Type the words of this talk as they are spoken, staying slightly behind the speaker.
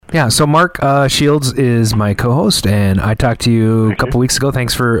Yeah, so Mark Shields is my co-host, and I talked to you a couple weeks ago.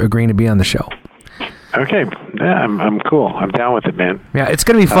 Thanks for agreeing to be on the show. Okay, yeah, I'm cool. I'm down with it, man. Yeah, it's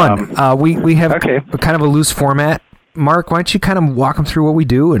going to be fun. We have kind of a loose format. Mark, why don't you kind of walk them through what we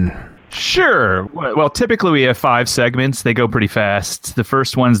do? And Sure. Well, typically we have 5 segments. They go pretty fast. The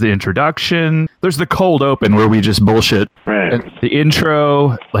first one's the introduction. There's the cold open where we just bullshit. Right. And the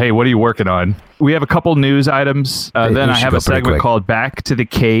intro. Hey, what are you working on? We have a couple news items. Then I have a segment called Back to the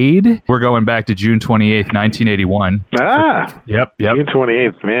Cade. We're going back to June 28th, 1981. Yep. June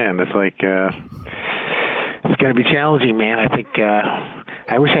 28th, man. That's like, it's going to be challenging, man. I think,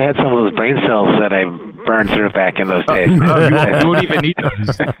 I wish I had some of those brain cells that I burned through back in those days. You won't even need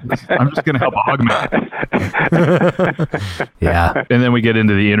those. I'm just going to help augment. Yeah. And then we get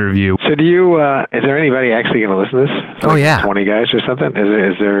into the interview. So do you, is there anybody actually going to listen to this? Oh, yeah. 20 guys or something?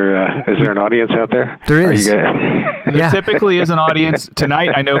 Is there an audience out there? There is. There typically is an audience. Tonight,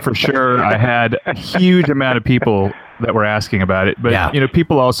 I know for sure I had a huge amount of people that were asking about it. But,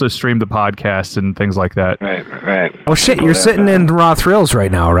 people also stream the podcast and things like that. Right. Oh, shit, you're sitting in Raw Thrills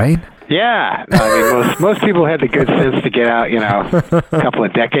right now, right? Yeah. I mean, most people had the good sense to get out, a couple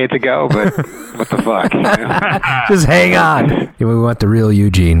of decades ago, but what the fuck? Just hang on. Yeah, we want the real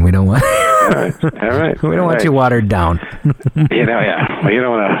Eugene. We don't want... All right. We don't want you watered down. Yeah. Well, you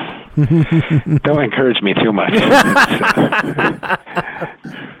don't want to... Don't encourage me too much.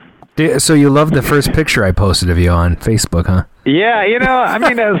 So you loved the first picture I posted of you on Facebook, huh? Yeah, I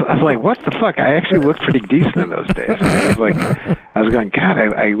was like, what the fuck? I actually looked pretty decent in those days. I was going, God,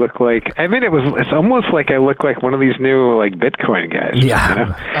 I look like, it's almost like I look like one of these new, like, Bitcoin guys.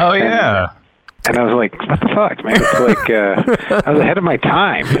 Yeah. Oh, yeah. And I was like, what the fuck, man? It's like, I was ahead of my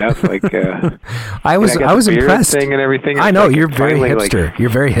time. It's like, I was impressed. Thing and everything. I know, you're very hipster.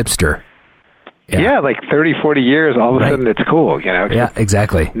 You're very hipster. Yeah, like 30, 40 years, all of a sudden it's cool, Yeah,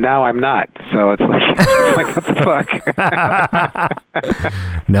 exactly. Now I'm not, so it's like what the fuck?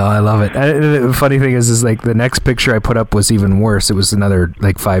 No, I love it. The funny thing is like the next picture I put up was even worse. It was another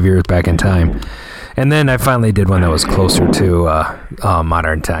like 5 years back in time. And then I finally did one that was closer to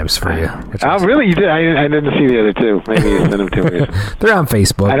modern times for you. Oh, really? You did? I didn't see the other two. Maybe you sent them to me. They're on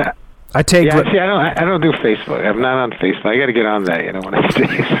Facebook. I don't do Facebook. I'm not on Facebook. I got to get on that, one of these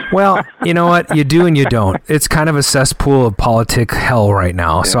days. Well, you know what? You do and you don't. It's kind of a cesspool of politic hell right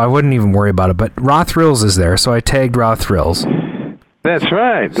now, so I wouldn't even worry about it. But Raw Thrills is there, so I tagged Raw Thrills. That's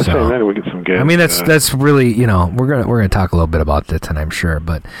right. Then we get some good. I mean, that's really, we're gonna talk a little bit about that tonight, I'm sure.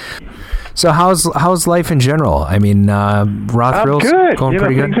 But so how's life in general? I mean, Raw Thrills good. Going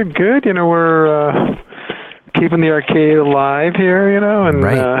pretty good. Things are good. We're keeping the arcade alive here, and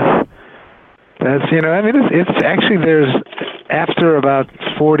right. That's, it's actually, there's, after about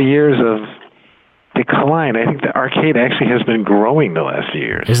 40 years of decline, I think the arcade actually has been growing the last few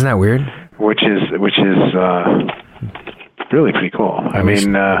years. Isn't that weird? Which is really pretty cool. I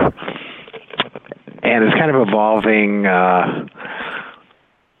mean, and it's kind of evolving,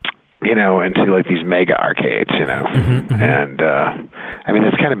 into like these mega arcades, Mm-hmm. And,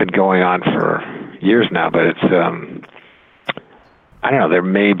 it's kind of been going on for years now, but it's, I don't know, there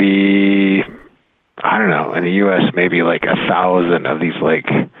may be... in the U.S., maybe like 1,000 of these like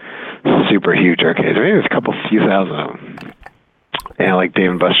super huge arcades. Maybe there's a few thousand of them. And like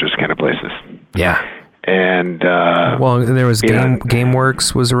Dave & Buster's kind of places. Yeah. And well, there was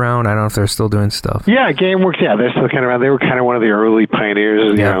GameWorks was around. I don't know if they're still doing stuff. Yeah, GameWorks. Yeah, they're still kind of around. They were kind of one of the early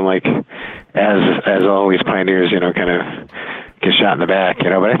pioneers. Like as always, pioneers. Kind of get shot in the back.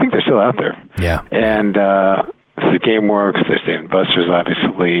 But I think they're still out there. Yeah. And so GameWorks. There's Dave & Buster's,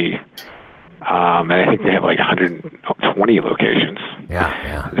 obviously. And I think they have like 120 locations.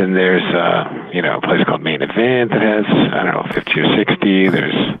 Yeah. Then there's, a place called Main Event that has, 50 or 60.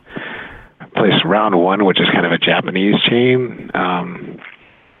 There's a place, Round One, which is kind of a Japanese chain.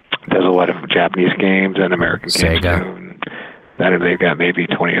 Does a lot of Japanese games and American games too. And they've got maybe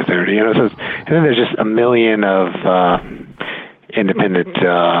 20 or 30. And then there's just a million of independent,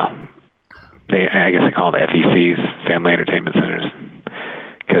 I guess they call them FECs, Family Entertainment Centers.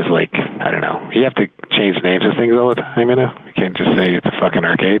 Because, you have to change names of things all the time, You can't just say it's a fucking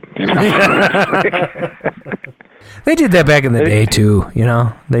arcade, They did that back in the day, too,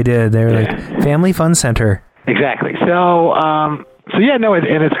 They did. They were like, Family Fun Center. Exactly. So, we're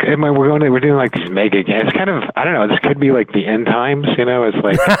doing, like, these mega games. It's kind of, I don't know, this could be, like, the end times, It's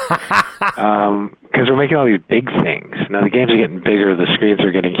like, because we're making all these big things. Now, the games are getting bigger. The screens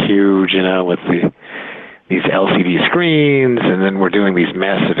are getting huge, with these LCD screens, and then we're doing these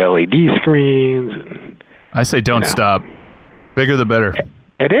massive LED screens. And, I say don't stop. Bigger the better.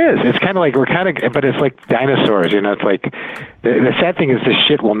 It is. It's kind of like but it's like dinosaurs. It's like the sad thing is this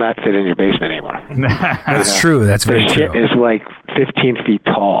shit will not fit in your basement anymore. That's true. That's very true. Shit is like 15 feet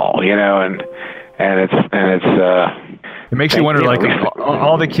tall, and it's. It makes you wonder, like,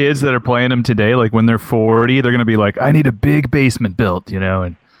 all the kids that are playing them today, like when they're 40, they're going to be like, I need a big basement built,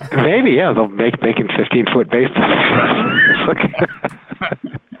 and maybe, yeah, they'll making 15-foot basements.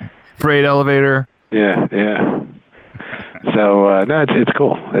 Freight elevator. Yeah. So no, it's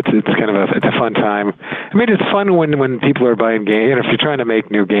cool. It's kind of it's a fun time. I mean, it's fun when people are buying games. If you're trying to make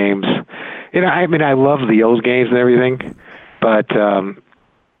new games, I mean, I love the old games and everything, but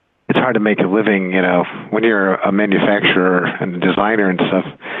it's hard to make a living. When you're a manufacturer and a designer and stuff.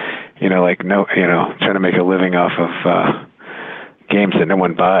 Trying to make a living off of games that no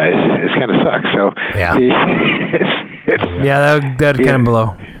one buys. It kind of sucks. So yeah, that kind of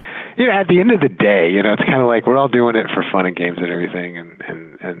blow. At the end of the day, it's kind of like we're all doing it for fun and games and everything,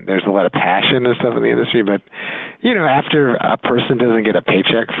 and there's a lot of passion and stuff in the industry. But, after a person doesn't get a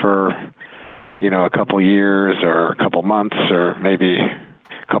paycheck for, a couple years or a couple months or maybe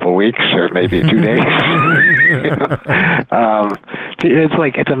a couple weeks or maybe 2 days,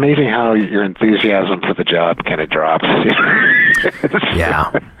 it's amazing how your enthusiasm for the job kind of drops.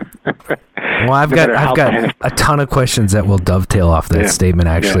 Yeah. Well, I've got a ton of questions that will dovetail off that statement,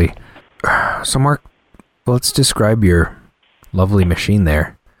 actually. Yeah. So, Mark, let's describe your lovely machine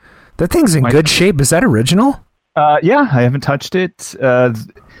there. That thing's in good shape. Is that original? Yeah, I haven't touched it.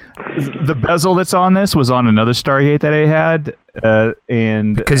 The bezel that's on this was on another Stargate that I had,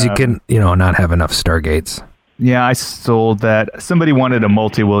 and because you can, not have enough Stargates. Yeah, I sold that. Somebody wanted a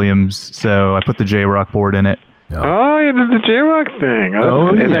multi-Williams, so I put the J-Rock board in it. Oh, you did the J-Rock thing.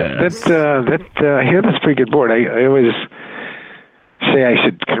 Yes. I hear that's a pretty good board. I always say I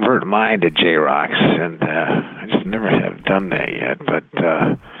should convert mine to J-Rocks, and I just never have done that yet. But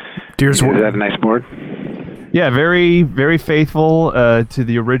is that a nice board? Yeah, very, very faithful to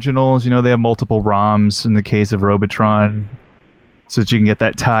the originals. They have multiple ROMs in the case of Robotron, so that you can get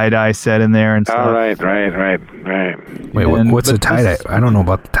that tie-dye set in there and stuff. Oh, right. Wait, what's a tie-dye? I don't know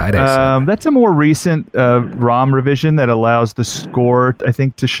about the tie-dye set. That's a more recent ROM revision that allows the score, I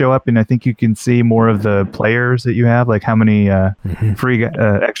think, to show up, and I think you can see more of the players that you have, like how many free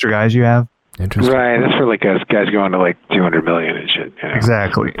extra guys you have. Interesting. Right, that's for like guys going to like 200 million and shit.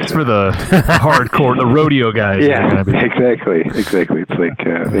 Exactly. It's for the hardcore, the rodeo guys. Yeah, exactly. It's like I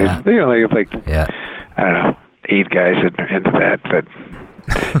don't know, 8 guys into that, but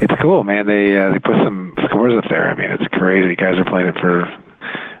it's cool, man. They put some scores up there. I mean, it's crazy. Guys are playing it for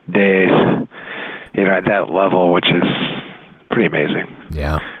days, at that level, which is pretty amazing.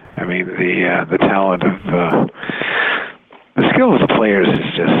 Yeah. I mean, the talent of the skill of the players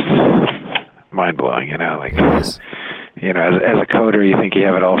is just mind blowing. Yes. As a coder, you think you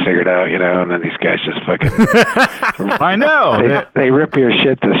have it all figured out, and then these guys just fucking. I know. They rip your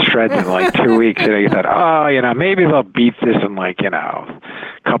shit to shreds in like 2 weeks. You thought, maybe they'll beat this in like, a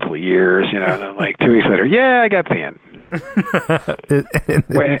couple of years, and then like 2 weeks later, I got the end.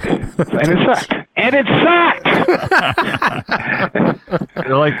 And it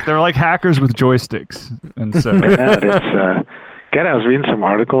sucked. They're like hackers with joysticks, and so. I was reading some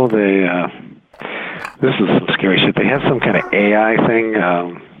article. This is some scary shit. They have some kind of AI thing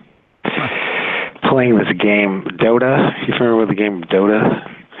playing this game, Dota. You familiar with the game Dota?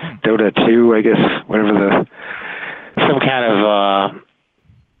 Dota 2, I guess, whatever some kind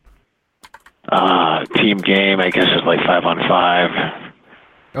of team game. I guess it's like 5-on-5.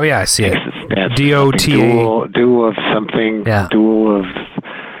 Oh yeah, I see it. DOTA. Duel of something. Yeah. Duel of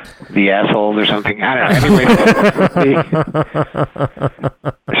the assholes or something. I don't know. Anyway,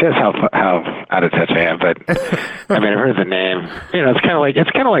 it shows how out of touch I am. But I mean, I've heard the name. It's kind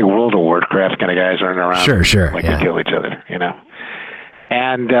of like World of Warcraft kind of guys running around. Sure. Like they kill each other,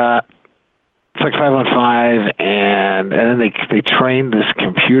 And it's like 5-on-5, and then they trained this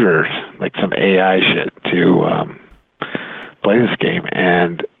computer, like some AI shit, to play this game.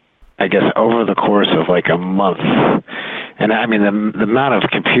 And I guess over the course of like a month, and I mean the amount of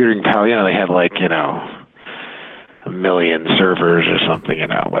computing power, they had like 1 million servers or something,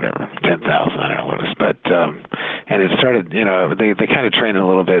 whatever, 10,000, I don't know what it is, but and it started, they kind of trained it a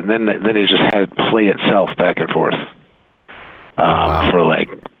little bit, and then it just had it play itself back and forth for like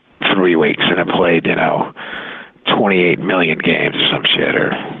 3 weeks, and it played 28 million games or some shit,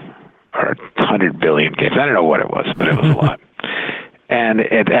 or 100 billion games. I don't know what it was, but it was a lot. And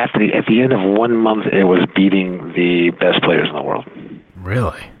at the end of 1 month, it was beating the best players in the world.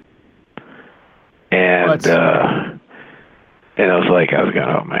 Really? And I was going,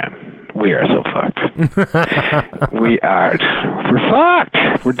 oh man, We are so fucked. We're fucked.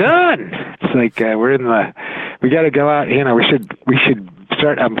 We're done. It's like we got to go out. We should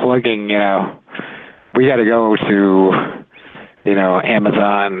start unplugging. We got to go to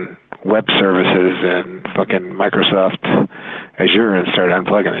Amazon Web Services and fucking Microsoft Azure and start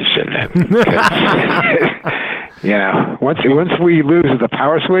unplugging this shit, man. Once we lose the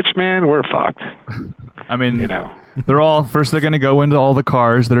power switch, man, we're fucked. I mean, they're going to go into all the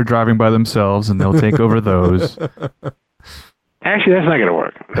cars that are driving by themselves, and they'll take over those. Actually, that's not going to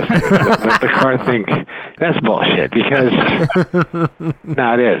work. The car thing, that's bullshit. Because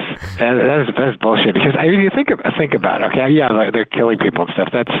no, it is. That's bullshit. Because you think about it. Okay, yeah, they're killing people and stuff.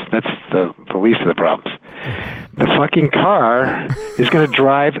 That's the least of the problems. The fucking car is going to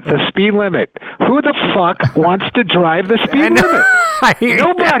drive the speed limit. Who the fuck wants to drive the speed limit?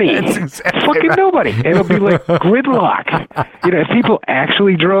 Nobody. Exactly fucking right. Nobody. It'll be like gridlock. If people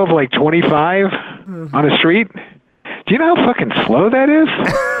actually drove like 25 on a street. Do you know how fucking slow that is?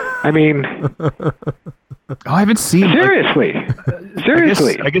 I mean, I haven't seen. Seriously.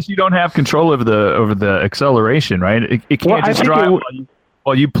 I guess you don't have control over the acceleration, right? It can't just drive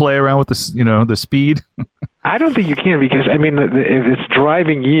while you play around with the speed. I don't think you can because if it's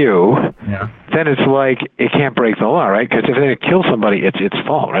driving you, then it's like it can't break the law, right? Because if it kills somebody, it's its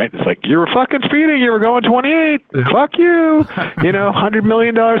fault, right? It's like you were fucking speeding, you were going 28. Fuck you, $100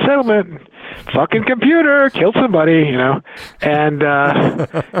 million settlement. Fucking computer killed somebody, and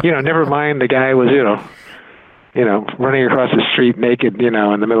never mind the guy was running across the street naked, in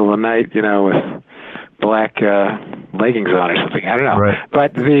the middle of the night, with black leggings on or something. I don't know, right.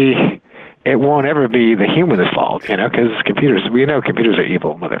 But it won't ever be the human's fault, because computers. We know computers are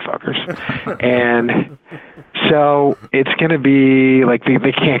evil motherfuckers, and so it's going to be like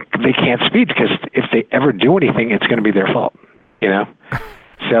they can't speed because if they ever do anything, it's going to be their fault,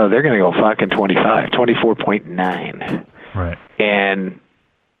 So they're going to go fucking 24.9. Right. And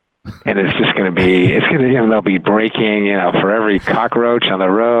it's just going to be, they'll be braking, for every cockroach on the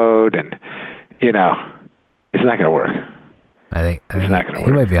road. And, it's not going to work. I think it's not going to work.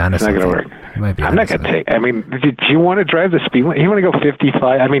 He might be honest. It's not going to work. I'm not going to take, do you want to drive the speed limit? You want to go 55?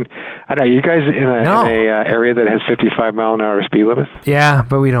 I don't know. You guys in a area that has 55 mile an hour speed limits? Yeah,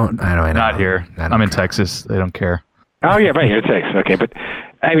 but we don't. I don't know. Not here. I'm in Texas. They don't care. Oh, yeah, right. You're in Texas. Okay, but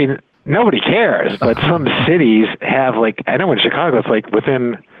nobody cares. But some cities have, I know in Chicago, it's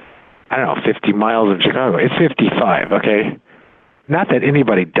within, 50 miles of Chicago. It's 55, okay? Not that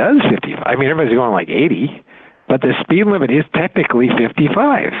anybody does 55. Everybody's going 80, but the speed limit is technically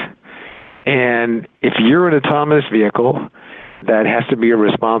 55. And if you're an autonomous vehicle, that has to be a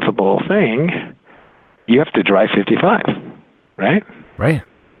responsible thing, you have to drive 55, right? Right.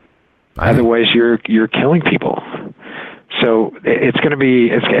 Otherwise, you're killing people. So it's going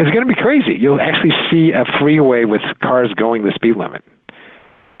to be crazy. You'll actually see a freeway with cars going the speed limit.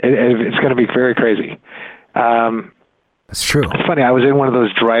 It's going to be very crazy. That's true. It's funny. I was in one of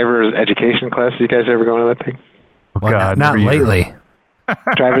those driver's education classes. You guys ever go into that thing? Well, God, not lately.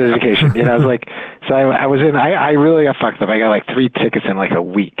 Driver's education. I was so I was in. I really got fucked up. I got 3 tickets in a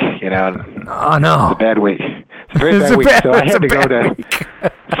week. Oh no! It's a bad week. It's a very bad week. So I had to go to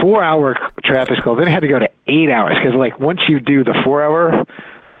 4-hour traffic school. Then I had to go to 8 hours because once you do the 4-hour,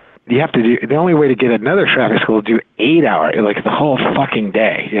 you have to do the only way to get another traffic school is do 8 hour, the whole fucking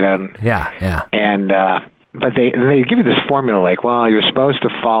day. Yeah. And but they give you this formula you're supposed to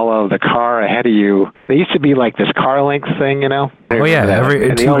follow the car ahead of you. There used to be this car length thing, Oh yeah,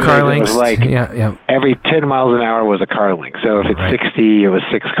 every 2 car lengths. Yeah. Every 10 miles an hour was a car length. So if it's 60, it was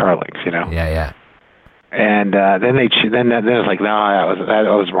 6 car lengths. Yeah. And then then it was no, that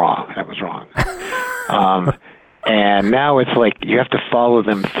was wrong. That was wrong. And now it's you have to follow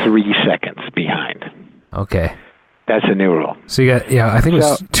them 3 seconds behind. Okay. That's a new rule. So you got, I think it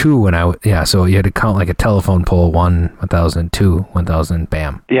was 2 when so you had to count a telephone pole, 1,000, 2, 1,000,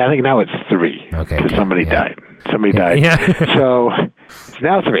 bam. Yeah, I think now it's 3. Okay. Because somebody died. Somebody died. Yeah. So it's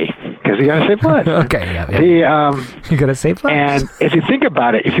now 3 because you got to save blood. Okay, yeah. You got to save blood. And if you think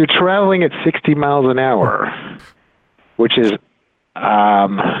about it, if you're traveling at 60 miles an hour, which is,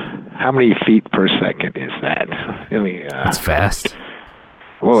 how many feet per second is that? That's fast.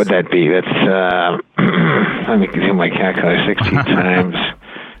 What would that be? That's, let me do my calculator. 60 times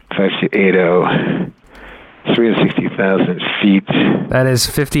 580, 360,000 feet. That is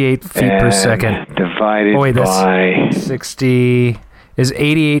 58 feet per second. Divided by 60 is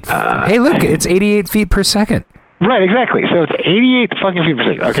 88. Hey, look, it's 88 feet per second. Right, exactly. So it's 88 fucking feet per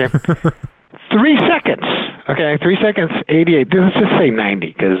second. Okay. 3 seconds. Okay, 3 seconds, 88. Let's just say 90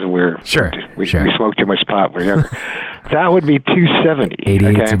 because we smoke too much pot. We're younger. That would be 270.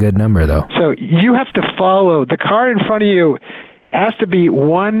 88 is a good number, though. So you have to follow the car in front of you. Has to be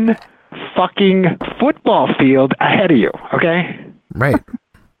one fucking football field ahead of you. Okay. Right.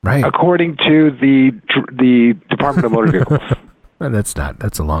 According to the Department of Motor Vehicles.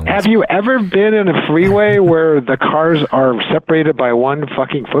 That's a long way. Have you ever been in a freeway where the cars are separated by one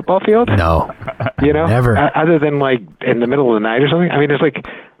fucking football field? No. Never. Other than like in the middle of the night or something. I mean,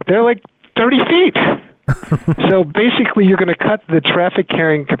 they're like 30 feet. So basically, you're going to cut the traffic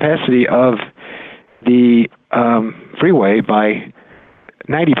carrying capacity of the freeway by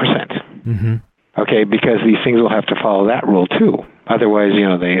 90%. Mm-hmm. Okay, because these things will have to follow that rule too. Otherwise,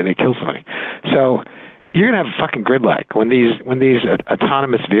 they kill somebody. So you're gonna have fucking gridlock when these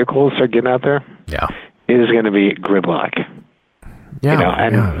autonomous vehicles start getting out there. Yeah, it is going to be gridlock. Yeah,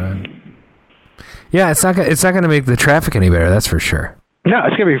 it's not going to make the traffic any better. That's for sure. No,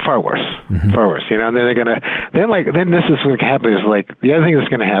 it's going to be far worse. Mm-hmm. Far worse. And then they're going to then this is what's going to happen is the other thing that's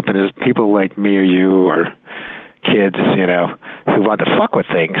going to happen is people like me or you or kids, who want to fuck with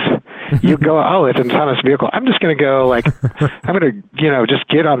things. You go, oh, it's an autonomous vehicle. I'm just going to go I'm going to, just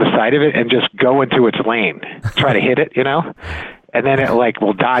get on the side of it and just go into its lane, try to hit it, and then it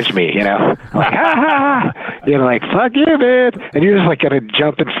will dodge me, ha ha, fuck you, man. And you're just going to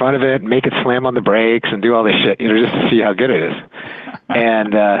jump in front of it, make it slam on the brakes and do all this shit, just to see how good it is.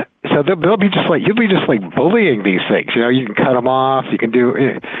 And so they'll be you'll be just bullying these things, you can cut them off, you can do,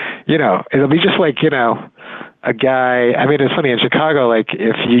 it'll be just a guy, I mean, it's funny, in Chicago,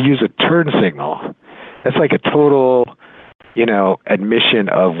 if you use a turn signal, that's a total, admission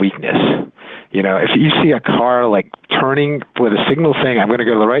of weakness. If you see a car, turning with a signal saying, I'm going to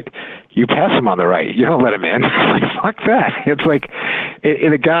go to the right, you pass him on the right. You don't let him in. Fuck that. It's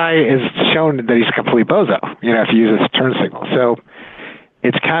the guy is shown that he's a complete bozo, if you use a turn signal. So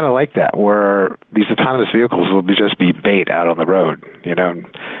it's kind of like that, where these autonomous vehicles will just be bait out on the road, and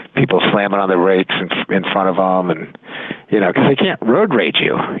people slamming on the brakes in front of them, and because they can't road rage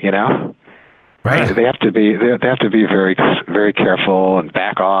you, Right. They have to be very, very careful and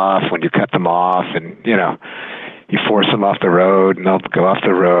back off when you cut them off, and you force them off the road, and they'll go off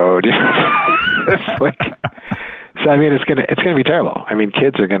the road. So I mean, it's gonna be terrible. I mean,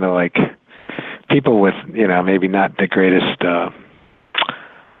 kids are gonna people with maybe not the greatest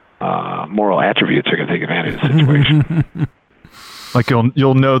moral attributes are going to take advantage of the situation.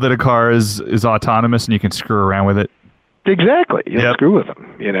 You'll know that a car is autonomous and you can screw around with it. Exactly. You'll screw with them,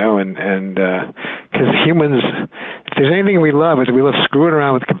 and because humans, if there's anything we love, is we love screwing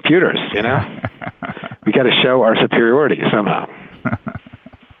around with computers, We got to show our superiority somehow.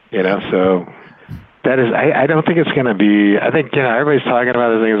 So that is, I don't think it's going to be, I think, everybody's talking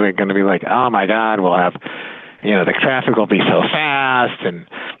about the things going to be oh my God, we'll have, the traffic will be so fast and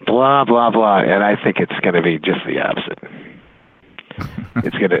blah, blah, blah. And I think it's going to be just the opposite.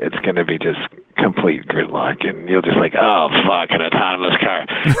 It's gonna be just complete gridlock, and you'll just oh fuck, an autonomous car.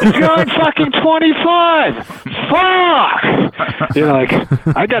 It's going fucking 25. Fuck.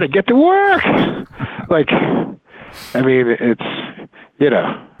 I gotta get to work. I mean, it's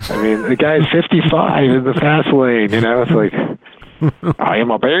the guy's 55 in the fast lane. It's I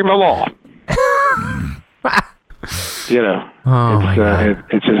am obeying the law.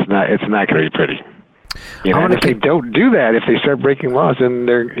 It's just not. It's not gonna be pretty. And if they don't do that, if they start breaking laws, then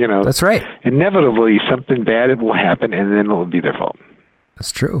they're, that's right. Inevitably, something bad will happen, and then it'll be their fault.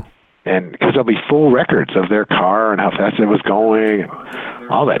 That's true. And because there'll be full records of their car and how fast it was going, and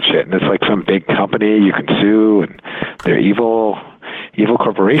all that shit. And it's some big company you can sue, and they're evil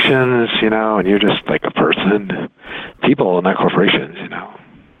corporations, and you're just a person, people, not corporations,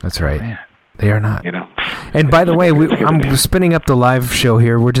 That's right. Man. They are not. And by the way, I'm spinning up the live show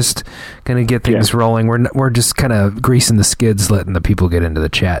here. We're just going to get things rolling. We're just kind of greasing the skids, letting the people get into the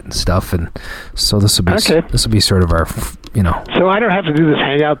chat and stuff. And so this will be sort of our, So I don't have to do this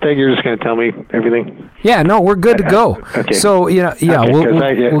hangout thing. You're just going to tell me everything. Yeah, no, we're good to go. Okay. So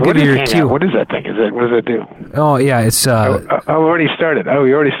we'll give you your cue. What is that thing? What does it do? Oh yeah, it's. we already started. Oh,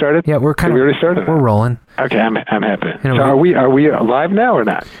 we already started. Yeah, we already started. We're rolling. Okay, I'm happy. So are we live now or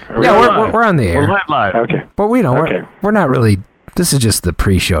not? We're on the air. We're live. Okay. But we're not really. This is just the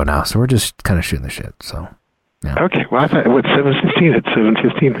pre-show now, so we're just kind of shooting the shit. So. Yeah. Okay. Well, I thought 7:15. It's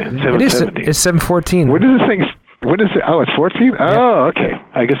 7:15. Then 7:17. It's 7:14. What is this thing? What is it? Oh, it's 14. Oh, okay.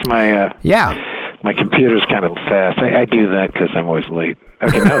 I guess my my computer's kind of fast. I do that because I'm always late.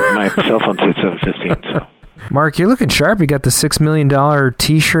 Okay, no, my cell phone said 7:15. So. Mark, you're looking sharp. You got the $6 million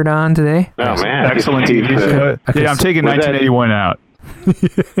T-shirt on today. Oh man, excellent TV show. Yeah, I'm taking 1981 out.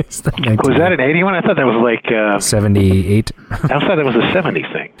 Was that an 81? I thought that was 78. I thought that was a 70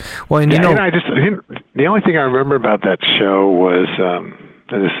 thing. Well, and The only thing I remember about that show was,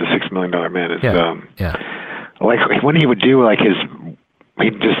 this is $6 Million Man, is, like when he would do like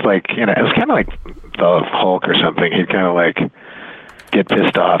he'd just like, you know, it was kind of like the Hulk or something. He'd kind of like get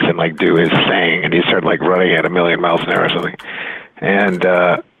pissed off and like do his thing, and he'd start like running at 1,000,000 miles an hour or something. And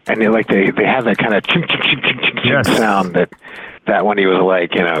they have that kind of ching ching ching ching ching yes. sound that when he was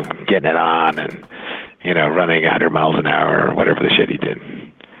like, you know, getting it on and, you know, running 100 miles an hour or whatever the shit he did.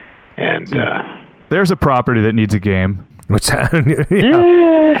 And there's a property that needs a game. What's that?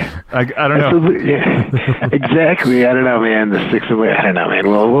 Yeah. I don't know. Yeah. Exactly. I don't know, man. The 6 Million. I don't know, man.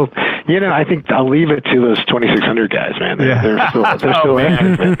 Well, you know, I think I'll leave it to those 2,600 guys, man. They're still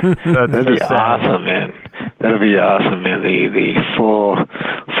in. That'd be awesome, man. That'd be awesome, man. The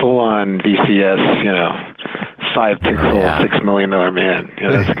full on VCS, you know, 5-pixel, $6 Million Man. You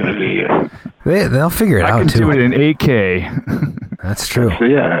know, that's gonna be. They'll figure it out I can too. do it in 8K. That's true. So,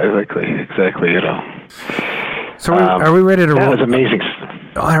 yeah, exactly. You know. So are we ready to roll? That was amazing.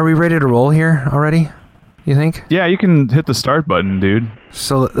 Are we ready to roll here already? You think? Yeah, you can hit the start button, dude.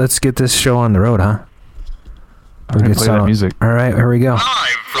 So let's get this show on the road, huh? Play that music. All right, here we go.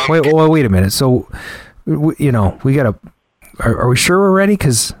 Wait a minute. So, you know, we gotta. Are we sure we're ready?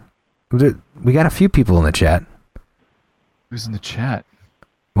 Because we got a few people in the chat. Who's in the chat?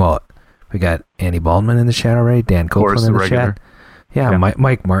 Well, we got Andy Baldwin in the chat already. Dan Copeland in the chat. Yeah,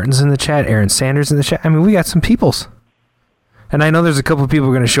 Mike Martin's in the chat. Aaron Sanders in the chat. I mean, we got some peoples. And I know there's a couple of people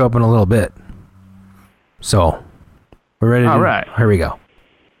going to show up in a little bit. So, we're ready to... All right. Here we go.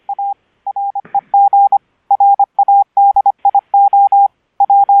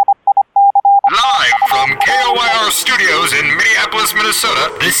 Live from KOYR Studios in Minneapolis,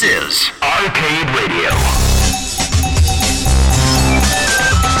 Minnesota, this is Arcade Radio.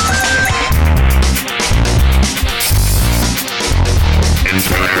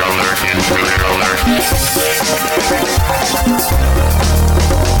 Intruder alert.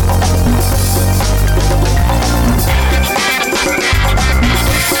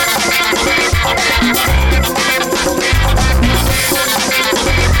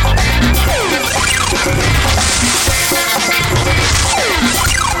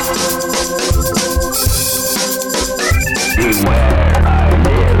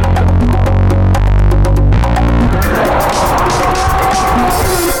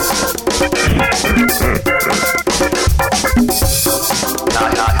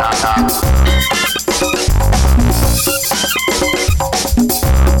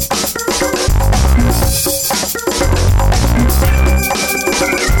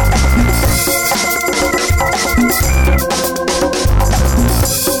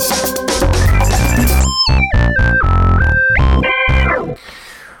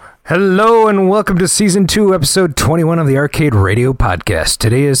 Hello and welcome to Season 2, Episode 21 of the Arcade Radio Podcast.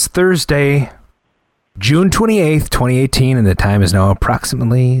 Today is Thursday, June 28th, 2018, and the time is now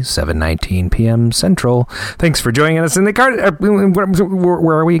approximately 7:19 p.m. Central. Thanks for joining us in the car.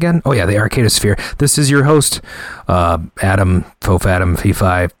 Where are we again? Oh, yeah, the Arcadosphere. This is your host, Adam, Fofadam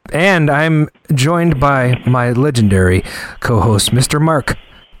V5, and I'm joined by my legendary co-host, Mr. Mark,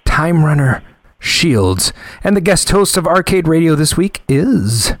 Time Runner Shields, and the guest host of Arcade Radio this week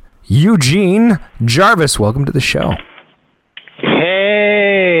is Eugene Jarvis. Welcome to the show.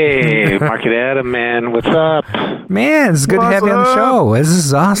 Hey, Mark and Adam, man, what's up? Man, it's good to have you on the show. This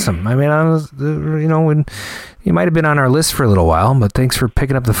is awesome. I mean, I was, when you might have been on our list for a little while, but thanks for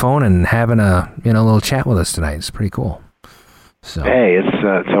picking up the phone and having a little chat with us tonight. It's pretty cool. So, hey,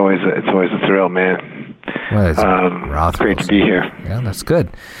 it's always a thrill, man. Well, it's great to be here. Yeah, that's good.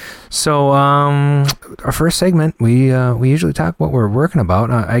 So, our first segment, we usually talk what we're working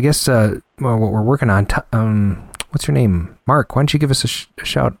about. I guess what we're working on. What's your name, Mark? Why don't you give us a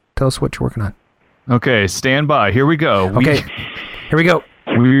shout? Tell us what you're working on. Okay, stand by. Here we go. Okay, here we go.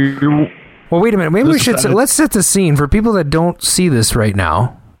 Well, wait a minute. Maybe we should let's set the scene for people that don't see this right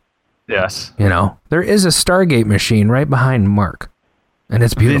now. Yes. You know, there is a Stargate machine right behind Mark, and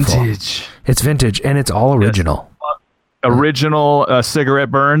it's beautiful. Vintage. It's vintage, and it's all original. Yes. Original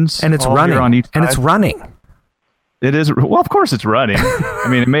cigarette burns, and it's running. On each and side. It's running. It is. Well, of course it's running. I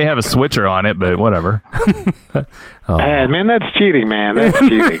mean, it may have a switcher on it, but whatever. Man, that's cheating, man. That's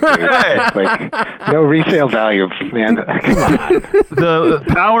cheating. Dude. Like, no resale value, man. Come on. The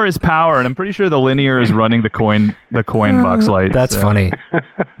power is power, and I'm pretty sure the linear is running the coin box light. That's funny.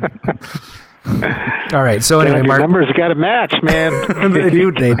 All right. So anyway, Mark, numbers got to match, man.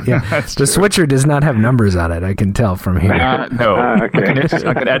 The switcher does not have numbers on it. I can tell from here. No. Okay.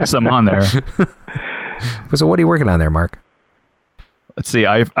 I could add some on there. So what are you working on there, Mark? let's see.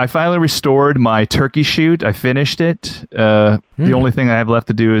 I finally restored my turkey chute. I finished it. The only thing I have left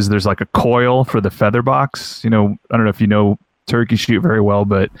to do is there's like a coil for the feather box. I don't know if you know turkey chute very well,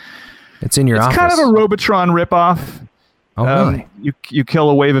 but it's in your office. It's kind of a Robotron ripoff. Oh, really? You kill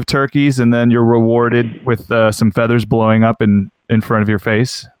a wave of turkeys, and then you're rewarded with some feathers blowing up in front of your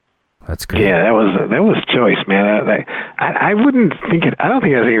face. That's great. Yeah, that was choice, man. I wouldn't think it. I don't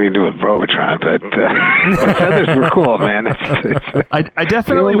think it has anything to do with Robotron, but the feathers were cool, man. I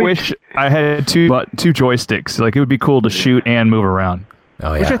definitely wish I had two joysticks. Like, it would be cool to shoot and move around.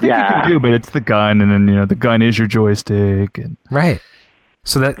 Oh, yeah. Which I think you can do, but it's the gun, and then the gun is your joystick. And right.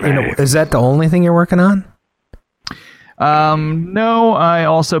 So that is that the only thing you're working on? No, I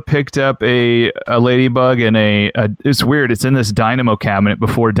also picked up a Ladybug and it's weird. It's in this Dynamo cabinet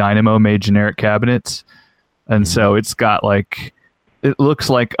before Dynamo made generic cabinets. And so it's got it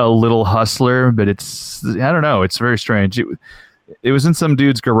looks like a little Hustler, but I don't know. It's very strange. It was in some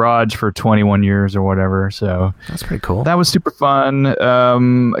dude's garage for 21 years or whatever. So that's pretty cool. That was super fun.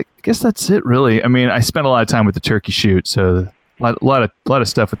 I guess that's it really. I mean, I spent a lot of time with the turkey shoot. So a lot of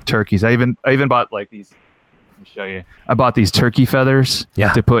stuff with turkeys. I even bought these. Show you. I bought these turkey feathers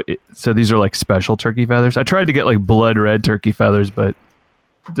to put. So these are special turkey feathers. I tried to get blood red turkey feathers, but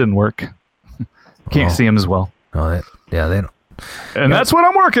it didn't work. Can't see them as well. Oh, they don't. And that's what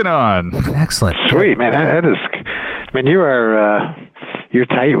I'm working on. Excellent. Sweet, man. That is. I mean, you're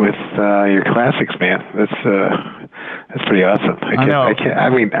tight with your classics, man. That's pretty awesome. I know. I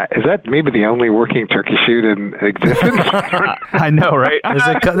mean, is that maybe the only working turkey shoot in existence? I know, right?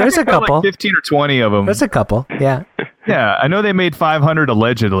 There's a couple. 15 or 20 of them. There's a couple, yeah. Yeah, I know they made 500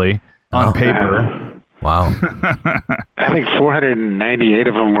 allegedly on paper. Wow. I think 498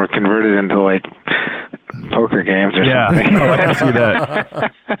 of them were converted into poker games or something. Yeah, I can see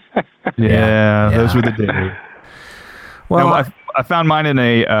that. Yeah, those were the days. Well, no, I found mine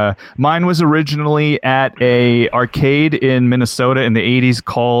in mine was originally at a arcade in Minnesota in the 80s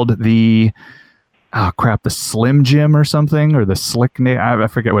called the Slim Jim or something, or the Slick, I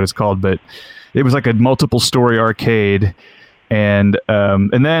forget what it's called, but it was like a multiple story arcade. And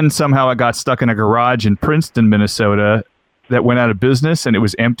then somehow it got stuck in a garage in Princeton, Minnesota that went out of business, and it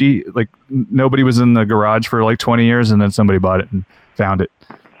was empty. Nobody was in the garage for 20 years, and then somebody bought it and found it.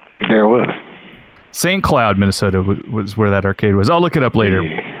 There it was. St. Cloud, Minnesota was where that arcade was. I'll look it up later.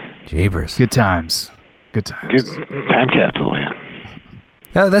 Jeepers. Good times. Good time capsule, yeah.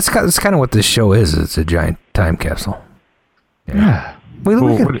 Yeah, that's kind of what this show is. It's a giant time capsule. Yeah. What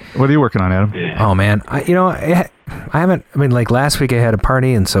are you working on, Adam? Yeah. Oh, man. I haven't, last week I had a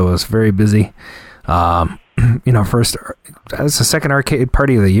party, and so I was very busy. First, that's the second arcade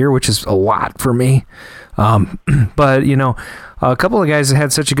party of the year, which is a lot for me. But a couple of guys that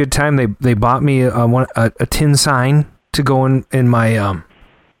had such a good time, they bought me a tin sign to go in my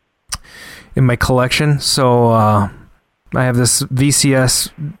collection. So I have this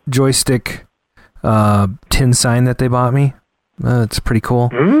VCS joystick tin sign that they bought me. It's pretty cool.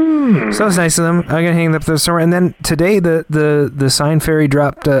 So it's nice of them. I'm gonna hang it up there somewhere. And then today, the sign fairy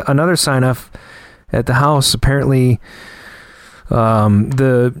dropped another sign off at the house. Apparently,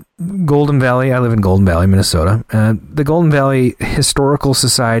 the Golden Valley, I live in Golden Valley, Minnesota. The Golden Valley Historical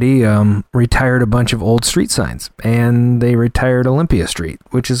Society retired a bunch of old street signs, and they retired Olympia Street,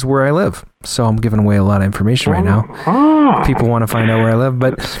 which is where I live. So I'm giving away a lot of information right now. If people want to find out where I live.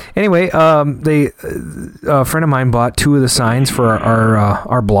 But anyway, a friend of mine bought two of the signs for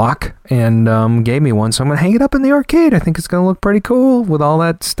our block and gave me one. So I'm going to hang it up in the arcade. I think it's going to look pretty cool with all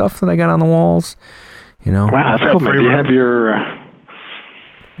that stuff that I got on the walls. Wow, that's cool. Do you have your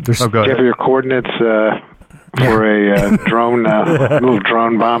do you have your coordinates for a drone little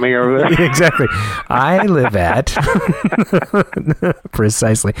drone bombing over there? Exactly. I live at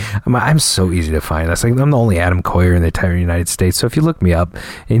precisely. I'm so easy to find. That's I'm the only Adam Coyer in the entire United States. So if you look me up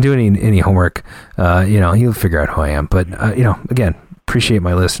and you do any homework, you'll figure out who I am. But again, appreciate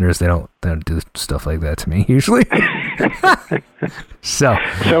my listeners. They don't do stuff like that to me usually. So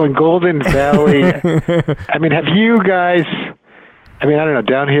in Golden Valley, have you guys? I don't know.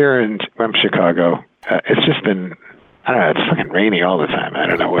 Down here I'm Chicago. It's just been, I don't know. It's fucking rainy all the time. I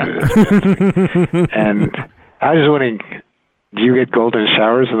don't know what it is. And I was wondering, do you get golden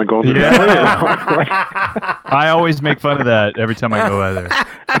showers in the Golden Valley? I always make fun of that every time I go by there.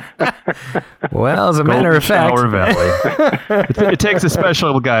 Well, as a matter of fact, Shower Valley. It takes a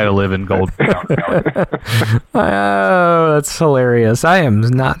special guy to live in Golden Valley. Oh, that's hilarious. I am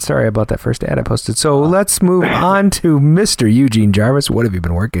not sorry about that first ad I posted. So let's move on to Mr. Eugene Jarvis. What have you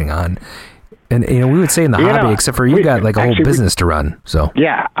been working on? And we would say in the hobby, except for you got a whole business to run. So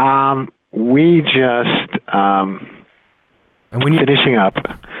yeah, we just and finishing up,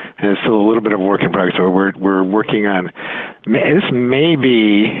 and it's still a little bit of work in progress. So we're working on. This may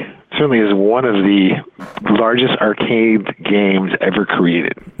be certainly is one of the largest arcade games ever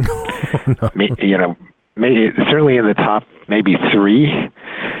created. Maybe certainly in the top maybe 3.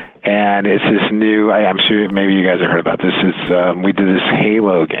 And it's this new. I'm sure maybe you guys have heard about this. We did this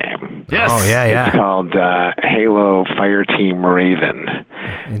Halo game. Yes. Oh yeah. It's called Halo Fireteam Raven,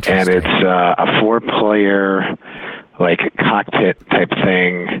 and it's a 4-player like cockpit type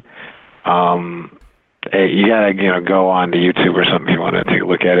thing. You gotta go on to YouTube or something if you want to take a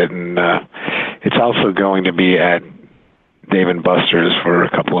look at it, and it's also going to be at Dave and Buster's for a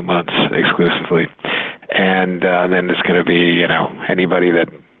couple of months exclusively, and then it's going to be anybody that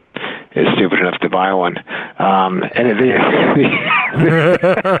is stupid enough to buy one.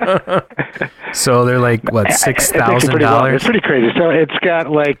 So they're like what, $6,000? It's pretty crazy. So it's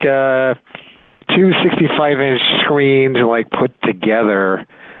got like 2 65-inch screens like put together.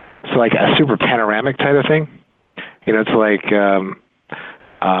 It's like a super panoramic type of thing. It's like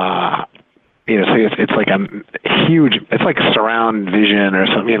so it's like a huge. It's like surround vision or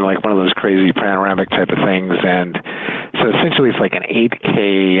something. Like one of those crazy panoramic type of things. And so essentially, it's like an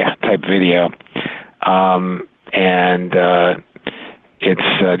 8K type video, and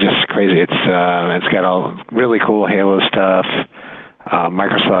it's just crazy. It's got all really cool Halo stuff.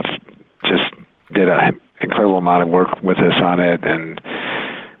 Microsoft just did an incredible amount of work with us on it, and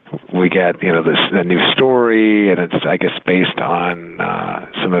we got the new story, and it's I guess based on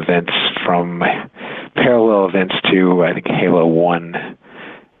some events from parallel events to I think Halo 1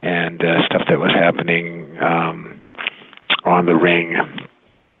 and stuff that was happening on the ring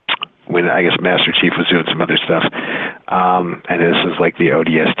when I guess Master Chief was doing some other stuff, and this is like the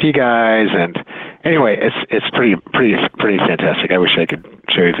ODST guys. And anyway, it's pretty fantastic. I wish I could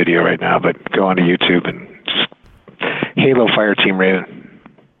show you a video right now, but go on to YouTube and just Halo Fireteam Raven.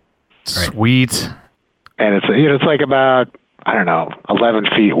 Sweet. And it's it's like about 11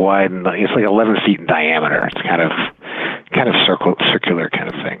 feet wide, and it's like 11 feet in diameter. It's kind of circular kind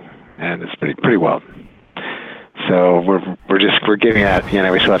of thing, and it's pretty well. So we're getting at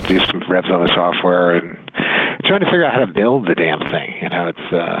we still have to do some revs on the software and trying to figure out how to build the damn thing.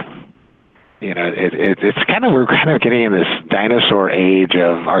 It's kind of we're getting in this dinosaur age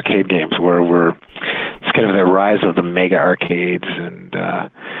of arcade games where it's kind of the rise of the mega arcades, and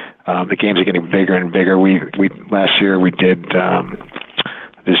the games are getting bigger and bigger. We last year we did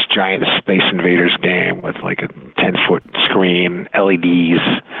this giant Space Invaders game with like a 10-foot screen, LEDs,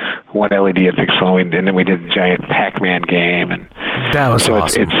 one LED a pixel, and then we did a giant Pac-Man game, and that was so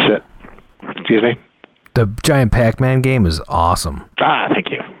awesome. Excuse me. The giant Pac-Man game is awesome. Thank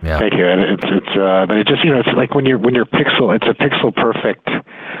you. Yeah. Thank you. And but it just it's like when you're pixel, it's a pixel perfect.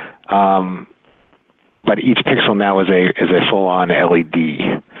 But each pixel now is a full-on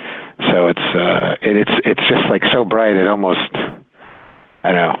LED. So it's just like so bright it almost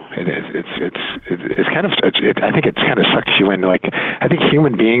I don't know it's kind of I think it's kind of sucks you in. Like I think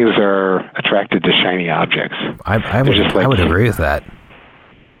human beings are attracted to shiny objects. I would agree with that.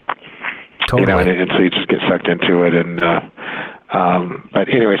 Totally. And so you just get sucked into it, and but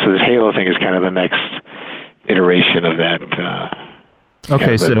anyway, so this Halo thing is kind of the next iteration of that.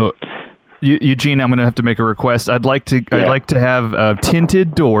 Okay, so Eugene, I'm going to have to make a request. I'd like to have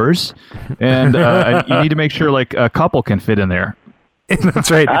tinted doors, and you need to make sure like a couple can fit in there.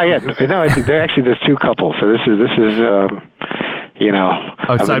 That's right. Yeah. No, there's 2 couples. So this is a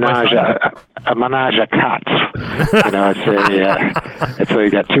menage a quatre. It's so you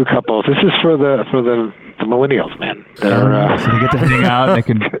got 2 couples. This is for the millennials, man. So they get to hang out and they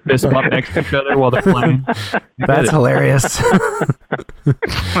can fist bump next to each other while they're playing. That's hilarious. The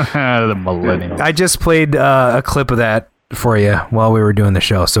millennials. I just played a clip of that for you while we were doing the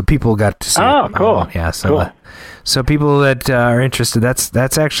show, so people got to see it. Oh, cool. Yeah, so cool. So people that are interested, that's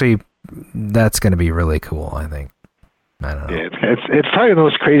going to be really cool, I think. I don't know. Yeah, it's probably the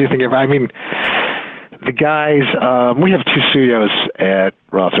most crazy thing ever. I mean, the guys, we have 2 studios at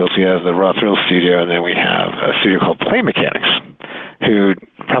Raw Thrills. We have the Raw Thrills studio, and then we have a studio called Play Mechanics, who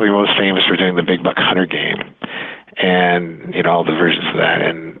probably most famous for doing the Big Buck Hunter game and all the versions of that.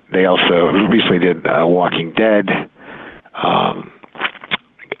 And they also recently did a Walking Dead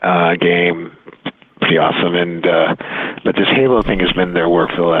game. Pretty awesome. And but this Halo thing has been their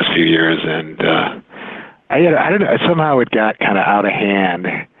work for the last few years, and I don't know, somehow it got kind of out of hand,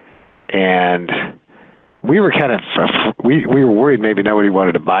 and we were kind of we were worried maybe nobody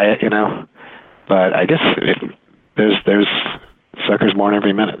wanted to buy it, but I guess there's suckers born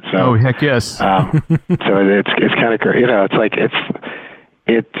every minute. So heck yes. So it's kind of it's like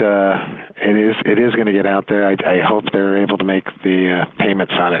it is going to get out there. I hope they're able to make the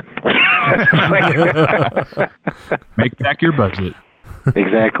payments on it. Make back your budget.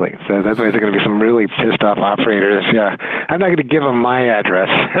 Exactly. So that's why there's going to be some really pissed off operators. Yeah, I'm not going to give them my address.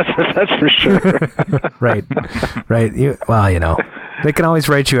 That's for sure. Right. They can always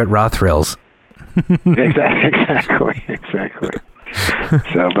write you at Raw Thrills. Exactly.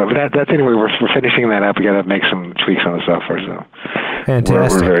 So, but that's anyway. We're finishing that up. We got to make some tweaks on the software. So,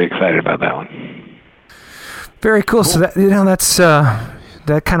 fantastic. We're very excited about that one. Very cool. So that that's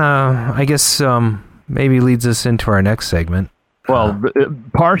that kind of, I guess, maybe leads us into our next segment. Well,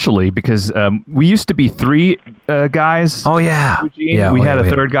 partially because we used to be 3 guys. Oh yeah, Eugene. We had a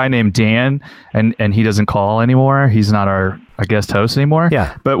third guy named Dan, and he doesn't call anymore. He's not our guest host anymore.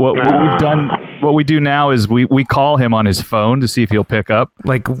 Yeah. But what we do now is we call him on his phone to see if he'll pick up,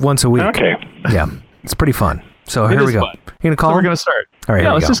 like once a week. Okay. Yeah, it's pretty fun. So here we go. Fun. You gonna call? So him? We're gonna start. All right.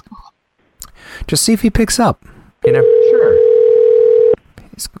 Yeah, let's just see if he picks up. Sure.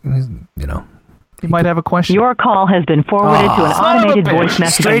 He might have a question. Your call has been forwarded to an automated voice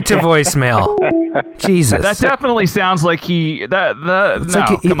message. Straight to voicemail. Jesus. That definitely sounds like he.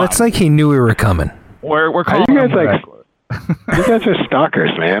 It's like he knew we were coming. We're calling. You guys you guys are stalkers,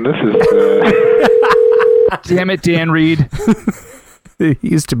 man. This is. Damn it, Dan Reed. He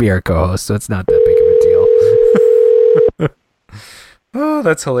used to be our co-host, so it's not that big of a deal. Oh,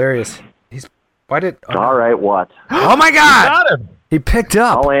 that's hilarious. All right, what? Oh my God! He picked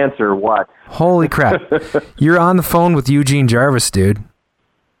up. I'll answer what. Holy crap! You're on the phone with Eugene Jarvis, dude.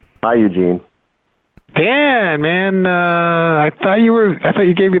 Hi, Eugene. Dan, man, I thought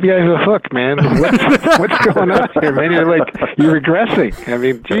you gave the guys a hook, man. What's going on here, man? You're regressing. I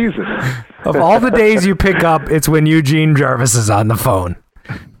mean, Jesus. Of all the days you pick up, it's when Eugene Jarvis is on the phone.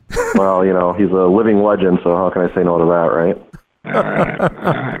 Well, he's a living legend, so how can I say no to that, right? All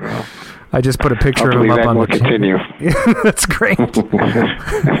right. Well, I just put a picture of him up on the continue. That's great.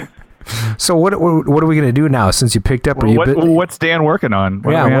 So what are we going to do now since you picked up? What's Dan working on?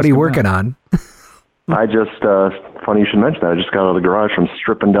 What are you working on? I just, funny you should mention that. I just got out of the garage from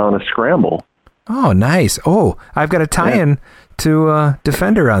stripping down a scramble. Oh, nice. Oh, I've got a tie-in to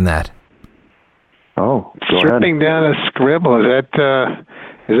Defender on that. Oh, go stripping down a scribble.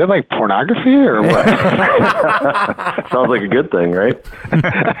 Is that like pornography or what? Sounds like a good thing, right? Is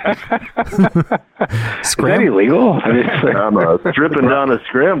that illegal? I'm stripping down a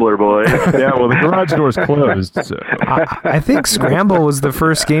scrambler, boy. Yeah, well, the garage door's closed. So. I think Scramble was the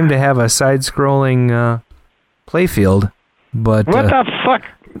first game to have a side-scrolling playfield. But what the fuck?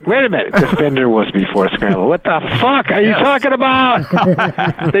 Wait a minute. Defender was before Scramble. What the fuck are you talking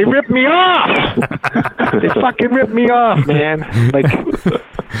about? They ripped me off. They fucking ripped me off, man.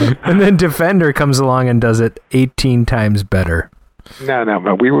 And then Defender comes along and does it 18 times better. No,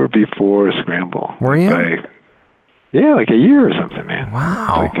 but we were before Scramble. Were you? Yeah, like a year or something, man.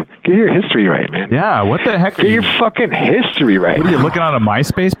 Wow. Get your history right, man. Yeah, what the heck? Get your fucking history right. What are you looking on a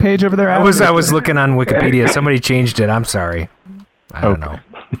MySpace page over there? I was looking on Wikipedia. Somebody changed it. I'm sorry. I don't know.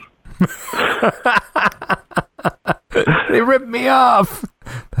 They ripped me off.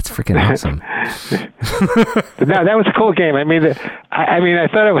 That's freaking awesome. No, that was a cool game. I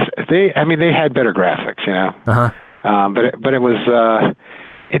thought it was. They had better graphics, Uh-huh. But it was.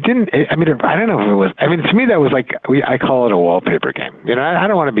 It didn't. I don't know if it was. To me, that was like I call it a wallpaper game. I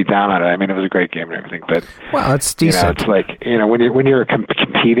don't want to be down on it. It was a great game and everything, but well, it's decent. It's like when you're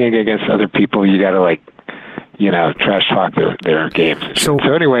competing against other people, you got to trash talk their games. So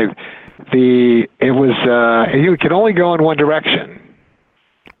anyway, it was you could only go in one direction,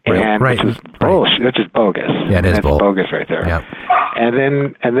 and right. Which is bullshit. That's just bogus. Yeah, it is bogus right there. Yeah. And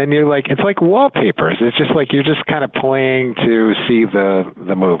then you're like, it's like wallpapers. It's just like you're just kind of playing to see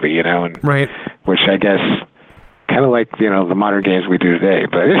the movie, and right. Which I guess kind of like the modern games we do today,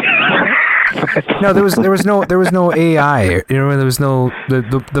 but. No, there was no AI. There was no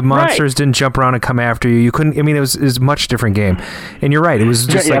the monsters didn't jump around and come after you. You couldn't. It was a much different game. And you're right. It was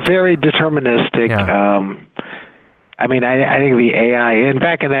just very deterministic. Yeah. I think the AI, and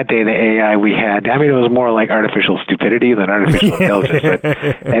back in that day, the AI we had, it was more like artificial stupidity than artificial intelligence, but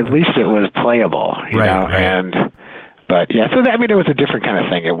at least it was playable, you know. Right. But yeah, so it was a different kind of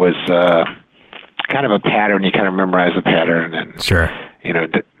thing. It was kind of a pattern. You kind of memorize the pattern, and sure.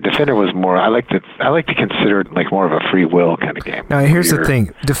 Defender was more. I like to consider it like more of a free will kind of game. Now, here's the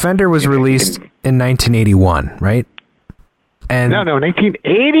thing: Defender was released in 1981, right? And no,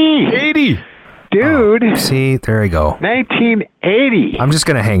 1980. 80. Dude. Oh, see, there we go. 1980. I'm just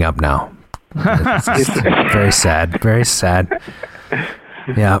gonna hang up now. It's very sad. Very sad.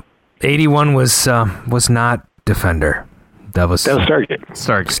 Yeah, 81 was not Defender. That was Stargate.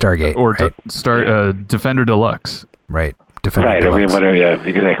 Stargate. Or right. Defender Deluxe. Right. Defender right. Deluxe. I mean, whatever. Yeah,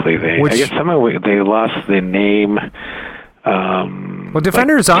 exactly. I guess somehow they lost the name. Well,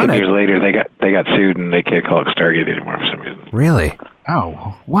 Defender's on 10 it. years later, they got sued and they can't call it Stargate anymore for some reason. Really?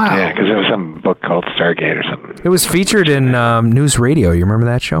 Oh, wow. Yeah, because there was some book called Stargate or something. It was featured in News Radio. You remember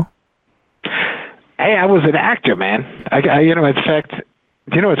that show? Hey, I was an actor, man. In fact,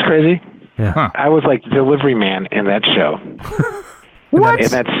 do you know what's crazy? Yeah. Huh. I was like delivery man in that show. What? In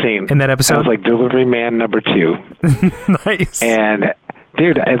that scene. In that episode? I was like delivery man number 2. Nice. And,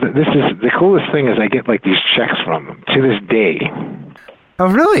 dude, this is the coolest thing is I get like these checks from them to this day. Oh,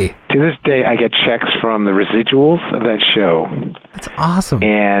 really? To this day, I get checks from the residuals of that show. That's awesome.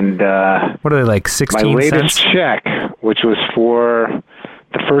 And what are they, like 16 my latest cents? check, which was for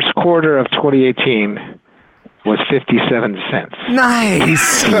the first quarter of 2018, was 57 cents.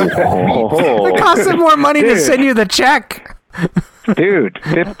 Nice. Oh, It costed more money to send you the check. Dude,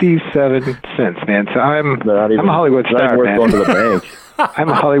 57 cents, man. So I'm a Hollywood star, man. Going to the bank. I'm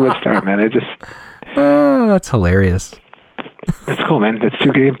a Hollywood star, man. That's hilarious. It's cool, man. That's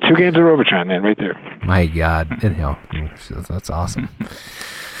two games of Robotron, man, right there. My God. That's awesome.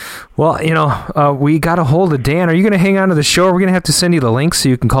 Well, we got a hold of Dan. Are you going to hang on to the show? Or are we going to have to send you the link so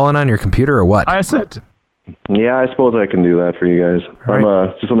you can call it on your computer or what? I said. Yeah, I suppose I can do that for you guys.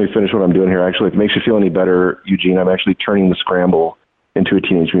 Right. Just let me finish what I'm doing here. Actually, if it makes you feel any better, Eugene, I'm actually turning the Scramble into a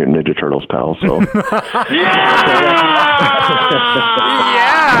Teenage Mutant Ninja Turtles, pal. So.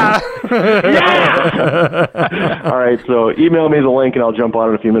 Yeah! All right, so email me the link and I'll jump on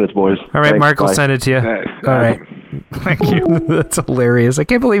in a few minutes, boys. All right, Thanks, Mark will bye. send it to you. All right. Thank you. That's hilarious. I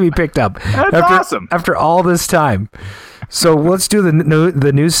can't believe he picked up. That's awesome. After all this time. So let's do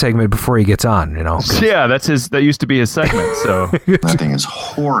the news segment before he gets on, Yeah, that used to be his segment, so. That thing is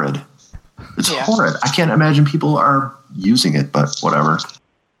horrid. It's horrid. I can't imagine people are using it, but whatever.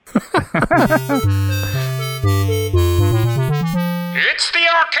 It's the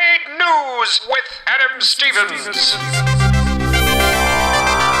Arcade News with Adam Stevens.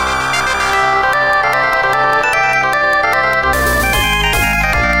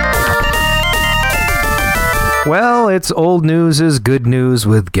 Well, it's old news is good news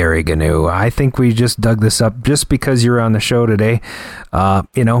with Gary Gnu. I think we just dug this up just because you're on the show today.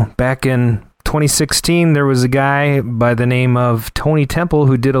 Back in 2016, there was a guy by the name of Tony Temple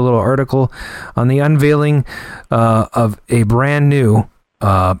who did a little article on the unveiling of a brand new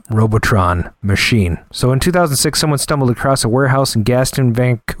Robotron machine. So in 2006, someone stumbled across a warehouse in Gaston,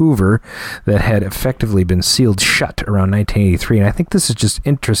 Vancouver that had effectively been sealed shut around 1983. And I think this is just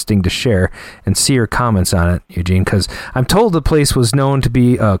interesting to share and see your comments on it, Eugene, because I'm told the place was known to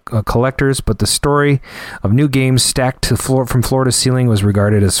be a collector's, but the story of new games stacked to from floor to ceiling was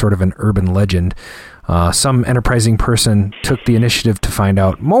regarded as sort of an urban legend. Some enterprising person took the initiative to find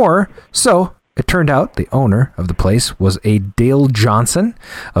out more, so it turned out the owner of the place was a Dale Johnson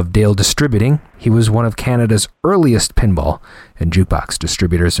of Dale Distributing. He was one of Canada's earliest pinball and jukebox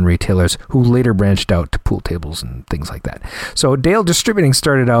distributors and retailers who later branched out to pool tables and things like that. So Dale Distributing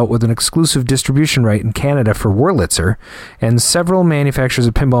started out with an exclusive distribution right in Canada for Wurlitzer and several manufacturers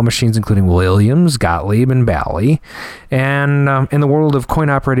of pinball machines, including Williams, Gottlieb, and Bally. And in the world of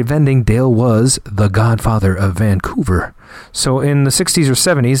coin-operated vending, Dale was the godfather of Vancouver. So in the 60s or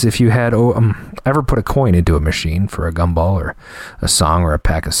 70s, if you had ever put a coin into a machine for a gumball or a song or a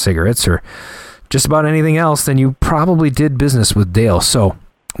pack of cigarettes or just about anything else, then you probably did business with Dale. So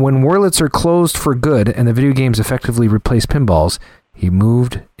when Wurlitzer closed for good and the video games effectively replaced pinballs, he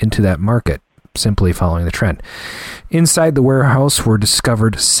moved into that market, simply following the trend. Inside the warehouse were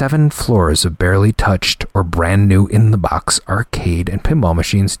discovered 7 floors of barely touched or brand new in-the-box arcade and pinball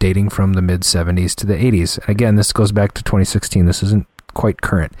machines dating from the mid-70s to the 80s. And again, this goes back to 2016. This isn't quite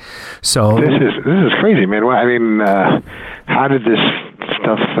current. So this is crazy, man. I mean, how did this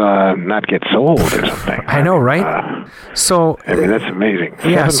stuff not get sold or something? I know, right? So I mean, that's amazing.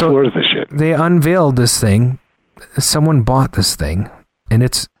 Yeah, 7 floors of this shit. They unveiled this thing. Someone bought this thing, and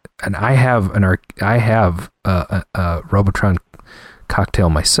I have a Robotron cocktail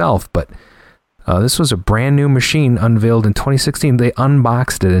myself, but this was a brand new machine unveiled in 2016. They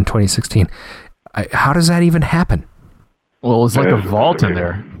unboxed it in 2016. How does that even happen? Well, it's like a vault in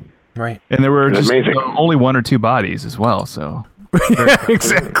there. Right. And there were just amazing. only 1 or 2 bodies as well, so. Yeah,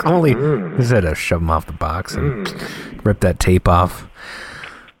 exactly. Just had to shove them off the box and rip that tape off.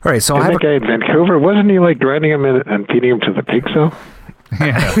 All right, so That guy in Vancouver, wasn't he like grinding him and feeding him to the pigs, though?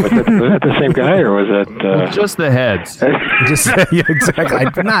 Yeah. Was that the same guy, or was that... Just the heads. Yeah, exactly.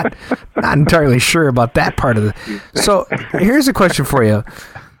 I'm not entirely sure about that part of it. So here's a question for you.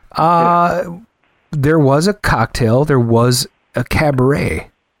 there was a cocktail, there was a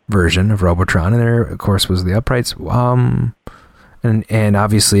cabaret version of Robotron, and there, of course, was the uprights. And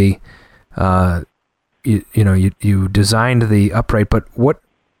obviously, you designed the upright, but what?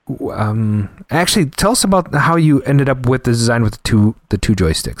 Actually, tell us about how you ended up with the design with the two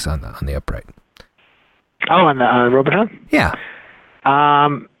joysticks on the upright. Oh, on the Robotron? Yeah.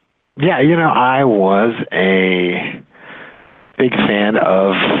 Yeah, I was a big fan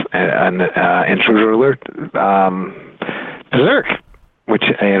of an Intruder Alert, Berserk, which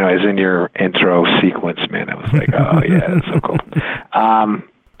is in your intro sequence. Man, I was like, oh yeah, that's so cool.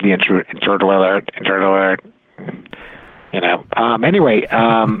 The Intruder Alert. Anyway,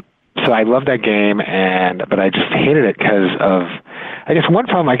 so I loved that game, but I just hated it because of, I guess one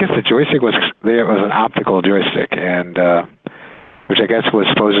problem. I guess the joystick was an optical joystick, and which I guess was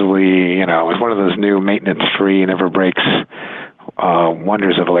supposedly, was one of those new maintenance-free, never breaks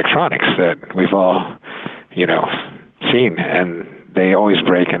wonders of electronics that we've all, seen, and they always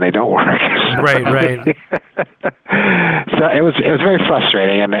break and they don't work. Right. So it was very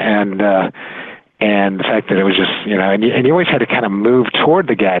frustrating, and the fact that it was just, and you always had to kind of move toward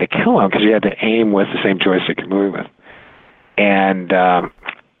the guy to kill him because you had to aim with the same joystick you're moving with. And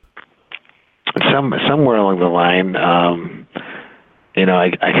somewhere along the line, I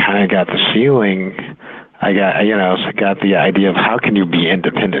kind of got the feeling, I got the idea of how can you be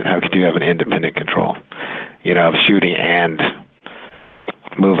independent? How could you have an independent control, of shooting and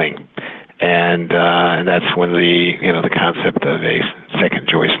moving? And that's when the concept of a second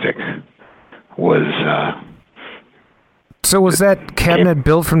joystick was. So was that cabinet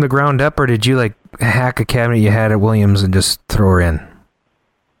built from the ground up, or did you hack a cabinet you had at Williams and just throw her in?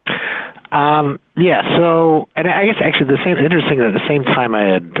 Yeah. So, and I guess actually interesting at the same time I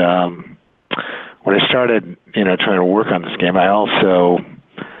had when I started trying to work on this game, I also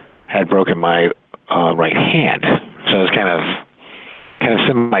had broken my right hand, so I was kind of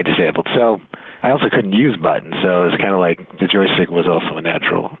semi-disabled. So I also couldn't use buttons, so it was kind of like the joystick was also a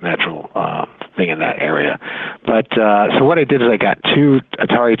natural thing in that area. But so what I did is I got two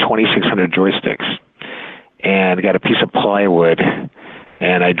Atari 2600 joysticks and got a piece of plywood,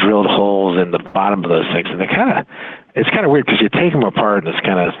 and I drilled holes in the bottom of those things. And it's kind of weird because you take them apart, and it's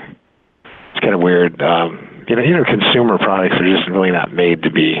kind of weird. Consumer products are just really not made to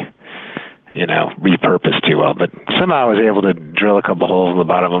be repurposed too well. But somehow I was able to drill a couple holes in the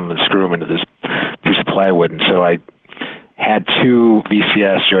bottom of them and screw them into this piece of plywood. And so I had two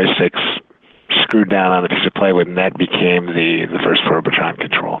VCS joysticks screwed down on the piece of plywood, and that became the first Robotron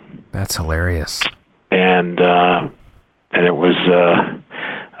control. That's hilarious. And it was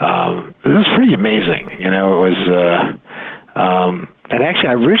pretty amazing. It was. And actually,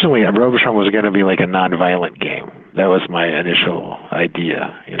 originally, Robotron was going to be like a non-violent game. That was my initial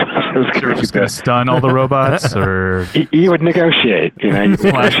idea. I was going to stun all the robots, or you would negotiate. You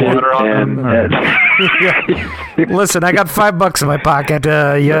splash water on them. Listen, I got $5 in my pocket.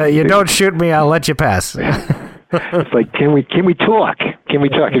 You don't shoot me, I'll let you pass. It's like, can we talk? Can we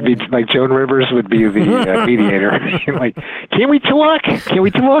talk? It'd be like Joan Rivers would be the mediator. Like, can we talk? Can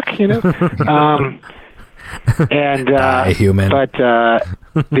we talk? And human. But it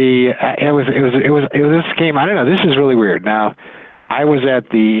was this game. I don't know. This is really weird. Now, I was at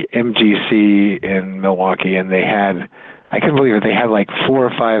the MGC in Milwaukee, and I couldn't believe it. They had like 4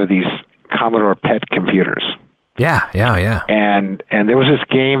 or 5 of these Commodore PET computers. Yeah. And there was this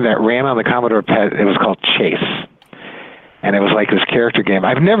game that ran on the Commodore PET. It was called Chase, and it was like this character game.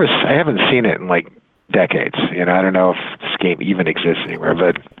 I haven't seen it in like decades. I don't know if this game even exists anywhere,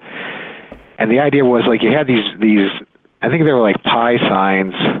 but. And the idea was like you had these I think they were like pi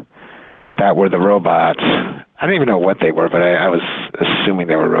signs that were the robots. I don't even know what they were, but I was assuming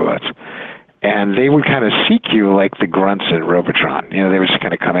they were robots. And they would kind of seek you like the grunts in Robotron. They would just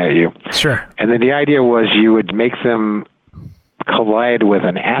kind of come at you. Sure. And then the idea was you would make them collide with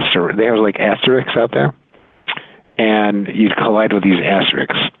an asteroid. There was like asterisks out there. And you'd collide with these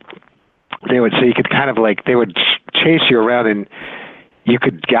asterisks. They would chase you around, and you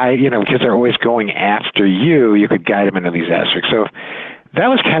could guide, because they're always going after you, you could guide them into these asterisks. So that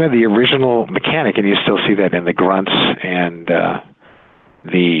was kind of the original mechanic, and you still see that in the grunts and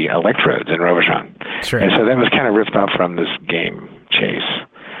the electrodes in Robotron. Sure. And so that was kind of ripped off from this game, Chase.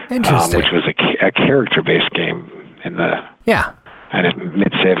 Interesting. Which was a character-based game in the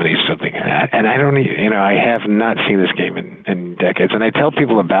mid-'70s, something like that. And I don't, I have not seen this game in decades. And I tell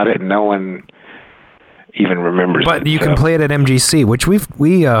people about it, and no one even remembers but it. But you can play it at MGC, which we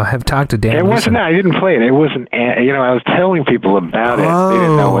have talked to Dan. It wasn't. I didn't play it. It wasn't. I was telling people about it. They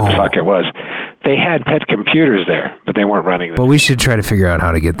didn't know what the fuck it was. They had PET computers there, but they weren't running them. Well, we should try to figure out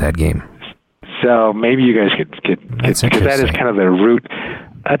how to get that game. So maybe you guys could because that is kind of the root.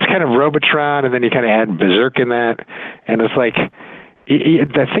 That's kind of Robotron, and then you kind of add Berserk in that, and it's like.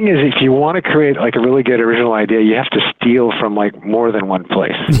 The thing is, if you want to create like a really good original idea, you have to steal from like more than one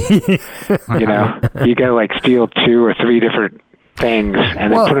place. You know, you got to like steal 2 or 3 different things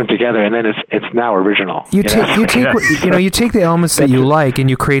and then put them together, and then it's now original. You take the elements that you like and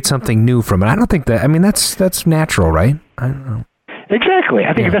you create something new from it. I don't think that. I mean, that's natural, right? I don't know. Exactly.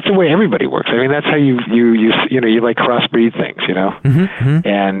 I think that's the way everybody works. I mean, that's how you like crossbreed things, you know,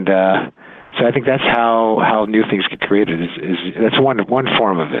 and. So I think that's how new things get created. Is that's one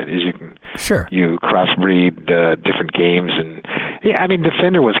form of it. Is you crossbreed different games, and I mean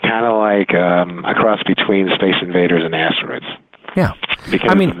Defender was kind of like a cross between Space Invaders and Asteroids. Yeah,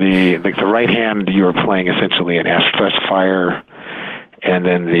 because the right hand you were playing essentially an Asteroid Fire, and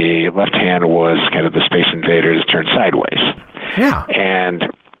then the left hand was kind of the Space Invaders turned sideways. Yeah, and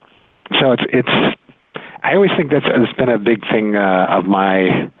so it's. I always think it's been a big thing of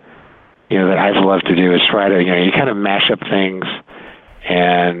my. That I've loved to do is try to, you kind of mash up things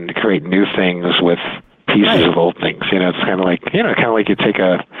and create new things with pieces of old things. It's kind of like, you take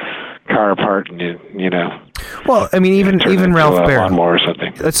a car apart and Well, I mean, even Ralph Baer. Lawnmower or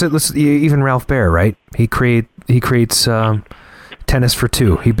something. Even Ralph Baer, right? He creates Tennis for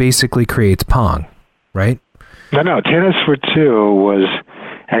Two. He basically creates Pong, right? No, Tennis for Two was.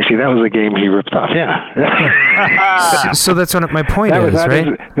 Actually, that was a game he ripped off. Yeah. So that's what my point is,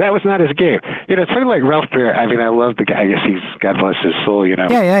 right? That was not his game. It's funny, like Ralph Baer. I mean, I love the guy. I guess he's God bless his soul.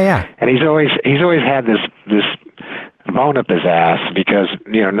 Yeah. And he's always had this bone up his ass because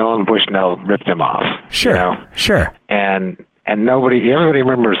Nolan Bushnell ripped him off. Sure. And everybody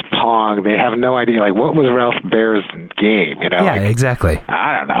remembers Pong. They have no idea, like, what was Ralph Baer's game? Yeah, exactly.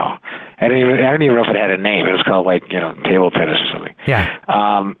 I don't know. I don't even know if it had a name. It was called table tennis or something. Yeah.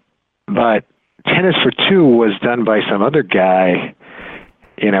 But Tennis for Two was done by some other guy.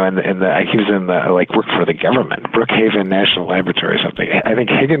 He was in the worked for the government, Brookhaven National Laboratory or something. I think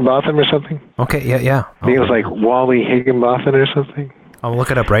Higginbotham or something. Okay. Yeah. I think it was like Wally Higginbotham or something. I'll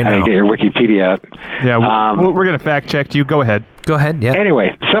look it up right now. Get your Wikipedia out. Yeah, we're going to fact check you. Go ahead. Yeah.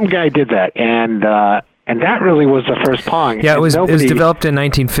 Anyway, some guy did that, and that really was the first Pong. Yeah, it was developed in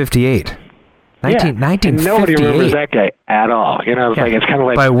 1958. 1958. And nobody remembers that guy at all. It's kind of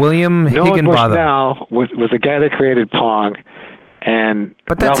like by William Higginbotham. Nolan Bushnell was the guy that created Pong, and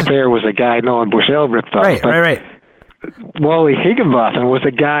Ralph Baer was the guy Nolan Bushnell ripped off. Right. Wally Higginbotham was the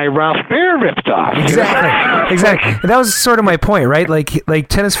guy Ralph Baer ripped off. Exactly. That was sort of my point, right? Like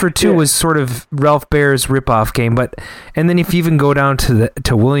Tennis for Two was sort of Ralph Baer's rip-off game, and then if you even go down to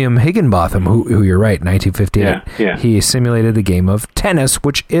William Higginbotham, who you're right, 1958, he simulated the game of tennis,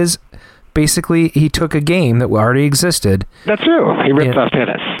 which is basically he took a game that already existed. That's true. He ripped off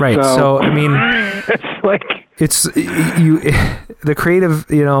tennis. Right. So I mean, it's like the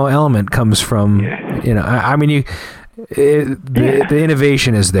creative element comes from I mean the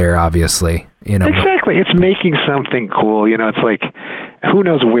innovation is there, obviously. Exactly. It's making something cool. It's like, who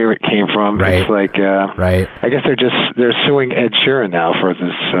knows where it came from? Right. It's like, right. I guess they're suing Ed Sheeran now for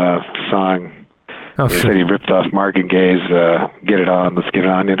this song. Oh, they sure. said he ripped off Marvin Gaye's "Get It On, Let's Get It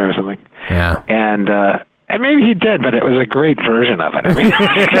On," or something. Yeah. And maybe he did, but it was a great version of it. I mean, you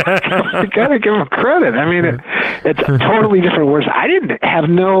gotta give him credit. I mean, it's totally different words. I didn't have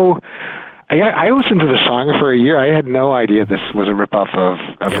I listened to the song for a year. I had no idea this was a ripoff of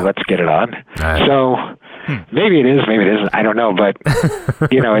 "Let's Get It On." So maybe it is, maybe it isn't. I don't know, but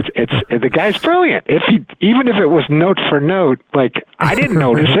it's the guy's brilliant. Even if it was note for note, like I didn't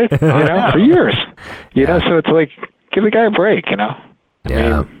notice it, for years. So it's like, give the guy a break, Yeah,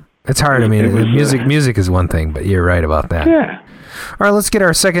 I mean, it's hard. I mean, music is one thing, but you're right about that. Yeah. All right, let's get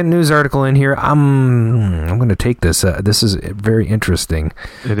our second news article in here. I'm going to take this. This is very interesting.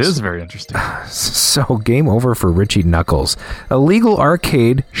 It is very interesting. So, game over for Richie Knuckles. A legal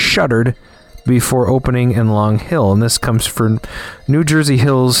arcade shuttered before opening in Long Hill, and this comes from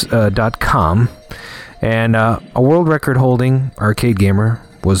NewJerseyHills.com. And a world record holding arcade gamer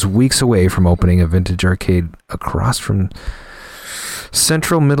was weeks away from opening a vintage arcade across from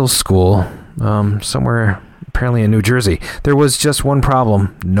Central Middle School, somewhere apparently in New Jersey. There was just one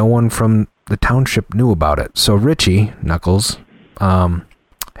problem. No one from the township knew about it. So Richie Knuckles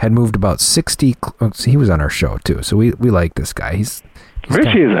had moved about 60... He was on our show, too. So we like this guy. He's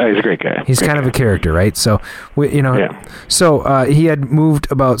Richie is a great guy. He's kind of a character, right? So, So he had moved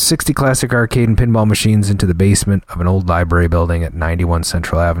about 60 classic arcade and pinball machines into the basement of an old library building at 91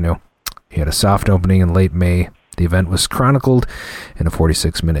 Central Avenue. He had a soft opening in late May. The event was chronicled in a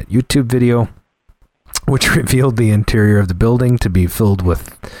 46-minute YouTube video, which revealed the interior of the building to be filled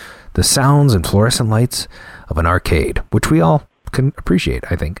with the sounds and fluorescent lights of an arcade, which we all can appreciate,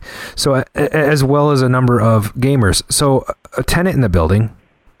 I think. So, as well as a number of gamers. So, a tenant in the building,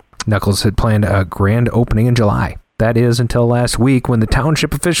 Knuckles, had planned a grand opening in July. That is until last week when the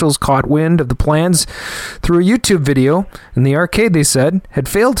township officials caught wind of the plans through a YouTube video. And the arcade, they said, had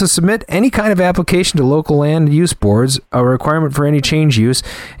failed to submit any kind of application to local land use boards, a requirement for any change use,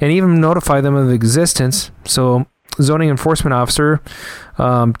 and even notify them of existence. So zoning enforcement officer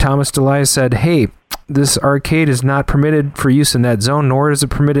Thomas DeLias said, hey, this arcade is not permitted for use in that zone, nor is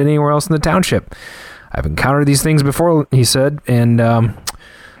it permitted anywhere else in the township. I've encountered these things before, he said, and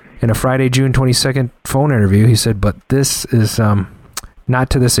in a Friday, June 22nd phone interview, he said, but this is not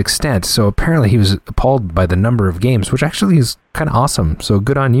to this extent. So apparently he was appalled by the number of games, which actually is kind of awesome. So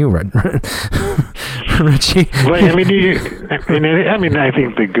good on you, Richie. Well, I mean, I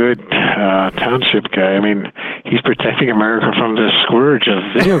think the good township guy, I mean, he's protecting America from the scourge of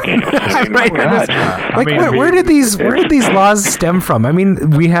video games. I mean, right. Where did these laws stem from? I mean,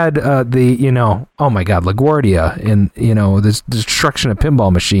 we had LaGuardia in, the destruction of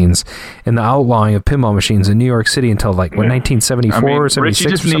pinball machines and the outlawing of pinball machines in New York City until 1974 or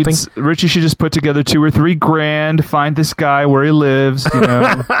 76 or something. Richie should just put together $2,000 or $3,000, find this guy where he lives,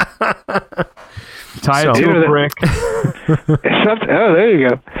 tie it to a brick. There you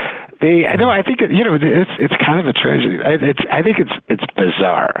go. I think it's kind of a tragedy. I think it's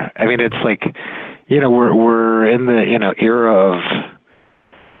bizarre. I mean, it's like, we're in the era of,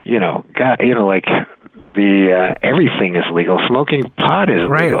 everything is legal. Smoking pot is legal.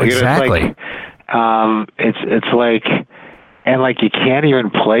 Right, exactly. It's like. And you can't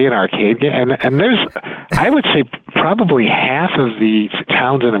even play an arcade game. And there's, I would say, probably half of the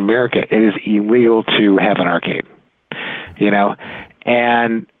towns in America, it is illegal to have an arcade. And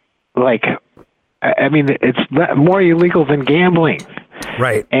I mean, it's more illegal than gambling.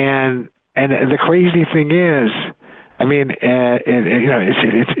 Right. And the crazy thing is, I mean,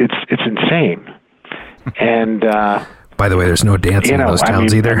 it's insane. And by the way, there's no dancing in those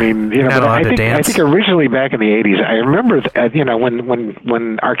towns either. Not allowed to dance. I think originally back in the 80s, I remember,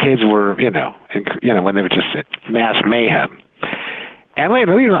 when arcades were, when they were just mass mayhem. And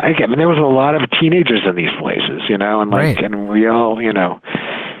later, there was a lot of teenagers in these places, and right. And we all,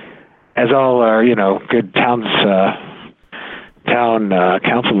 as all our, good town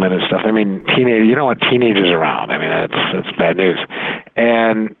councilmen and stuff. I mean, you don't want teenagers around. I mean, that's bad news.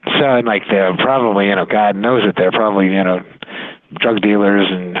 And so, they're probably, God knows it, they're probably, drug dealers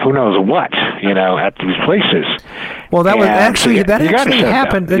and who knows what, at these places. Well, that actually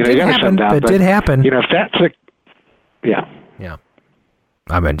happened. That did happen. That did happen. If that's yeah.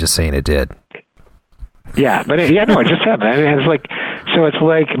 I'm just saying it did. Yeah, but it just happened. I mean, but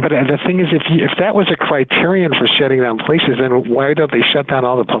the thing is, if that was a criterion for shutting down places, then why don't they shut down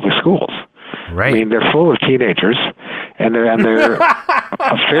all the public schools? Right. I mean, they're full of teenagers, and they're a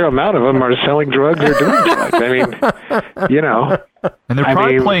fair amount of them are selling drugs or doing drugs. I mean, and they're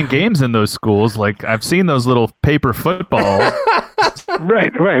probably playing games in those schools. I've seen those little paper footballs.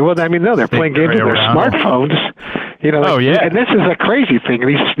 Right. Well, I mean, no, they're playing games with their smartphones. Oh yeah. And this is a crazy thing.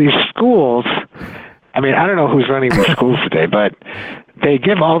 These schools. I mean, I don't know who's running these schools today, but they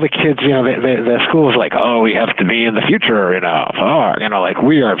give all the kids, the schools we have to be in the future,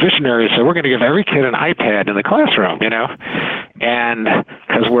 we are visionaries, so we're going to give every kid an iPad in the classroom, and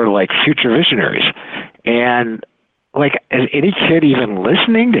because we're future visionaries. And is any kid even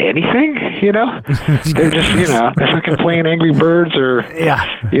listening to anything? They're just, they're fucking playing Angry Birds or,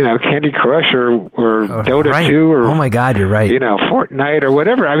 Candy Crush or Dota 2 or, oh my God, you're right. Fortnite or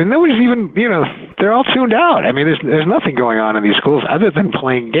whatever. I mean, nobody's even, they're all tuned out. I mean, there's nothing going on in these schools other than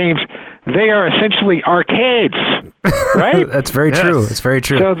playing games. They are essentially arcades, right? That's very true. It's very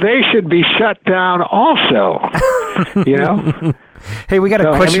true. So they should be shut down also, Hey, we got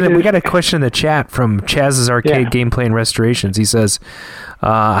a question. We got a question in the chat from Chaz's Arcade Gameplay and Restorations. He says,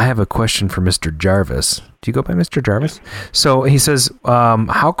 "I have a question for Mr. Jarvis. Do you go by Mr. Jarvis?" So he says,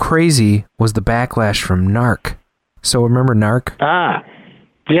 "How crazy was the backlash from Narc?" So remember Narc?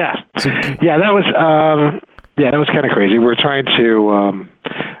 Yeah, that was kind of crazy. We're trying to,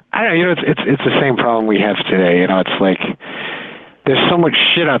 I don't know. It's the same problem we have today. It's there's so much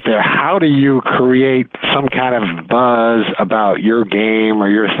shit out there. How do you create some kind of buzz about your game or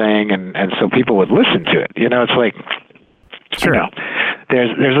your thing, and so people would listen to it? It's sure.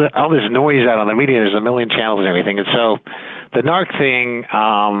 There's all this noise out on the media. There's a million channels and everything, and so the Narc thing,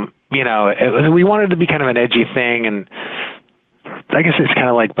 we wanted to be kind of an edgy thing, and I guess it's kind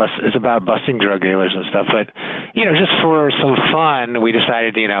of it's about busting drug dealers and stuff, but just for some fun, we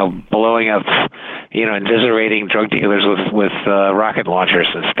decided, blowing up, inviscerating drug dealers with rocket launchers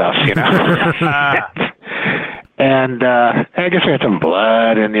and stuff, And I guess we had some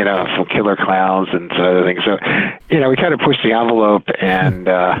blood and, some killer clowns and some other things. So, we kind of pushed the envelope. And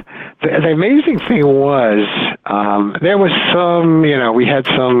the amazing thing was there was some, we had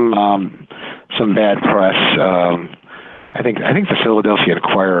some bad press. I think the Philadelphia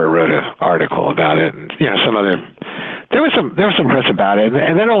Inquirer wrote an article about it, and some other. There was some press about it,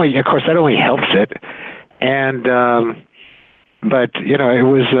 and that only helps it. And but it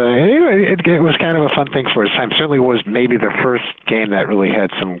was it was kind of a fun thing for its time. Certainly was maybe the first game that really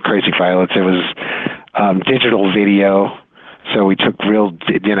had some crazy violence. It was digital video, so we took real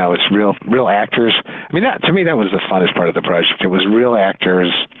actors. I mean, to me that was the funnest part of the project. It was real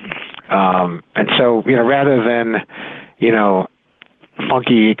actors, and so rather than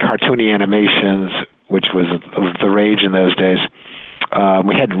funky cartoony animations, which was the rage in those days.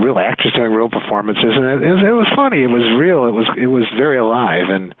 We had real actors doing real performances, and it was funny. It was real. It was very alive,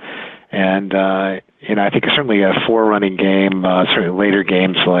 and I think certainly a forerunning game. Certainly later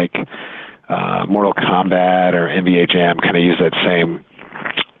games like Mortal Kombat or NBA Jam kind of use that same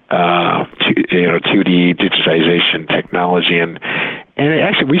 2D digitization technology, and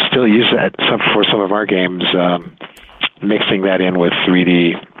actually we still use that for some of our games, mixing that in with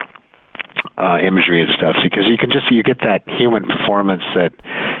 3D. Imagery and stuff, because you get that human performance that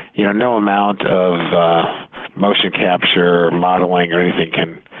no amount of motion capture or modeling or anything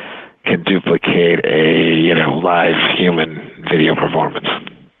can duplicate a live human video performance.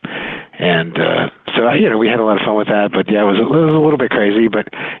 And so we had a lot of fun with that, but yeah, it was a little bit crazy. But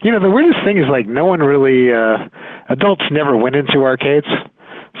the weirdest thing is no one really adults never went into arcades,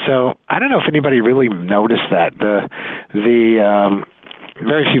 so I don't know if anybody really noticed that. The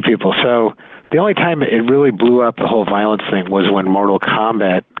very few people. So the only time it really blew up, the whole violence thing, was when Mortal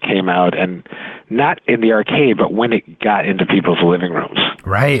Kombat came out, and not in the arcade, but when it got into people's living rooms.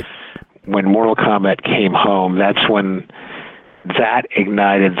 Right. When Mortal Kombat came home, that's when that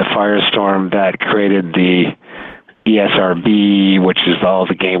ignited the firestorm that created the ESRB, which is all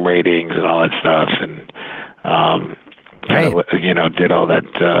the game ratings and all that stuff, and did all that,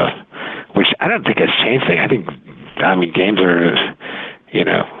 which I don't think has changed things. Games are,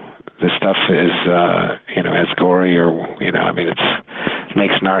 this stuff is, as gory or, it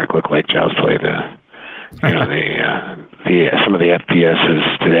makes Narc look like Child's Play. Some of the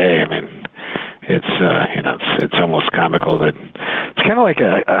FPSs today. It's almost comical that it's kind of like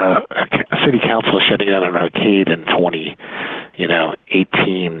a city council shutting down an arcade in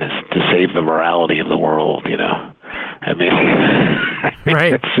 2018 to save the morality of the world.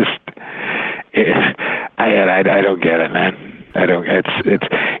 Right. It's just, I don't get it, man. I don't.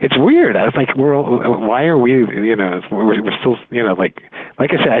 It's weird. I was like, why are we? We're still. Like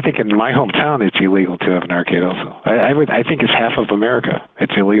I said, I think in my hometown it's illegal to have an arcade. Also, I think it's half of America.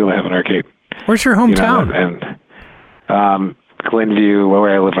 It's illegal to have an arcade. Where's your hometown? And Glenview,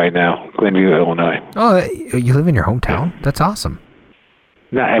 where I live right now, Glenview, Illinois. Oh, you live in your hometown? That's awesome.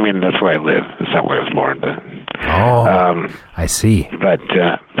 No, that's where I live. It's not where I was born. I see. But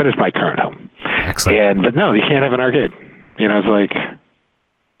it's my current home. Excellent. But no, you can't have an arcade. It's like,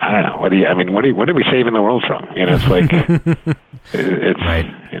 I don't know. What are we saving the world from? It's like, it's right.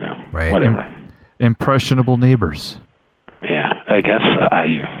 Right. Whatever. Impressionable neighbors. Yeah, I guess.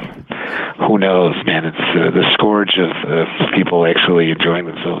 Who knows, man? It's the scourge of people actually enjoying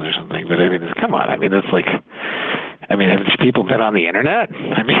themselves or something. But come on. It's like, have these people been on the internet?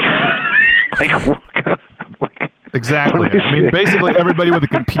 Exactly. Basically everybody with a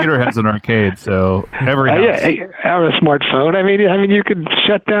computer has an arcade, so every house. Or a smartphone. You could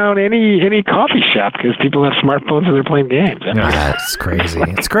shut down any coffee shop because people have smartphones and they're playing games. That's crazy.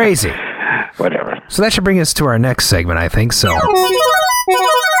 It's crazy. Whatever. So that should bring us to our next segment, I think. So.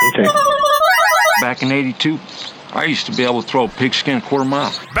 Okay. Back in '82, I used to be able to throw a pigskin a quarter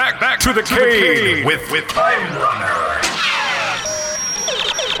mile. Back to the cave with Time Runner.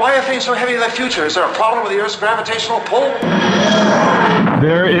 Why are things so heavy in the future? Is there a problem with the Earth's gravitational pull?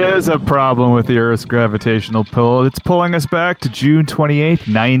 There is a problem with the Earth's gravitational pull. It's pulling us back to June 28th,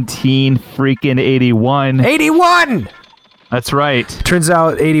 1981. 81! That's right. Turns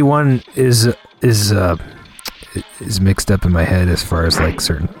out 81 is mixed up in my head as far as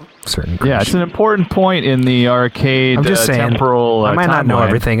certain. Yeah, it's an important point in the arcade. I'm just saying. Temporal. I might not know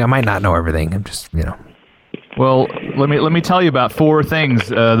everything. I'm just Well, let me tell you about four things.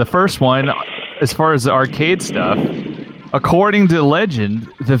 The first one, as far as the arcade stuff, according to legend,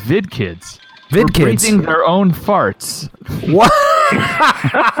 the VidKids were breathing their own farts. What?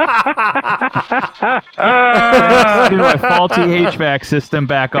 My faulty HVAC system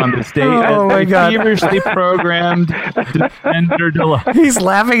back on this date. Oh my God! Feverishly programmed Defender Deluxe. He's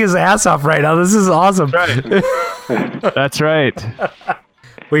laughing his ass off right now. This is awesome. That's right.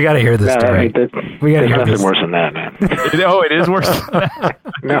 We got to hear this story. We got to hear nothing this. worse than that, man. It is worse than that.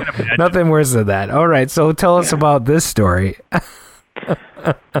 No. Nothing worse than that. All right, so tell us about this story. Damn,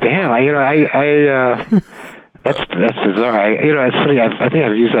 that's bizarre. It's funny. I think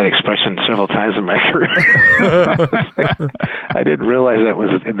I've used that expression several times in my career. I didn't realize that was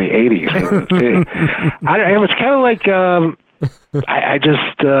in the 80s. It was kind of like I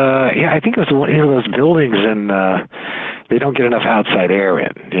think it was one of those buildings, and they don't get enough outside air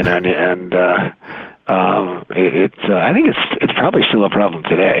in, and I think it's probably still a problem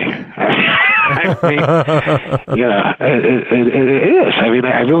today. I mean, it is. I mean,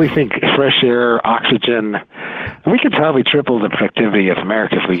 I really think fresh air, oxygen. We could probably triple the productivity of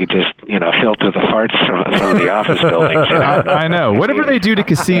America if we could just, filter the farts from some of the office buildings. I know. Whatever they do to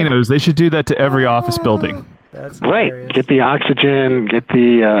casinos, they should do that to every office building. That's right. Get the oxygen. Get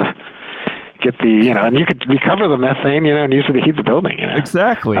the. And you could recover the methane, and use it to heat the building.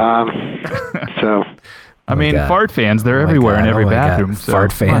 Exactly. So. I mean, fart fans, they're everywhere in every bathroom. So.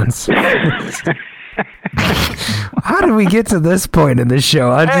 Fart fans. How did we get to this point in this show?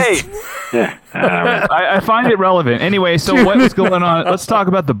 I find it relevant. Anyway, so what was going on? Let's talk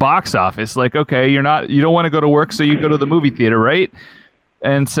about the box office. Like, okay, you don't want to go to work, so you go to the movie theater, right?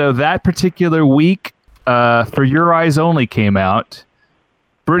 And so that particular week, For Your Eyes Only came out.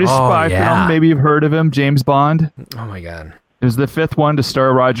 British spy film. Maybe you've heard of him, James Bond. Oh my God! It was the fifth one to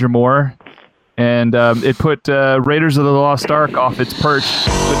star Roger Moore, and it put Raiders of the Lost Ark off its perch.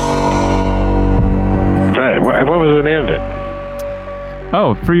 Right. What was the name of it?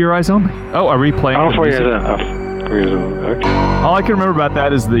 Oh, For Your Eyes Only. Oh, are we playing? Oh, For Your Eyes Only. Okay. All I can remember about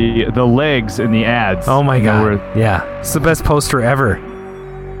that is the legs in the ads. Oh my God! Yeah, it's the best poster ever.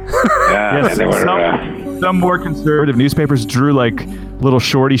 Yeah. Yes, some more conservative newspapers drew like little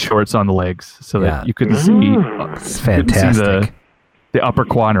shorty shorts on the legs so that you couldn't see. It's fantastic. The upper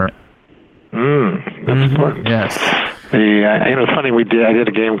quadrant. That's fun. Yes. It's funny. I did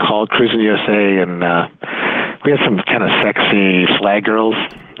a game called Cruising USA, and we had some kind of sexy flag girls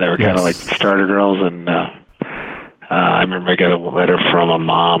that were kind of like starter girls, and I remember I got a letter from a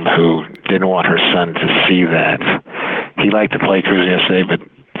mom who didn't want her son to see that. He liked to play Cruising USA, but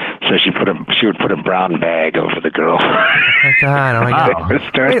so she would put a brown bag over the girl. Oh my God!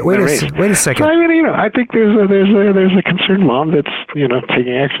 Wait a second. I mean, I think there's a concerned mom that's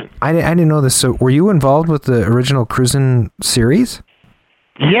taking action. I didn't know this. So, were you involved with the original Cruisin' series?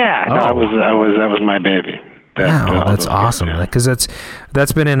 Yeah, that was my baby. That's awesome. Because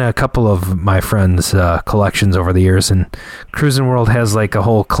that's been in a couple of my friends' collections over the years, and Cruisin' World has like a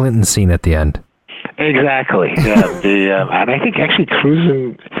whole Clinton scene at the end. Exactly. Yeah. And I think actually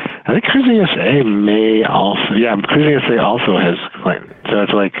Cruising USA Cruising USA also has Clinton. So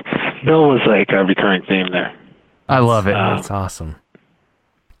it's like Bill was like a recurring theme there. I love it. That's awesome.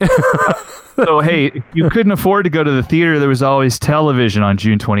 So hey, if you couldn't afford to go to the theater, there was always television on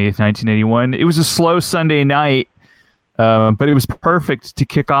June 28th, 1981. It was a slow Sunday night, but it was perfect to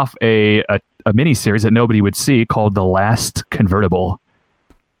kick off a miniseries that nobody would see called The Last Convertible.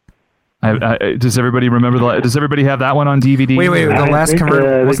 Does everybody remember does everybody have that one on DVD? Wait, The Last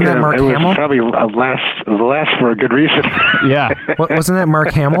Convertible, wasn't that Mark Hamill? It was probably the last for a good reason. Yeah. Wasn't that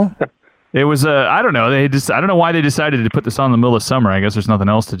Mark Hamill? It was I don't know. I don't know why they decided to put this on in the middle of summer. I guess there's nothing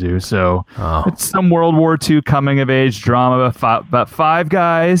else to do. So it's some World War II coming of age drama about five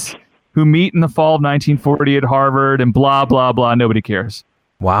guys who meet in the fall of 1940 at Harvard and blah blah blah. Nobody cares.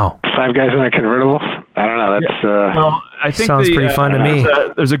 Wow. Five guys in a convertible? I don't know. That's well, I think sounds pretty fun to me.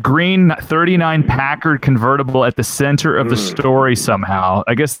 There's a green 39 Packard convertible at the center of the story somehow.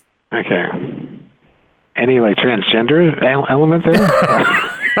 I guess. Okay. Any like transgender element there?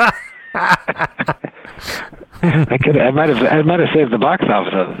 I might have saved the box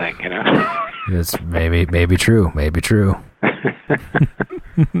office of the thing. It's maybe true. Maybe true.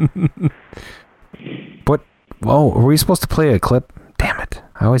 What? Whoa! Were we supposed to play a clip? Damn it!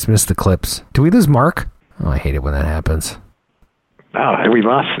 I always miss the clips. Do we lose Mark? Oh, I hate it when that happens. Oh, we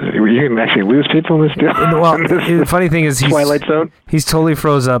lost. You can actually lose people in this deal. Well, the funny thing is, Twilight Zone. He's totally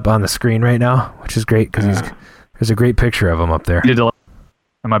froze up on the screen right now, which is great because there's a great picture of him up there.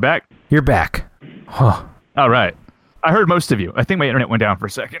 Am I back? You're back. Huh. All right. I heard most of you. I think my internet went down for a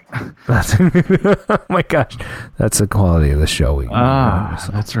second. Oh my gosh, that's the quality of the show.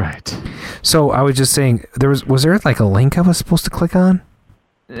 That's right. So I was just saying, was there like a link I was supposed to click on?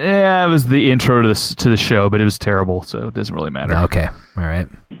 Yeah, it was the intro to the show, but it was terrible, so it doesn't really matter. Okay, all right.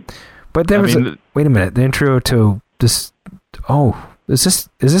 But there wait a minute. The intro to this. Oh, is this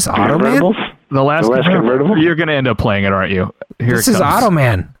Automan? The last convertible. You're going to end up playing it, aren't you? This is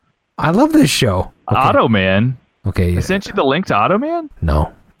Automan. I love this show. Okay. Automan. Okay. I sent you the link to Automan?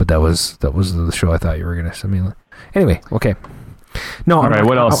 No, but that was the show I thought you were going to send me. Anyway, okay. No, all right.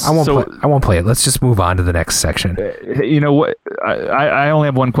 What else? I won't play it. Let's just move on to the next section. You know what? I only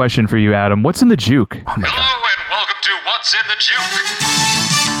have one question for you, Adam. What's in the juke? Oh my God. Hello and welcome to What's in the Juke.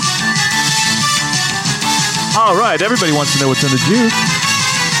 All right, everybody wants to know what's in the juke.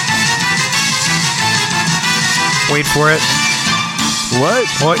 Wait for it. What?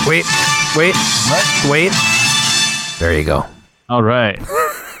 Wait. What? Wait. There you go. All right.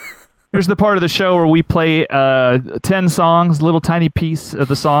 Here's the part of the show where we play 10 songs, little tiny piece of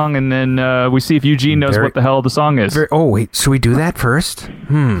the song, and then we see if Eugene knows what the hell the song is. Wait. Should we do that first?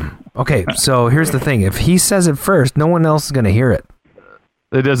 Okay, so here's the thing. If he says it first, no one else is going to hear it.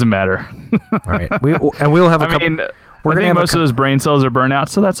 It doesn't matter. All right. We'll have a couple... I think most of those brain cells are burnt out,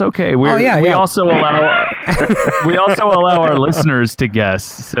 so that's okay. We also allow our listeners to guess,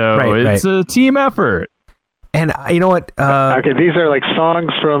 so it's a team effort. And you know what? Okay, these are like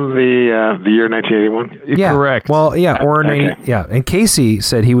songs from the year 1981. Yeah, correct. Well, yeah, or And Casey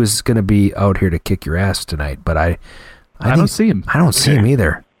said he was going to be out here to kick your ass tonight, but I don't see him. I don't see him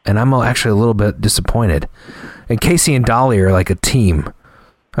either, and I'm actually a little bit disappointed. And Casey and Dolly are like a team.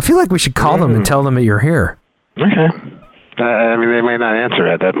 I feel like we should call them and tell them that you're here. Okay. I mean, they may not answer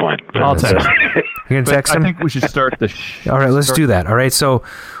at that point. I'll text. You're going to text them? I think we should start the show. All right, let's do that. All right, so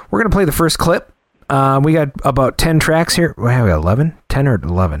we're going to play the first clip. We got about 10 tracks here. We have 11? 10 or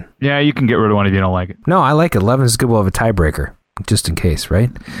 11? Yeah, you can get rid of one if you don't like it. No, I like it. 11 is good. We'll have a tiebreaker, just in case, right?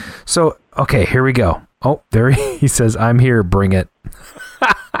 So, okay, here we go. Oh, there he says, I'm here, bring it.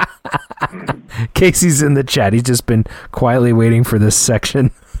 Casey's in the chat. He's just been quietly waiting for this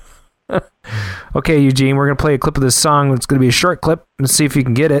section. Okay, Eugene, we're going to play a clip of this song. It's going to be a short clip. Let's see if you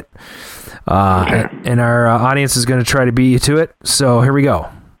can get it. And our audience is going to try to beat you to it. So here we go.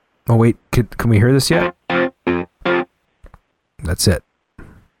 Oh, wait. Can we hear this yet? That's it.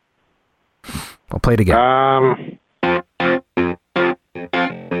 I'll play it again.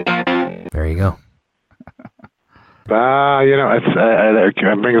 There you go. It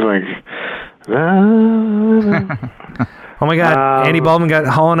brings like... Oh my God! Andy Baldwin got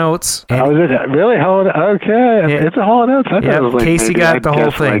Hall & Oates. Is it really Hall & Oates? Okay, yeah. It's a Hall & Oates. Yeah, Casey got the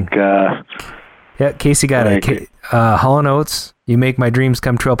whole thing. Casey got it. Hall & Oates. You make my dreams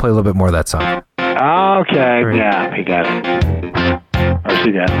come true. I'll play a little bit more of that song. Okay, right. Yeah, he got it. Or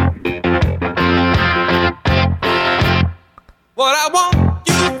she got it. What I want,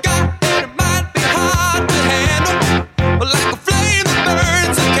 you got, and it might be hard to handle, but like a flame that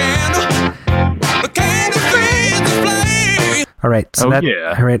burns a candle, the candle fades to flame. All right. So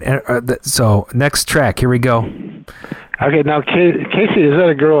all right. So next track. Here we go. Okay. Now, Casey, is that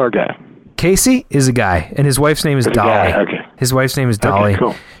a girl or a guy? Casey is a guy, and his wife's name is Dolly. Okay. His wife's name is Dolly. Okay,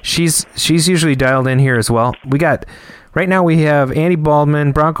 cool. She's usually dialed in here as well. We got right now. We have Andy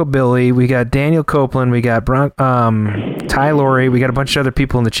Baldwin, Bronco Billy. We got Daniel Copeland. We got Ty Laurie. We got a bunch of other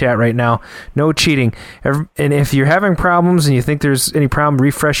people in the chat right now. No cheating. And if you're having problems and you think there's any problem,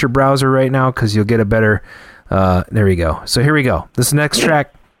 refresh your browser right now because you'll get a better. There we go. So here we go. This next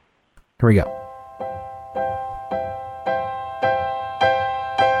track. Here we go.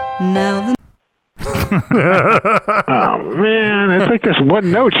 Now oh man, it's like this one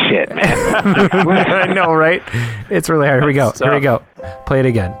note shit, man. I know, right? It's really hard. Here we go. Here we go. Play it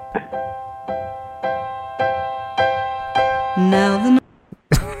again. Now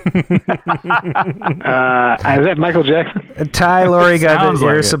is that Michael Jackson? Ty Laurie got the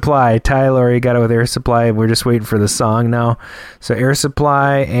Air Supply. Ty Laurie got it with Air Supply. We're just waiting for the song now. So Air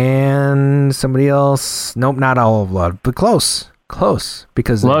Supply and somebody else. Nope, not All of Love, but close.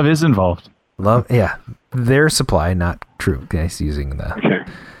 Because Love is involved. Love, yeah. Their Supply, not True. Guys using the. Okay.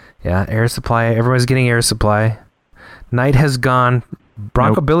 Yeah, Air Supply. Everyone's getting Air Supply. Night Has Gone.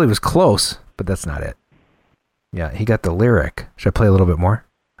 Bronco Billy was close, but that's not it. Yeah, he got the lyric. Should I play a little bit more?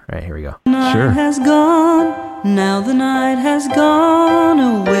 All right, here we go. Night has gone. Now the night has gone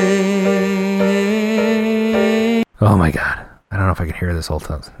away. Oh my God. I don't know if I can hear this whole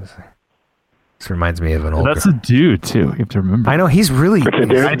time. This reminds me of an old. That's a dude too. You have to remember. I know he's really.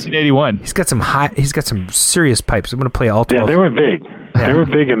 1981. He's got some serious pipes. I'm gonna play all 12. Yeah, they were big. Yeah. They were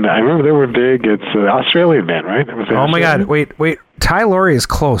big, and I remember they were big. It's an Australian band, right? Oh my God! Wait. Ty Laurie is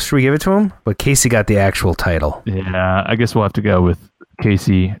close. Should we give it to him? But Casey got the actual title. Yeah, I guess we'll have to go with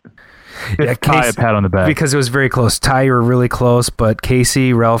Casey. Yeah, Ty a pat on the back. Because it was very close. Ty, you were really close, but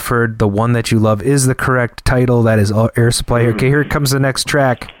Casey, Relford, The One That You Love is the correct title. That is Air Supply. Okay, here comes the next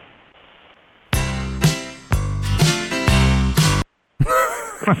track.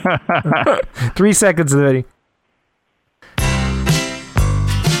 Three seconds already.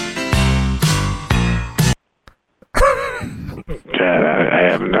 God, I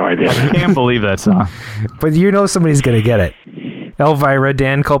have no idea. I can't believe that song. But you know somebody's going to get it. Elvira.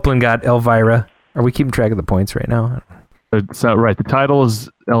 Dan Copeland got Elvira. Are we keeping track of the points right now? So, right. The title is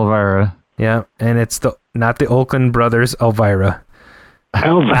Elvira. Yeah, and it's not the Oakland Brothers, Elvira.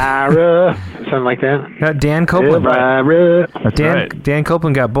 Elvira. Something like that. Dan Copeland. Elvira. That's right. Dan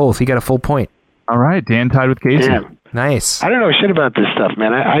Copeland got both. He got a full point. All right. Dan tied with Casey. Damn. Nice. I don't know shit about this stuff,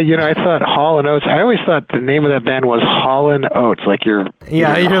 man. I thought Hall and Oates. I always thought the name of that band was Hall and Oates, like you're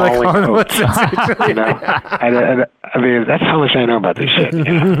like Hall and Oates. You know, I mean, that's how much I know about this shit. You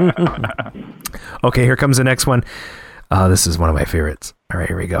know? Okay, here comes the next one. This is one of my favorites. All right,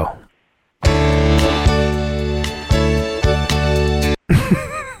 here we go.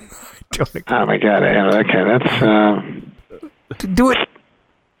 Oh my god! Okay, that's do it.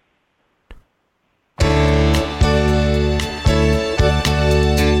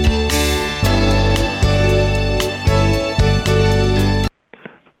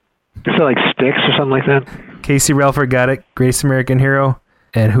 Is it like Styx or something like that? Casey Relford got it. Greatest American Hero.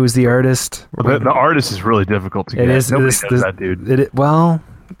 And who's the artist? Well, the artist is really difficult to get. Nobody knows that dude. Well,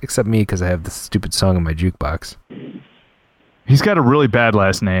 except me, because I have this stupid song in my jukebox. He's got a really bad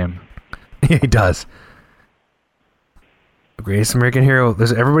last name. He does. Greatest American Hero.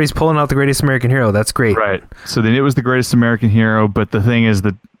 Everybody's pulling out the Greatest American Hero. That's great. Right. So then it was the Greatest American Hero, but the thing is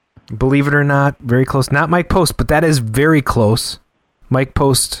that... Believe it or not, very close. Not Mike Post, but that is very close. Mike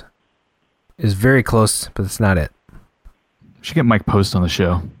Post is very close, but it's not it. We should get Mike Post on the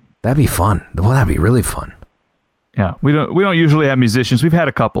show. That'd be fun. Well, that'd be really fun. Yeah, we don't usually have musicians. We've had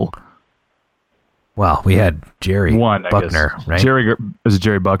a couple. Well, we had Jerry Buckner, right? Was it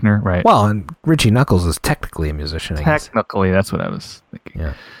Jerry Buckner, right? Well, and Richie Knuckles is technically a musician, I guess. Technically, that's what I was thinking.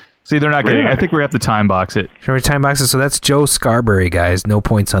 Yeah. See, they're not getting. I think we have to time box it. Should we time box it? So that's Joe Scarberry, guys. No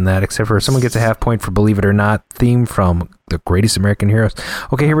points on that, except for someone gets a half point for Believe It or Not theme from The Greatest American Heroes.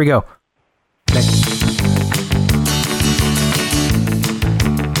 Okay, here we go. Next.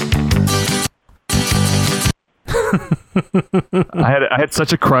 I had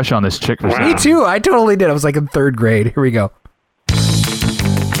such a crush on this chick for Me too. I totally did. I was like in third grade. Here we go.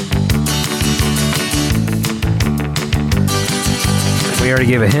 We already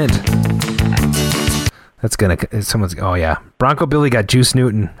gave a hint. That's gonna. Someone's. Oh yeah. Bronco Billy got Juice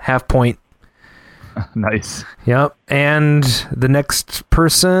Newton. Half point. Nice. Yep. And the next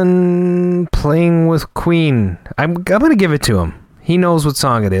person playing with Queen. I'm gonna give it to him. He knows what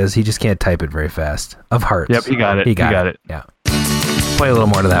song it is. He just can't type it very fast. Of Hearts. Yep, he got it. He got it. Yeah. Play a little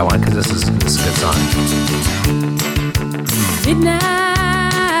more to that one because this is a good song.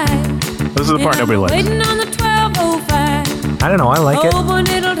 Midnight. This is the part nobody likes. Waiting on the 12:05. I don't know. I like it.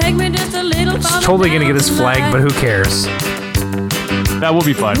 It'll take me just a little It's totally gonna get his flag, but who cares? That will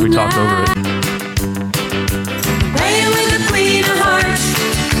be fine. We talked over it. Playing with the Queen of Hearts.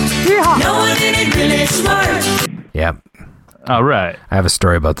 Yeah. No one in it really smart. Yep. All right. I have a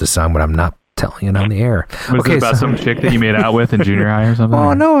story about this song, but I'm not telling it on the air. Was it about some chick that you made out with in junior high or something?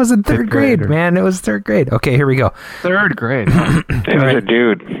 Oh, no, it was in third grade, man. It was third grade. Okay, here we go. Third grade. It was a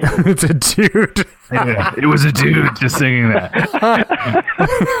dude. It's a dude. Yeah, it was a dude just singing that.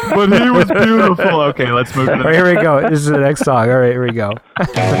 But he was beautiful. Okay, let's move to the All right, here we go. This is the next song. All right, here we go.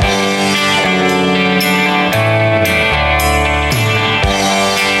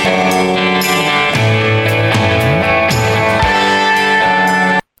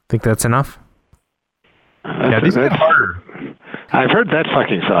 Think that's enough? Yeah, these get harder. I've heard that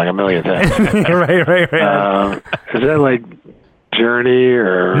fucking song a million times. right. Is that like Journey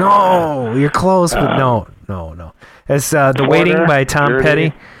or? No, you're close, but no. It's The Waiting by Tom Journey.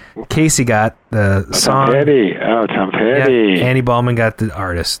 Petty. Casey got the song. Tom Petty. Oh, Tom Petty. Yeah, Andy Ballman got the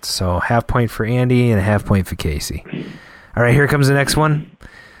artist. So half point for Andy and a half point for Casey. All right, here comes the next one.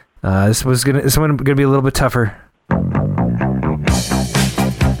 This one gonna be a little bit tougher.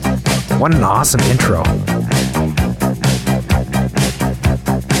 What an awesome intro.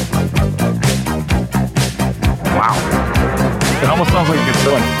 Wow. It almost sounds like it's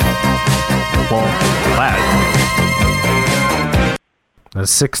going. Well, flat.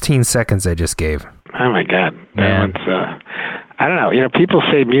 That's 16 seconds I just gave. Oh my God. Man. I don't know. You know, people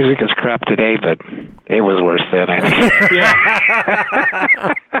say music is crap today, but it was worse then, I think.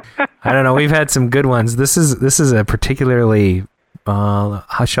 I don't know. We've had some good ones. This is a particularly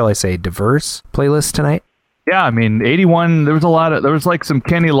how shall I say, diverse playlist tonight. Yeah, I mean, 81, there was like some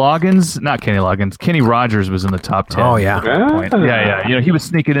Kenny Rogers was in the top 10. Oh, yeah. Yeah. You know, he was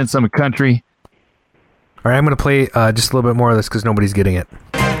sneaking in some country. All right, I'm going to play just a little bit more of this because nobody's getting it.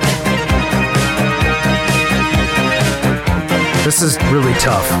 This is really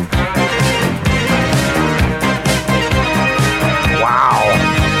tough. Wow.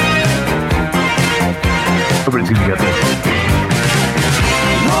 Nobody's going to get this.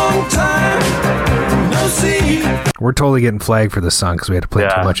 Long time no see. We're totally getting flagged for this song because we had to play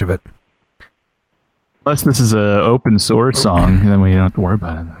too much of it. Unless this is an open source song, then we don't have to worry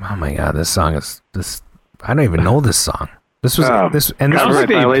about it. Oh my god, this song is this. I don't even know this song. This was this and this copyright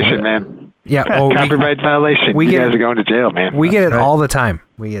was violation, man. Yeah, copyright violation. You guys are going to jail, man. We get it all the time.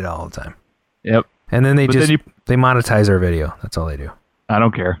 Yep. And then they they monetize our video. That's all they do. I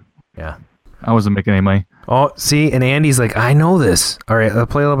don't care. Yeah. I wasn't making any money. Oh, see, and Andy's like, I know this. All right, I'll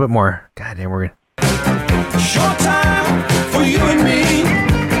play a little bit more. God damn, we're gonna. Short time for you and me.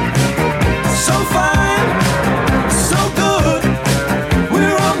 So fine, so good.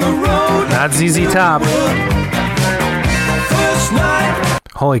 We're on the road. Not ZZ Top. First night.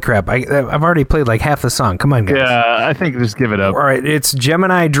 Holy crap! I've already played like half the song. Come on, guys. Yeah, I think just give it up. All right, it's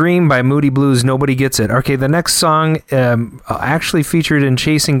Gemini Dream by Moody Blues. Nobody Gets It. Okay, the next song actually featured in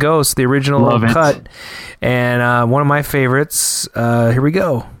Chasing Ghosts, the original cut, and one of my favorites. Here we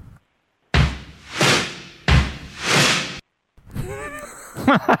go.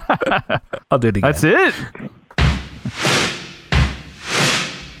 I'll do it again. That's it.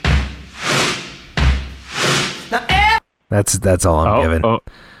 That's all I'm giving.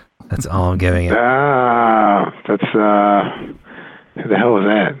 That's all I'm giving it. That's who the hell was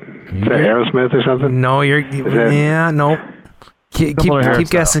that? Is that Aerosmith or something? No, no. Keep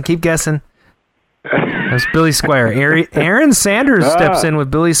guessing. Keep guessing. That's Billy Squier. Aaron Sanders steps in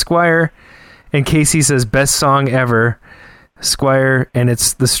with Billy Squier, and Casey says best song ever. Squier, and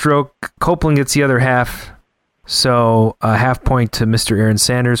it's The Stroke. Copeland gets the other half. So a half point to Mr. Aaron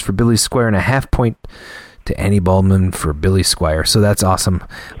Sanders for Billy Squier, and a half point to Annie Baldwin for Billy Squier. So that's awesome.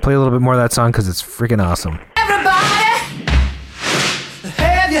 Play a little bit more of that song because it's freaking awesome. Everybody,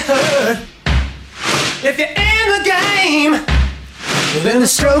 have you heard? If you're in the game, then the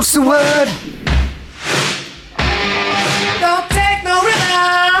Stroke's the word. Don't take no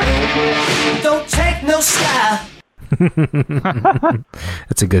rhythm. Don't take no style.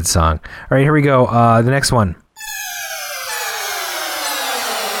 It's a good song. All right, here we go. The next one.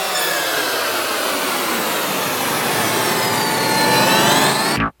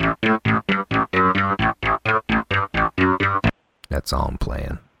 That's all I'm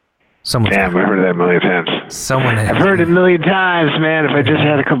playing. Damn, I've heard that a million times. I've heard it a million times, man. If I just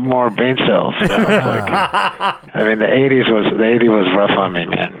had a couple more brain cells. I mean, the 80s was rough on me,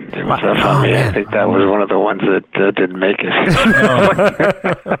 man. It was rough on me. I think that was one of the ones that didn't make it.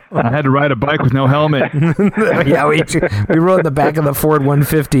 I had to ride a bike with no helmet. Yeah, we rode in the back of the Ford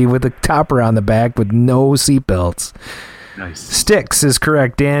 150 with the topper on the back with no seatbelts. Nice. Sticks is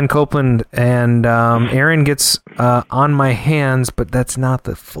correct. Dan Copeland and Aaron gets On My Hands, but that's not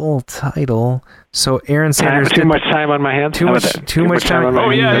the full title. So Aaron Sanders Too much time on my hands. Too much time on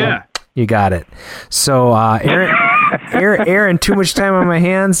my hands. Yeah. You got it. So Aaron, Too Much Time on My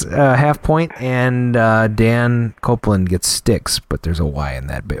Hands, half point, and Dan Copeland gets Sticks, but there's a Y in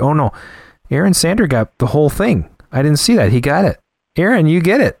that. But oh no, Aaron Sanders got the whole thing. I didn't see that. He got it. Aaron, you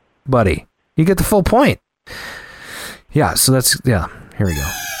get it, buddy. You get the full point. Yeah, so here we go.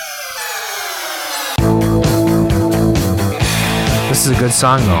 This is a good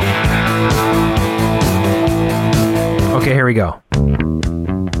song, though. Okay, here we go.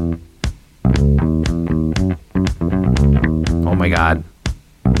 Oh my god.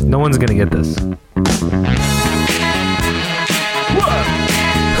 No one's gonna get this.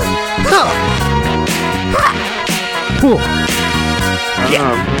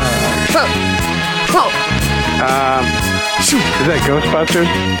 Is that Ghostbusters?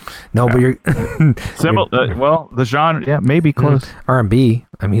 No, but you're simple. Well, the genre, yeah, maybe close. R&B.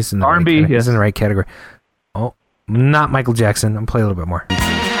 I mean, he's in the R&B. He's in the right category. Oh, not Michael Jackson. I'm play a little bit more.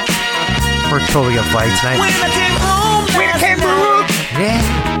 We're totally got flagged tonight. When I came home,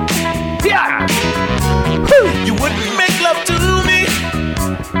 Yeah. You wouldn't make love to me.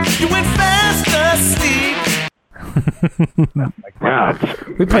 You went fast asleep. Wow,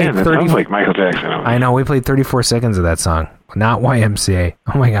 we played 30. Sounds like Michael Jackson. I know. We played 34 seconds of that song. Not YMCA.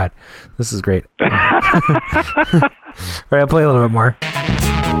 Oh my god, this is great. All right, I'll play a little bit more.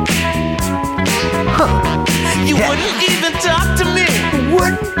 You wouldn't even talk to me. You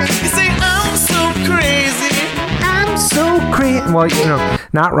say I'm so crazy. I'm so crazy. James. Well,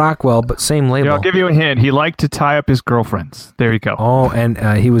 not Rockwell, but same label. Yeah, I'll give you a hint. He liked to tie up his girlfriends. There you go. Oh, and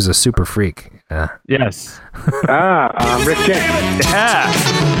he was a super freak. Yes. Rick James. Yeah.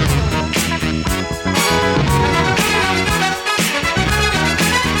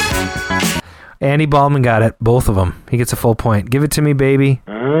 Andy Baldwin got it. Both of them. He gets a full point. Give it to me, baby.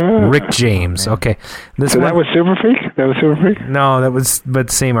 Rick James. Okay. That was Super Freak? That was Super Freak? No, that was, but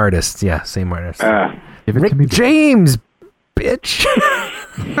same artist. Yeah, same artist. Give it Rick to me, James, bitch.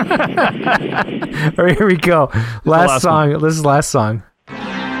 All right, here we go. Last song. This is the last song.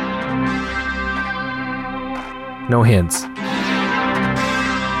 No hints.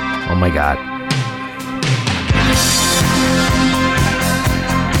 Oh my God.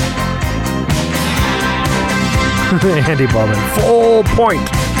 Andy Baldwin. Full point.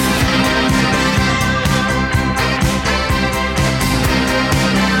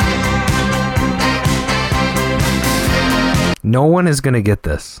 No one is going to get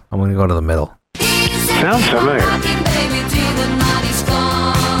this. I'm going to go to the middle. Sounds familiar.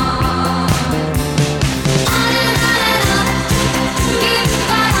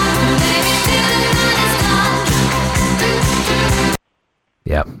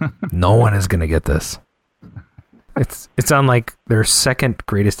 Yep. No one is going to get this. It's on like their second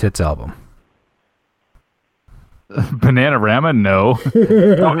greatest hits album. Bananarama? No.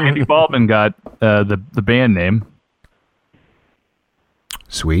 Oh, Andy Baldwin got the band name.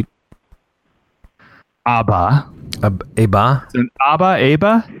 Sweet. ABBA. ABBA?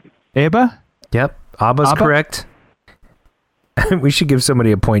 ABBA? Yep. ABBA's correct. We should give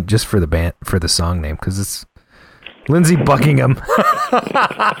somebody a point just for the band, for the song name, because it's Lindsey Buckingham.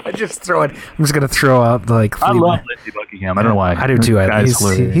 I'm just going to throw out like. I love Lindsey Buckingham. I don't know why. I do too.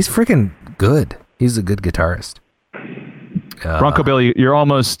 He's freaking good. He's a good guitarist. Bronco Billy, you're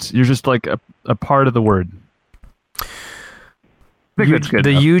just like a part of the word. I think that's good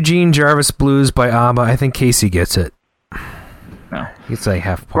enough. Eugene Jarvis Blues by ABBA. I think Casey gets it. No. It's like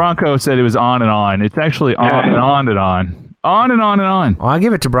half point. Bronco said it was on and on. It's actually on and on and on. On and on and on. Well, I'll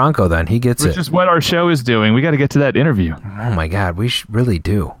give it to Bronco then. He gets Which is what our show is doing. We got to get to that interview. Oh my God, we really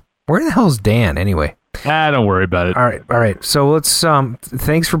do. Where the hell's Dan anyway? Don't worry about it. All right. So let's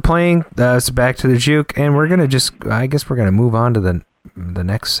thanks for playing. It's Back to the Juke, and we're gonna I guess we're gonna move on to the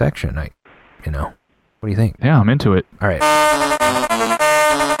next section. What do you think? Yeah, I'm into it. All right.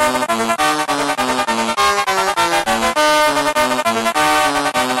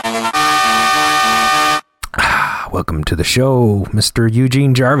 Welcome to the show, Mr.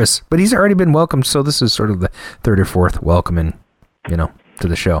 Eugene Jarvis. But he's already been welcomed, so this is sort of the third or fourth welcoming, to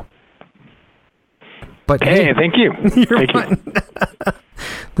the show. But hey, thank you. Thank you.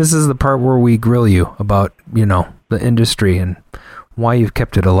 This is the part where we grill you about, the industry and why you've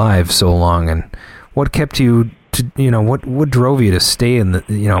kept it alive so long and what kept you to, what drove you to stay in the,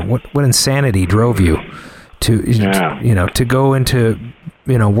 what insanity drove you to, to go into,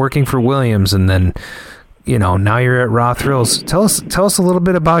 working for Williams and then, now you're at Raw Thrills. Tell us a little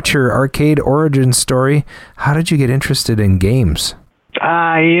bit about your arcade origin story. How did you get interested in games?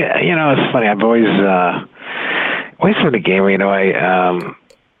 It's funny. I've always been a gamer.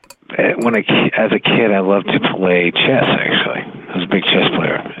 As a kid, I loved to play chess. Actually, I was a big chess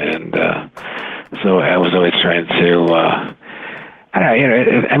player, and so I was always trying to.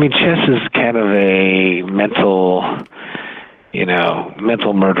 Chess is kind of a mental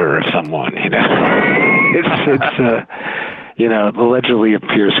murder of someone. It's allegedly a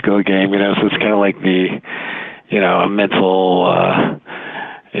pure skill game. So it's kind of like the a mental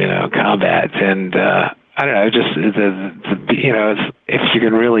combat, and I don't know, just it's if you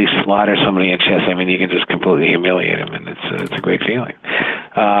can really slaughter somebody in chess, you can just completely humiliate them, and it's a great feeling.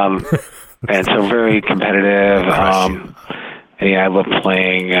 And so very competitive. I love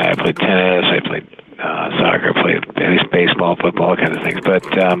playing. I played tennis. I played soccer. I played baseball, football, kind of things. But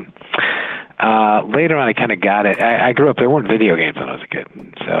later on, I kind of got it. I grew up. There weren't video games when I was a kid,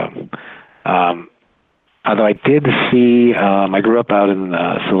 so. Although I did see, I grew up out in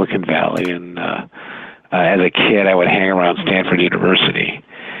Silicon Valley, and as a kid, I would hang around Stanford University,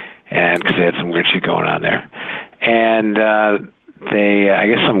 and because they had some weird shit going on there, and I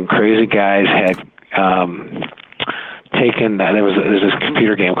guess some crazy guys had taken. There's this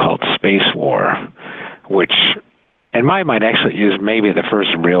computer game called Space War, which, in my mind, actually is maybe the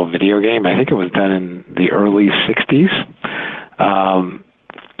first real video game. I think it was done in the early '60s.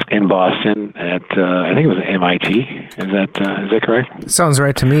 In Boston at I think it was MIT. Is that correct? Sounds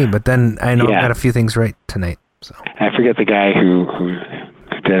right to me. But then I know I got a few things right tonight. So I forget the guy who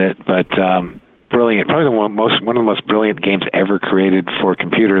did it, but brilliant. Probably one of the most brilliant games ever created for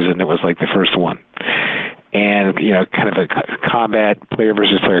computers, and it was like the first one. and kind of a combat player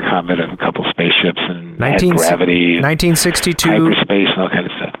versus player combat of a couple spaceships and gravity, 1962 hyperspace, and all kind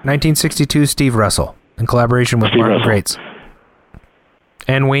of stuff. 1962, Steve Russell in collaboration with Martin Grates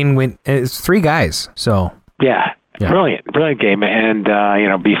and Wayne. It's 3 guys. So yeah. Brilliant game. And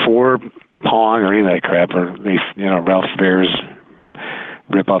before Pong or any of that crap, or at least Ralph Spear's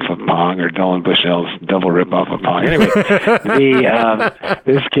rip-off of Pong, or Dylan Bushnell's double rip-off of Pong. Anyway,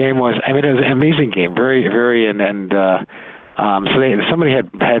 this game was, it was an amazing game, very, very, and so somebody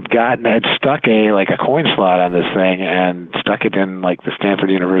had stuck a coin slot on this thing and stuck it in the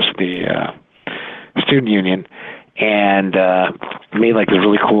Stanford University student union, and made this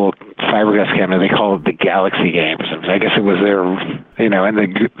really cool fiberglass cabinet. They call it the Galaxy game. So I guess it was their, in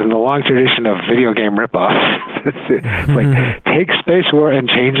the long tradition of video game ripoffs. It's take Space War and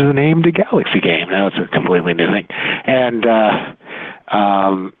change the name to Galaxy Game. Now it's a completely new thing. And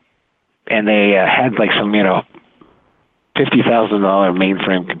they had some, $50,000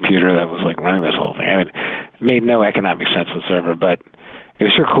 mainframe computer that was running this whole thing. It made no economic sense whatsoever, but it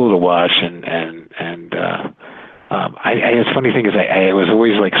was sure cool to watch, and the funny thing is I was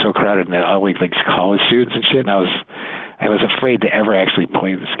always so crowded, and all college students and shit, and I was afraid to ever actually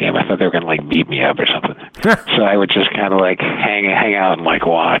play this game. I thought they were going to beat me up or something. So I would just kind of hang out and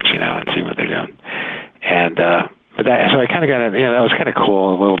watch, and see what they're doing. And so I kind of got that was kind of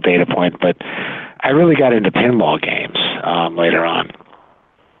cool, a little data point. But I really got into pinball games later on.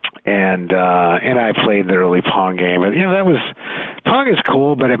 And I played the early Pong game. But Pong is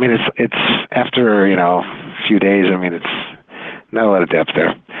cool, but it's after a few days. It's not a lot of depth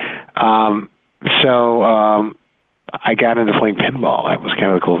there. So I got into playing pinball. That was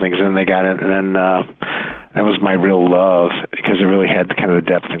kind of the cool things. And then they got it, and then that was my real love, because it really had kind of the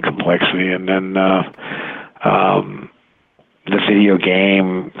depth and complexity. And then the video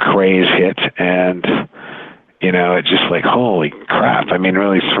game craze hit, and it just holy crap.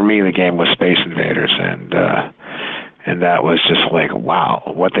 Really, for me, the game was Space Invaders, and that was just wow,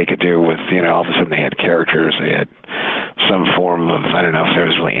 what they could do with, all of a sudden they had characters, they had some form of, I don't know if there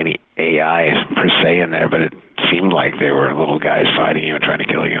was really any AI per se in there, but it seemed like they were little guys fighting you and trying to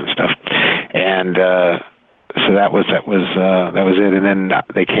kill you and stuff. And so that was it. And then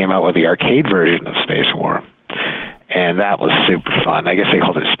they came out with the arcade version of Space War, and that was super fun. I guess they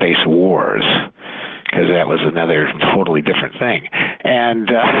called it Space Wars, because that was another totally different thing. And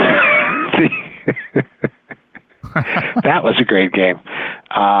that was a great game.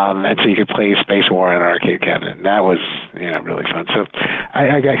 And so you could play Space War in an arcade cabinet. And that was, really fun. So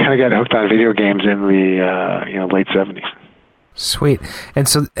I got hooked on video games in the late 70s. Sweet. And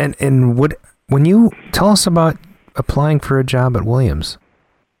so and when you tell us about applying for a job at Williams.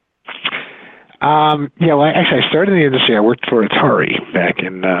 Actually, I started in the industry. I worked for Atari back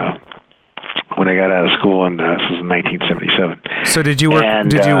in when I got out of school, and this was in 1977. So did you work?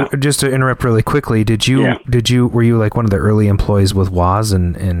 Just to interrupt really quickly? Were you one of the early employees with Woz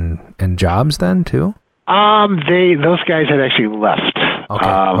and Jobs then too? Those guys had actually left.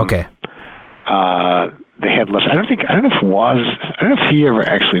 Okay. They had left. I don't know if he ever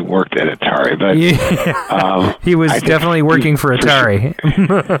actually worked at Atari, but he was definitely working for Atari,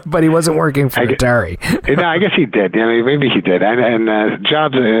 but he wasn't working for Atari. No, I guess he did. Maybe he did. And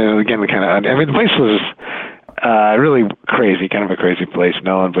Jobs, again, the place was really crazy, kind of a crazy place.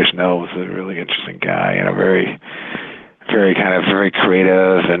 Nolan Bushnell was a really interesting guy, very, very kind of very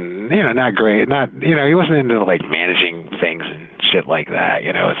creative, and not great. He wasn't into managing things and shit like that.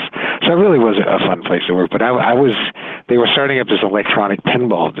 So it really was a fun place to work. But they were starting up this electronic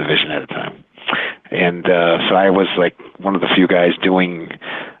pinball division at the time, and so I was one of the few guys doing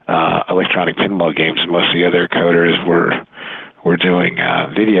electronic pinball games. Most of the other coders were doing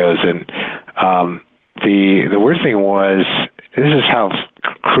videos, and the weird thing was, this is how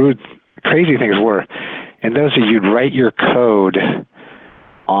crazy things were. And those of you'd write your code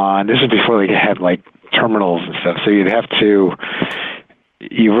on, this is before they had terminals and stuff, so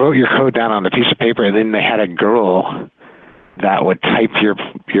you wrote your code down on a piece of paper, and then they had a girl that would type your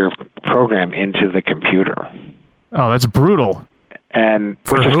program into the computer. Oh, that's brutal. And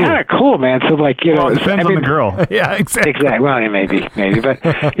which is kind of cool, man. So it depends on the girl. Yeah, exactly. Well, maybe, but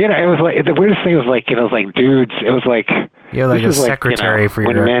it was the weirdest thing was it was dudes. It was you're a secretary for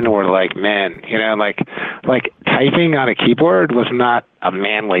your. When men were men, typing on a keyboard was not a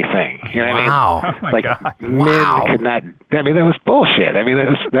manly thing. You know what I mean? God. Men could not. That was bullshit.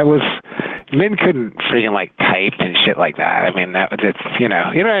 That was men couldn't freaking type and shit like that. It's you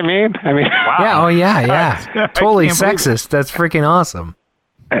know what I mean? Wow. Yeah. Oh yeah. Totally sexist. That's freaking awesome.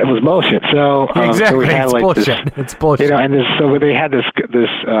 It was bullshit. So, exactly, so we had it's like bullshit. It's bullshit. You know, and so they had this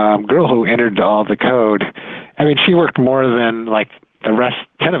girl who entered all the code. I mean, she worked more than like the rest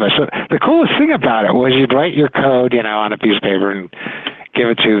 10 of us. So the coolest thing about it was you'd write your code, you know, on a piece of paper and give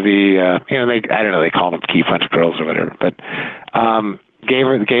it to the, you know, I don't know, they call them key punch girls or whatever, but gave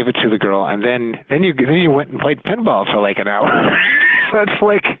it to the girl, and then you went and played pinball for like an hour. So it's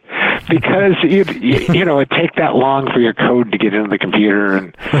like, because you know, it'd take that long for your code to get into the computer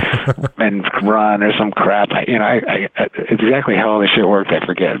and run or some crap. It's exactly how all this shit worked, I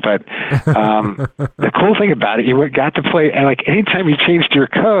forget. But the cool thing about it, you got to play, and like anytime you changed your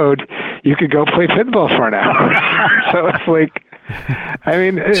code, you could go play pinball for an hour. So it's like, I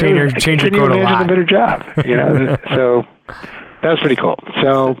mean, change your code a lot. A better job, you know. So that was pretty cool.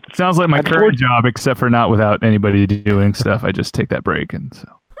 So sounds like my current job, except for not without anybody doing stuff. I just take that break, and so.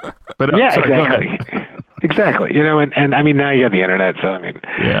 But yeah, sorry, exactly. You know, and I mean, now you have the internet, so I mean,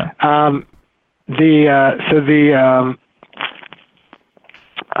 yeah.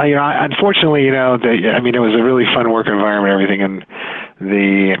 You know, unfortunately, you know, I mean, it was a really fun work environment, and everything, and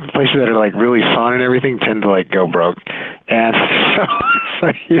the places that are like really fun and everything tend to like go broke, and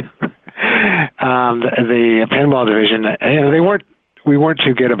so the pinball division, you know, we weren't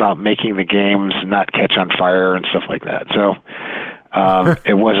too good about making the games not catch on fire and stuff like that. So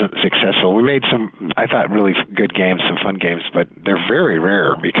it wasn't successful. We made some, I thought, really good games, some fun games, but they're very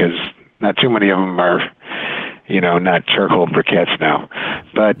rare because not too many of them are, you know, not charcoal briquettes now.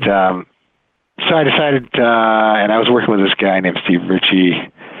 But so I decided, and I was working with this guy named Steve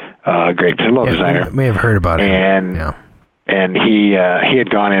Ritchie, great pinball designer. You may have heard about him. And he had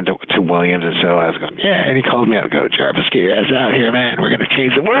gone into Williams, and so I was going, yeah. And he called me up and go, Jarvis, get your ass out here, man. We're going to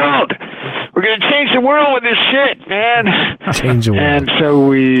change the world. We're going to change the world with this shit, man. Change the world. And so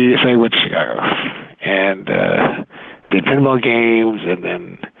we went to Chicago and did pinball games, and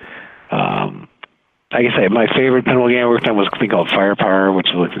then like I say, my favorite pinball game I worked on was a thing called Firepower, which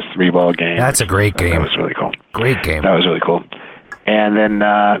was like this 3-ball game. That's a great game. That was really cool. Great game. That was really cool. And then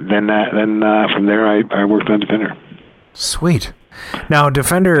from there, I worked on Defender. Sweet. Now,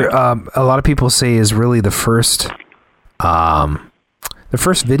 Defender, a lot of people say is really the first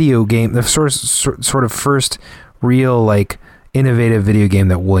video game, the sort of first real like innovative video game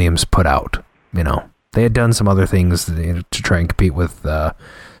that Williams put out. You know, they had done some other things to try and compete with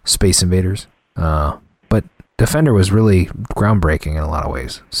Space Invaders, but Defender was really groundbreaking in a lot of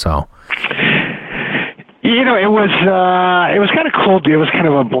ways. So. You know, it was kind of cool. It was kind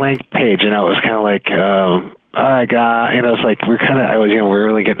of a blank page, you know. It was kind of like, I got, you know, it's like we were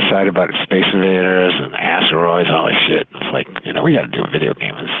really getting excited about Space Invaders and asteroids and all this shit. It's like, you know, we got to do a video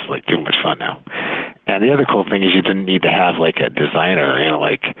game. It's like too much fun now. And the other cool thing is you didn't need to have like a designer, you know,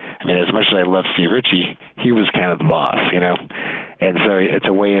 like, I mean, as much as I love Steve Ritchie, he was kind of the boss, you know. And so it's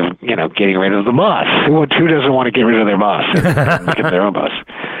a way of, you know, getting rid of the boss. Who doesn't want to get rid of their boss and get their own boss?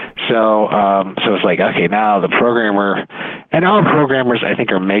 So it's like, okay, now the programmer, and all programmers, I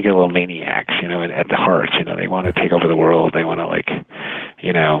think, are megalomaniacs, you know, at the heart. You know, they want to take over the world. They want to, like,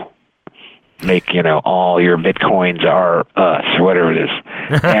 you know, make, you know, all your bitcoins are us, or whatever it is.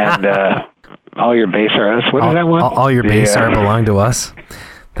 And all your base are us. What is that one? All your base are belong to us.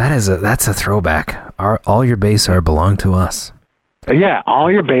 That's a throwback. All your base are belong to us. Yeah,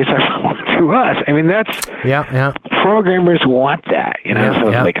 all your base are belong to us. I mean, that's programmers want that, you know. So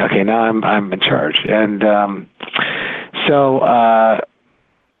it's like, okay, now I'm in charge, and so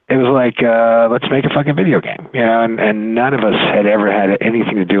it was like, let's make a fucking video game, you know. And none of us had ever had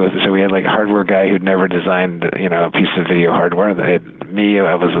anything to do with it. So we had like a hardware guy who'd never designed, you know, a piece of video hardware. I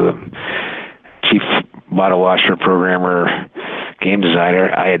was a chief model washer programmer, game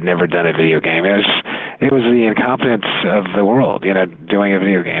designer. I had never done a video game. It was the incompetence of the world, you know, doing a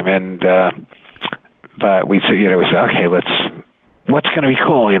video game. And but we said, okay, what's going to be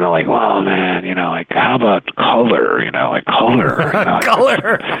cool? You know, like, well, man, you know, like, how about color? You know, like color. You know,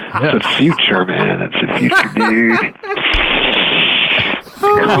 color. It's the future, man. That's the future, dude.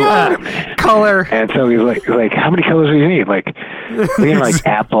 Color. And so he's like, how many colors do you need? Like, you know, like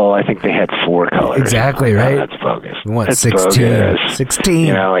Apple, I think they had 4 colors. Exactly, right? That's bogus. We want that's 16. Bogus. 16.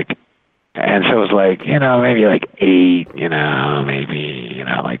 You know, like, and so it was like, you know, maybe like 8, you know, maybe, you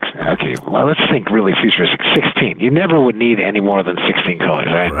know, like, okay, well, let's think really futuristic. 16. You never would need any more than 16 colors,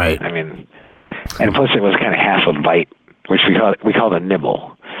 right? Right. I mean, and plus it was kind of half a byte, which we called a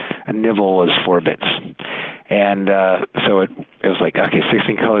nibble. A nibble was 4 bits. And so it was like, okay,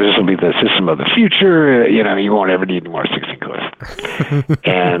 16 colors, this will be the system of the future. You know, you won't ever need more 16 colors.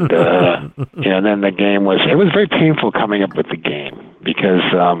 And, you know, then the game it was very painful coming up with the game because,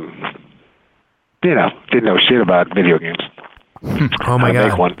 you know, didn't know shit about video games. Oh my God.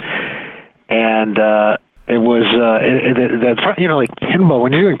 Make one. And it was like pinball.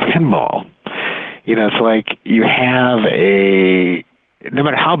 When you're doing pinball, it's like you have no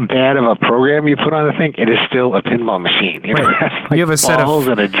matter how bad of a program you put on the thing, it is still a pinball machine. Right. You have a set of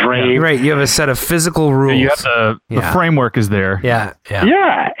and a drain. Right. You have a set of physical rules. You have the framework is there. Yeah.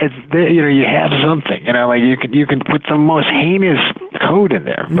 It's you have something. Like you can put the most heinous code in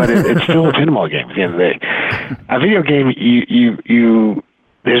there, but it's still a pinball game at the end of the day. A video game,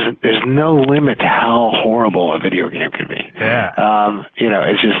 there's no limit to how horrible a video game can be. Yeah.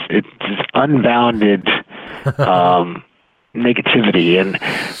 It's just unbounded negativity, and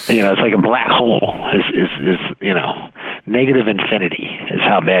it's like a black hole. Is negative infinity is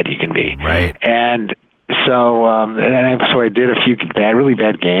how bad you can be. Right. And so I did a few really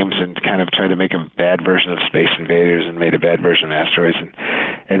bad games and kind of tried to make a bad version of Space Invaders and made a bad version of Asteroids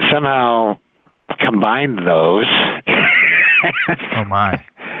and somehow combined those. Oh my.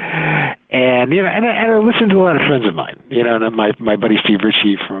 And and I listened to a lot of friends of mine. And my buddy Steve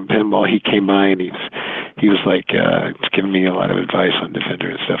Ritchie from Pinball, he came by and he was like giving me a lot of advice on Defender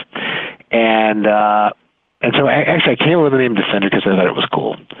and stuff. And so I came up with the name Defender because I thought it was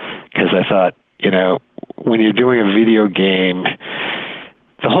cool. Because I thought, when you're doing a video game,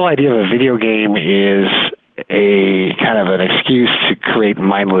 the whole idea of a video game is a kind of an excuse to create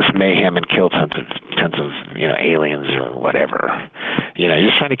mindless mayhem and kill tons of aliens or whatever. You're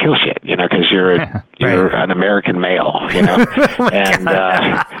just trying to kill shit, because you're an American male, and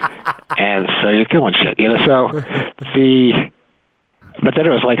so you're killing shit, but then it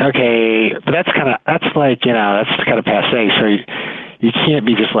was like, okay, but that's kind of passe. So you can't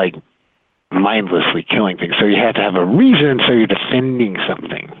be just like mindlessly killing things. So you have to have a reason. So you're defending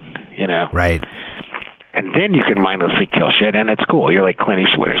something, Right. And then you can mindlessly kill shit, and it's cool. You're like Clint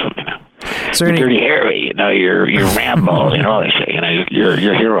Eastwood or something. You're Dirty Harry, you're Rambo, all that shit. You're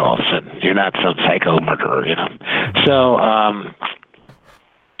hero all of a sudden. You're not some psycho murderer, So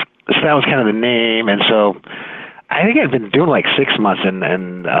that was kind of the name, and so I think I'd been doing like 6 months, and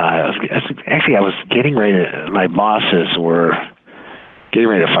I was getting ready to, my bosses were getting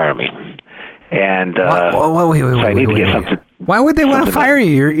ready to fire me. And wait, so I need to get something. Why would they want to fire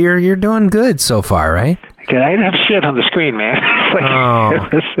you? You're doing good so far, right? Because I didn't have shit on the screen, man.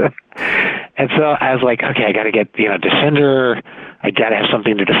 And so I was like, okay, I got to get Defender. I got to have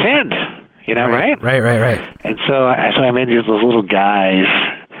something to defend. Right? Right. And so I made those little guys.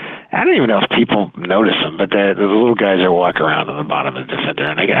 I don't even know if people notice them, but the little guys that walk around on the bottom of the Defender,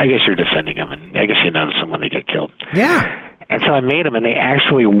 and I guess you're defending them, and I guess you notice them when they get killed. Yeah. And so I made them, and they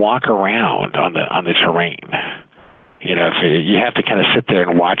actually walk around on the terrain. You have to kind of sit there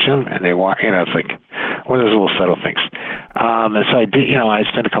and watch them, and they walk. It's like one of those little subtle things. And so I did. I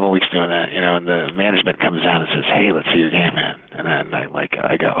spent a couple of weeks doing that. And the management comes down and says, "Hey, let's see your game, man." And then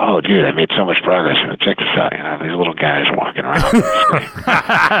I go, "Oh, dude, I made so much progress. Check this out. These little guys walking around."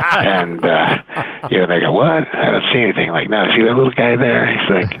 And they go, "What? I don't see anything." Like, no, see that little guy there? He's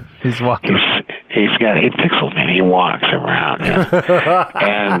like, he's walking. He's got 8 pixels, man. He walks around,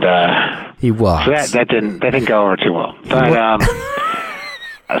 and he walks. So that didn't go over too well.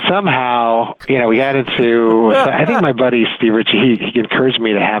 But somehow, we got into. I think my buddy Steve Ritchie, he encouraged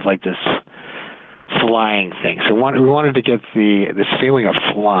me to have like this flying thing. So we wanted to get this feeling of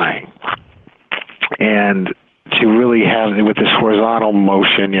flying, and to really have with this horizontal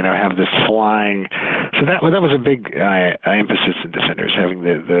motion, have this flying. So that was a big emphasis in Defenders, having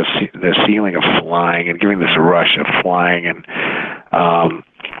the feeling of flying and giving this rush of flying, and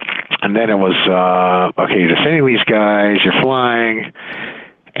then it was okay, you're defending these guys, you're flying,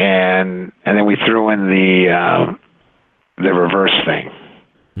 and then we threw in the reverse thing,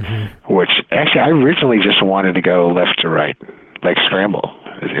 which actually I originally just wanted to go left to right, like Scramble,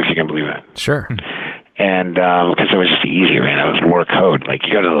 if you can believe that. Sure. And because it was just easier, man. It was more code. Like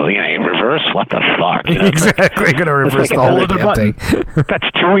you go to the reverse. What the fuck? Exactly. You're gonna reverse the whole other thing.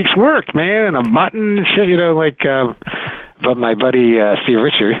 That's 2 weeks' work, man. And a button and shit. But my buddy Steve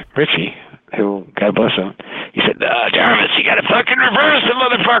Ritchie, who God bless him, he said, "Jarvis, you gotta fucking reverse the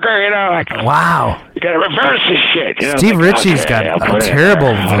motherfucker." Wow. You gotta reverse this shit. Steve Ritchie's got a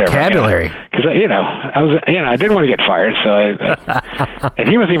terrible vocabulary. Because I didn't want to get fired, so and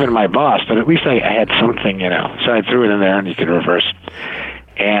he wasn't even my boss, but at least I had something, So I threw it in there, and you could reverse.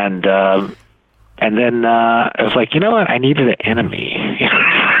 And then I was like, you know what? I needed an enemy.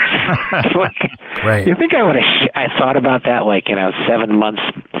 Right. You think I thought about that 7 months.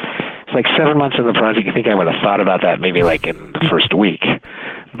 It's like 7 months in the project. You think I would have thought about that maybe in the first week,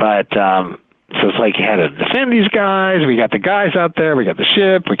 but. So it's like you had to defend these guys. We got the guys out there. We got the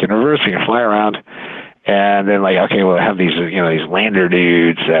ship. We can reverse. We can fly around. And then like, okay, we'll have these, these lander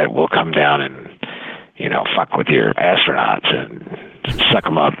dudes that will come down and, fuck with your astronauts and suck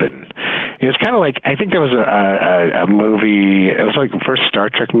them up. And it was kind of like, I think there was a movie, it was like the first Star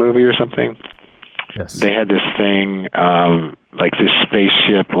Trek movie or something. Yes. They had this thing, like this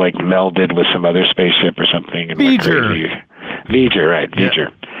spaceship like melded with some other spaceship or something. And V'ger, right,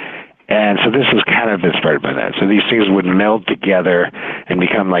 V'ger. And so this was kind of inspired by that. So these things would meld together and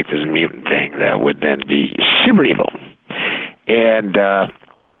become like this mutant thing that would then be super evil. And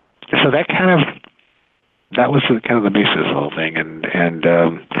so that was kind of the basis of the whole thing. And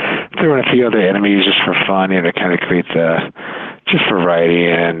threw in a few other enemies just for fun, to kind of create just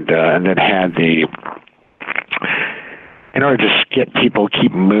variety. And then had in order to get people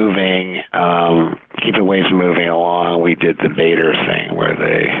keep moving, keep the waves moving along, we did the Vader thing where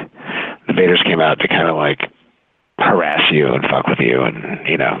the Vaders came out to kind of like harass you and fuck with you and,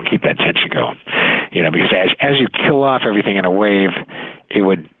 keep that tension going. Because as you kill off everything in a wave,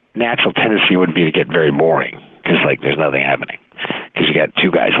 natural tendency would be to get very boring because like there's nothing happening because you got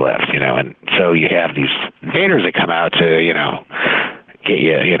two guys left, and so you have these Vaders that come out to, get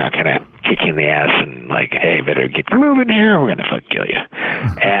you, kind of kick you in the ass and like, hey, better get moving here, we're gonna fucking kill you.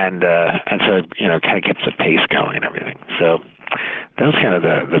 And so, kind of keeps the pace going and everything. So that was kind of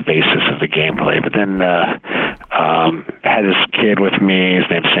the basis of the gameplay. But then had this kid with me, his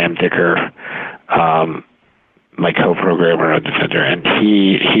name's Sam Dicker, my co-programmer on Defender, and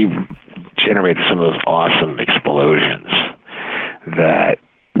he generated some of those awesome explosions that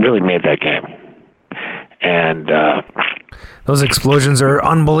really made that game. And those explosions are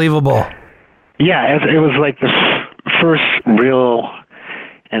unbelievable. Yeah, it was like the first real,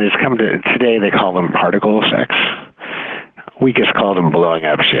 and it's come to today they call them particle effects. We just called them blowing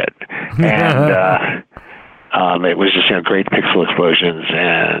up shit. And it was just great pixel explosions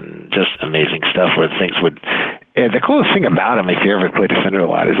and just amazing stuff where things would. And the coolest thing about them, if you ever play Defender a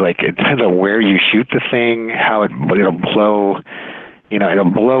lot, is like it depends on where you shoot the thing, how it'll blow. It'll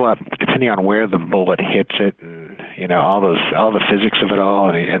blow up depending on where the bullet hits it, and all the physics of it all,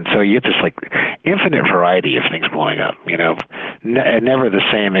 and so you get this like infinite variety of things blowing up. Never the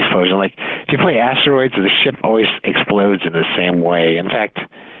same explosion. Like if you play Asteroids, the ship always explodes in the same way. In fact,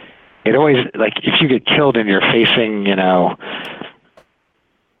 it always like if you get killed and you're facing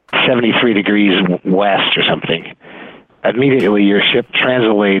 73 degrees west or something, immediately your ship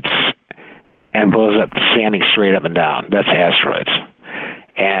translates and blows up standing straight up and down. That's Asteroids.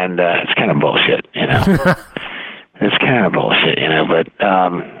 And it's kind of bullshit, It's kind of bullshit, but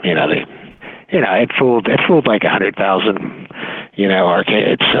it fooled like 100,000,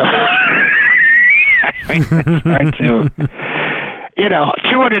 arcades. So I mean, it's hard to,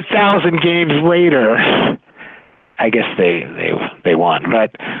 200,000 games later, I guess they won,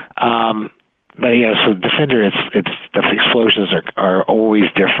 but so Defender, it's the explosions are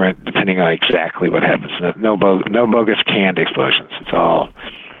always different depending on exactly what happens. No bogus canned explosions. It's all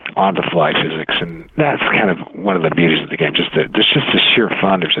on the fly physics, and that's kind of one of the beauties of the game. Just the sheer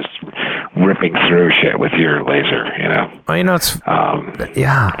fun of just ripping through shit with your laser. Well, it's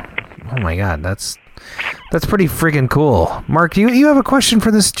yeah. Oh my God, that's pretty freaking cool. Mark, do you have a question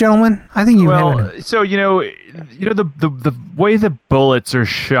for this gentleman? I think you have. So the way the bullets are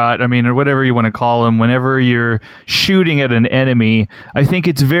shot, or whatever you want to call them, whenever you're shooting at an enemy, I think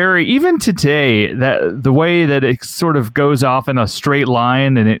it's very, even today, that the way that it sort of goes off in a straight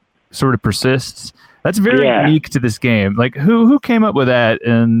line and it sort of persists, that's very unique to this game. Like who came up with that,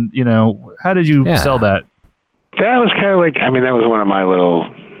 and how did you sell that? That was kind of like, that was one of my little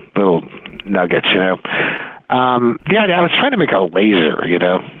nuggets, I was trying to make a laser,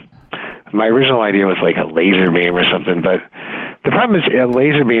 My original idea was like a laser beam or something, but the problem is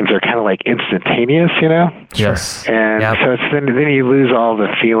laser beams are kind of like instantaneous, Yes. And so it's then you lose all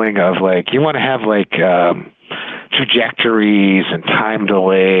the feeling of like, you want to have like trajectories and time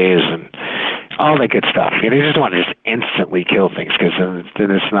delays and all that good stuff. You just want to just instantly kill things because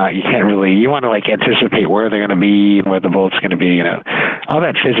then it's not, you can't really, you want to like anticipate where they're going to be and where the bullet's going to be, all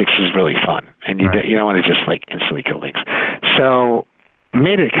that physics is really fun. And you don't want to just like instantly kill things. So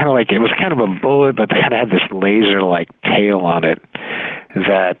made it kind of like, it was kind of a bullet, but they kind of had this laser-like tail on it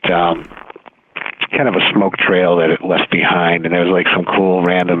that kind of a smoke trail that it left behind. And there was like some cool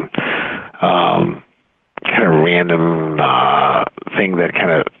random thing that kind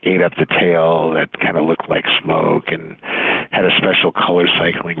of ate up the tail that kind of looked like smoke and had a special color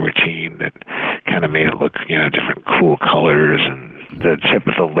cycling routine that kind of made it look, different cool colors. And the tip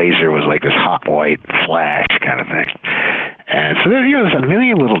of the laser was like this hot white flash kind of thing. And so there's a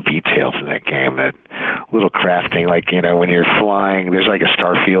million little details in that game, that little crafting, like, when you're flying, there's like a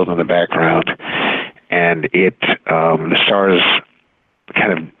star field in the background. and the stars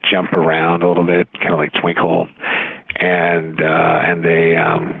kind of jump around a little bit, kind of like twinkle, and they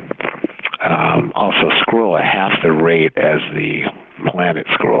also scroll at half the rate as the planet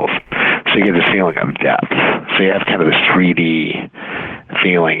scrolls, so you get this feeling of depth. So you have kind of this 3D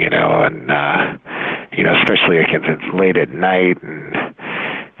feeling, and especially like it's late at night and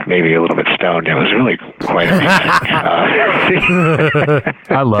maybe a little bit stoned. It was really quite amazing.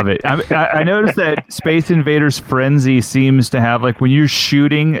 I love it. I noticed that Space Invaders Frenzy seems to have, like, when you're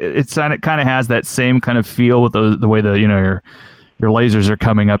shooting, it kind of has that same kind of feel with the way your lasers are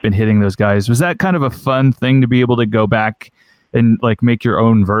coming up and hitting those guys. Was that kind of a fun thing to be able to go back and like make your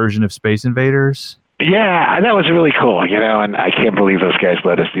own version of Space Invaders? Yeah, that was really cool, and I can't believe those guys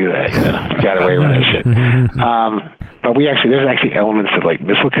let us do that. Got away with that shit. But there's actually elements of like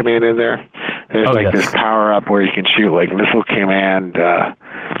Missile Command in there. There's this power up where you can shoot like Missile Command,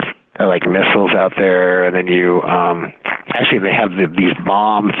 like missiles out there, and then you actually they have these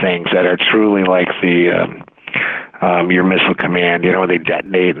bomb things that are truly like the your Missile Command. When they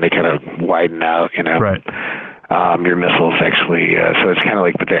detonate and they kind of widen out. Right. Your missiles actually, so it's kind of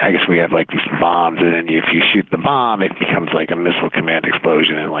like, but I guess we have like these bombs, and then if you shoot the bomb, it becomes like a Missile Command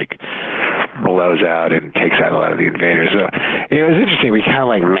explosion and like blows out and takes out a lot of the invaders. So it was interesting. We kind of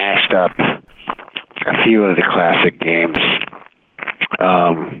like mashed up a few of the classic games,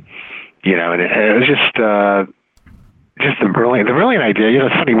 and it was just a brilliant idea.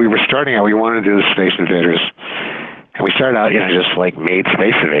 It's funny. We were starting out. We wanted to do the Space Invaders. And we started out, just like made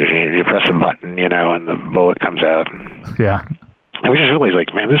Space Invaders. You press a button, and the bullet comes out. Yeah. And we just realized,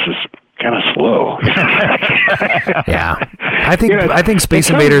 like, man, this is kind of slow. Yeah. I think Space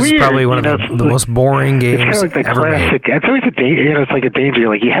Invaders is probably one of the most boring games like ever made. It's always a danger. It's like a danger.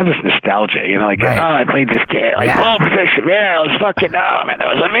 Like, you have this nostalgia. Right. I played this game. Like, Pole Position. Yeah, it was fucking, man, that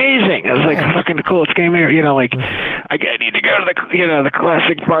was amazing. It was like fucking the coolest game ever. Like, I need to go to the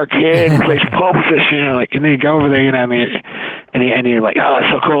classic arcade and play Pole Position. And then you go over there, and you're like, oh, that's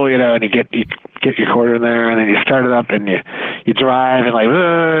so cool, and you get your quarter in there, and then you start it up, and you drive, and like,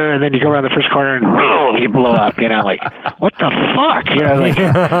 and then you go around the first corner, and boom, you blow up, like, what the fuck, like,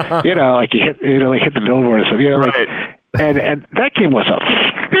 like you hit the billboard and stuff, right. And that game was a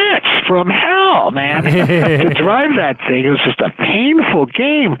bitch from hell, man. To drive that thing, it was just a painful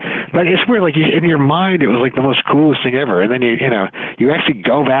game. But it's weird, like, in your mind, it was like the most coolest thing ever. And then you actually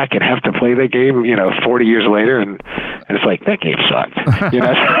go back and have to play that game, 40 years later, and it's like, that game sucked.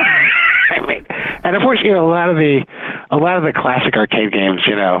 I mean, and of course, a lot of the classic arcade games,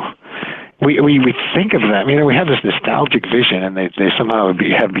 we think of them, we have this nostalgic vision, and they somehow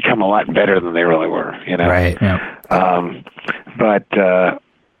have become a lot better than they really were, Right. Yeah.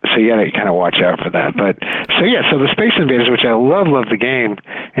 So you gotta kind of watch out for that. But so the Space Invaders, which I love the game,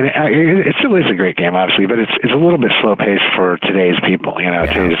 and it still is a great game, obviously, but it's a little bit slow paced for today's people,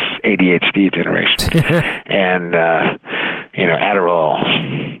 today's ADHD generation, and Adderall,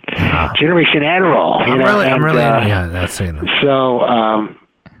 Generation Adderall. I'm really, that's it. So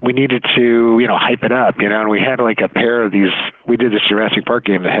we needed to hype it up, and we had like a pair of these. We did this Jurassic Park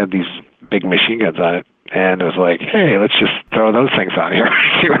game that had these big machine guns on it. And it was like, hey, let's just throw those things on here.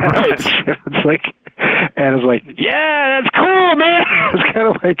 See what happens. It's like, and it was like, yeah, that's cool, man. It was kind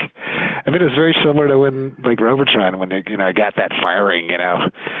of like, it was very similar to when, like, Robotron, when they, got that firing,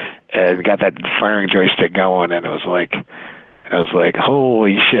 and got that firing joystick going, and it was like,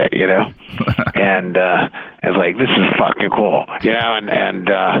 holy shit, and it was like, this is fucking cool,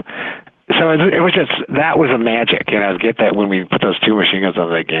 so it was just, that was a magic, get that when we put those two machine guns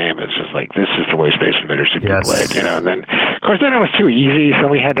on that game, it's just like, this is the way Space Invaders should be played, and then, of course, then it was too easy, so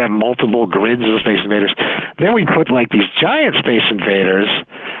we had to have multiple grids of Space Invaders. Then we put, like, these giant Space Invaders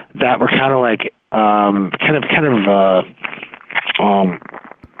that were kind of like, I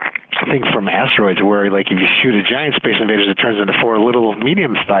think from Asteroids, where, like, if you shoot a giant Space Invaders, it turns into 4 little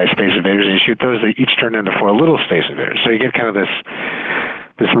medium-sized Space Invaders, and you shoot those, they each turn into 4 little Space Invaders. So you get kind of this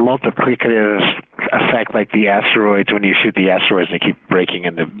multiplicative effect, like the asteroids. When you shoot the asteroids, they keep breaking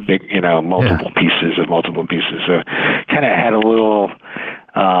into big, multiple pieces. So kind of had a little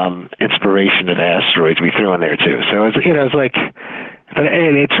inspiration to the asteroids we threw in there too. So it's it's like, but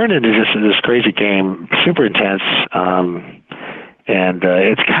it turned into just this crazy game, super intense. And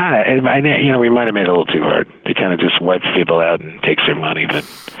it's kind of, we might have made it a little too hard. It kind of just wipes people out and takes their money, but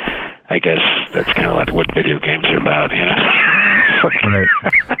I guess that's kind of like what video games are about, Right. All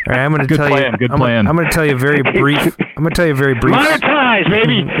right, I'm going to tell you. Good plan. I'm going to tell you very brief. Monetize,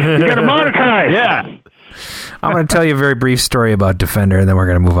 baby. You got to monetize. Yeah. I'm going to tell you a very brief story about Defender, and then we're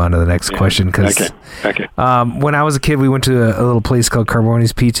going to move on to the next question. Because when I was a kid, we went to a little place called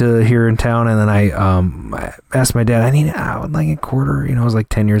Carboni's Pizza here in town, and then I asked my dad, I would like a quarter. I was like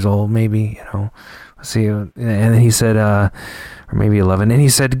 10 years old, maybe. Let's see. And then he said, or maybe 11, and he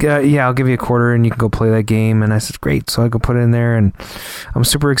said, yeah, I'll give you a quarter, and you can go play that game. And I said, great. So I go put it in there, and I'm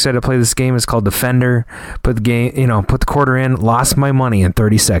super excited to play this game. It's called Defender. Put the quarter in, lost my money in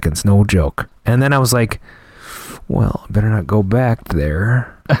 30 seconds, no joke. And then I was like, well, I better not go back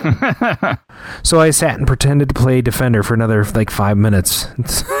there. So I sat and pretended to play Defender for another 5 minutes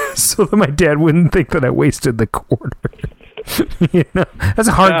so that my dad wouldn't think that I wasted the quarter. That's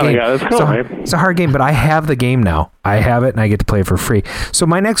a hard game. Yeah, that's cool, it's a hard game, but I have the game now. I have it, and I get to play it for free. So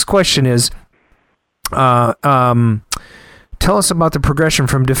my next question is, tell us about the progression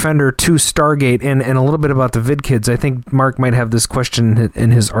from Defender to Stargate, and a little bit about the VidKids. I think Mark might have this question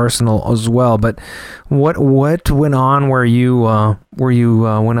in his arsenal as well. But what went on where you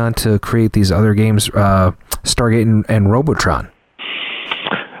went on to create these other games, Stargate and Robotron?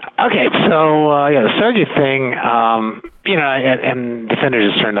 Okay, so the Stargate thing, and Defender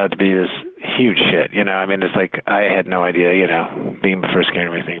just turned out to be this huge shit. It's like I had no idea, being the first game and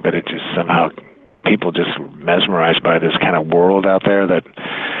everything, but it just somehow people just mesmerized by this kind of world out there that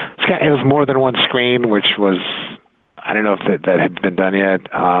it was more than one screen, which was, I don't know if that had been done yet.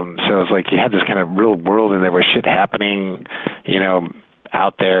 So it was like you had this kind of real world and there was shit happening,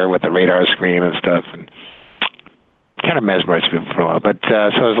 out there with the radar screen and stuff, and kind of mesmerized people for a while. But so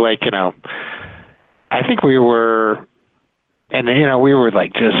it was like, I think we were, and we were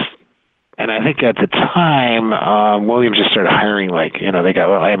like just, and I think at the time, Williams just started hiring, they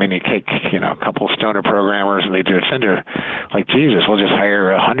got, you take, a couple stoner programmers and they do Defender. Like, Jesus, we'll just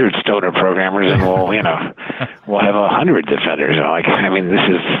hire 100 stoner programmers and we'll have 100 Defenders.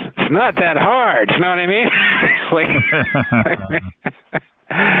 It's not that hard. You know what I mean?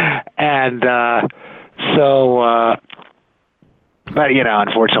 And, but,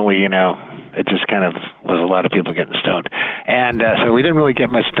 unfortunately, it just kind of was a lot of people getting stoned. And so we didn't really get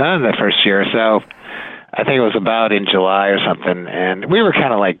much done the first year. So I think it was about in July or something. And we were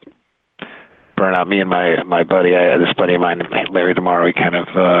kind of like burnt out. Me and my buddy, this buddy of mine, Larry DeMar, we kind of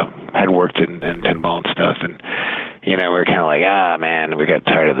had worked in pinball and stuff. And, we were kind of like, man, we got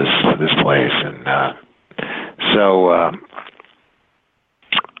tired of this place. And so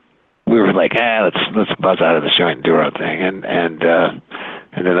we were like, let's buzz out of the joint and do our own thing.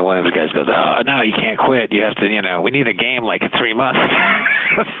 And then one of the guys goes, oh, no, you can't quit. You have to, we need a game in 3 months.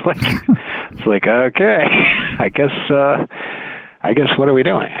 It's like, okay, I guess what are we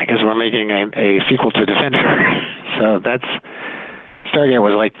doing? I guess we're making a sequel to Defender. So Stargate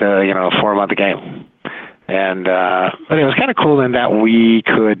was like the, 4-month game. And, but it was kind of cool in that we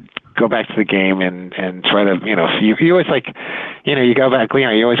could go back to the game and try to, you always you go back,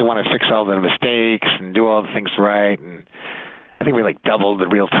 you always want to fix all the mistakes and do all the things right. And I think we doubled the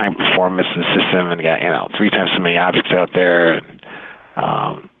real-time performance of the system and got, 3 times so many objects out there.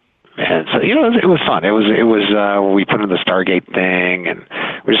 And so, it was fun. It was we put in the Stargate thing, and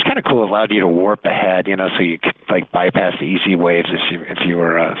which is kind of cool. It allowed you to warp ahead, so you could bypass the easy waves if you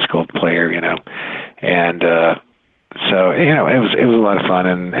were a skilled player, and so it was a lot of fun,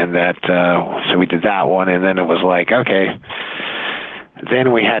 and that so we did that one, and then it was like, okay,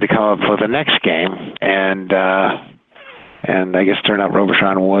 then we had to come up with the next game, and I guess turned out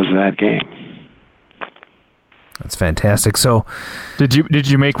Robotron was that game. That's fantastic. So, did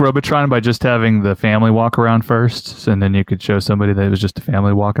you make Robotron by just having the family walk around first, and then you could show somebody that it was just a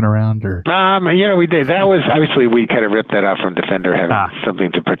family walking around, or? We did. That was obviously we kind of ripped that out from Defender, having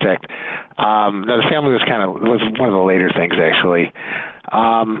something to protect. The family was was one of the later things actually.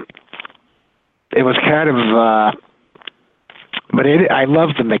 It was kind of. But I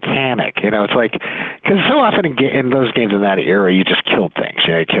love the mechanic, it's like, because so often in those games in that era, you just killed things,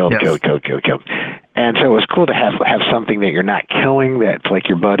 killed. And so it was cool to have something that you're not killing, that's like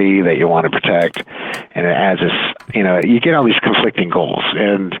your buddy that you want to protect, and it adds this, you get all these conflicting goals.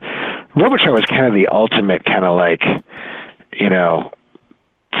 And Robotron was kind of the ultimate kind of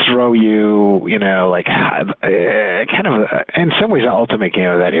throw you, kind of, in some ways, the ultimate game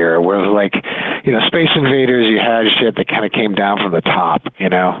of that era, where it was Space Invaders, you had shit that kind of came down from the top, you're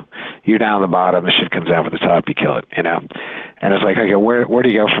down the bottom, the shit comes down from the top, you kill it, and it's like, okay, where do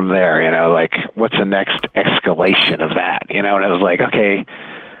you go from there, what's the next escalation of that, and it was like, okay,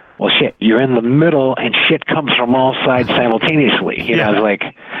 well, shit, you're in the middle and shit comes from all sides simultaneously. It's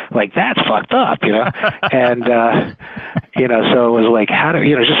like that's fucked up, and, so it was like how to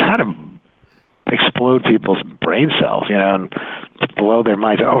explode people's brain cells, and blow their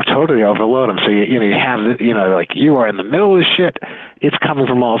minds. Oh, totally overload them. So you have like you are in the middle of the shit. It's coming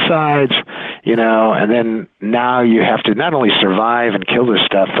from all sides, and then now you have to not only survive and kill this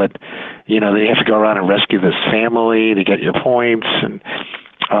stuff, but then you have to go around and rescue this family to get your points, and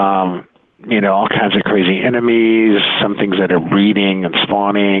all kinds of crazy enemies. Some things that are breeding and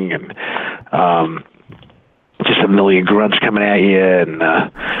spawning, and just a million grunts coming at you, and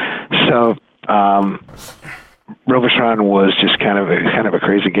so. Robotron was just kind of a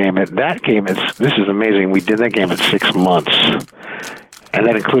crazy game. And that game, this is amazing. We did that game in 6 months, and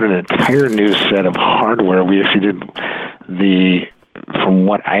that included an entire new set of hardware. We actually did from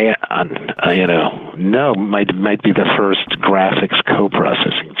what I know might be the first graphics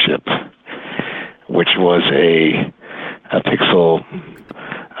co-processing chip, which was a pixel.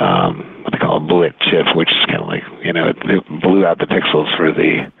 What they call a blit chip, which is kind of like it blew out the pixels for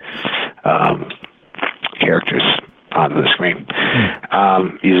the characters onto the screen,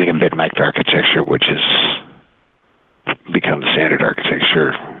 using a bitmap architecture, which has become the standard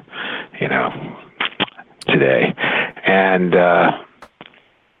architecture, today. And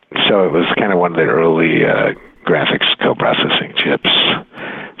so it was kind of one of the early graphics co-processing chips.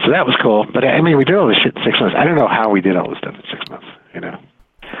 So that was cool. But I mean, we did all this shit in 6 months. I don't know how we did all this stuff in 6 months,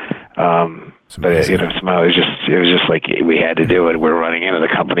 But somehow it was just like we had to do it. We're running into the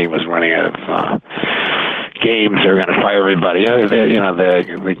company was running out of games. They were going to fire everybody. So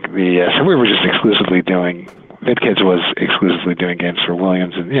we were just exclusively doing. VidKids was exclusively doing games for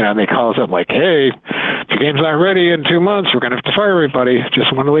Williams, and they call us up like, "Hey, if your game's not ready in 2 months, we're going to have to fire everybody.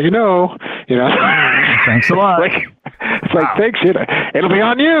 Just want to let you know." Thanks a lot. It's like, thanks. It'll be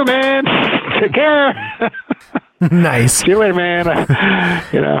on you, man. Take care. Nice. See you later, man.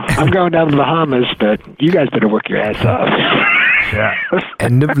 I'm going down to the Bahamas, but you guys better work your ass off. Yeah.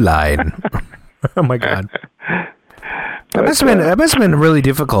 End of line. Oh my God. That must have been really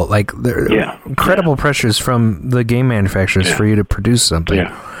difficult. Like there are incredible pressures from the game manufacturers for you to produce something.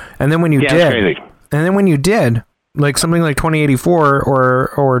 Yeah. And then when you did, like something like 2084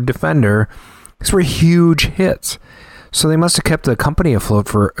 or Defender, these were huge hits. So they must have kept the company afloat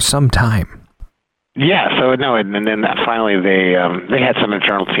for some time. Yeah, so no, and then finally they had some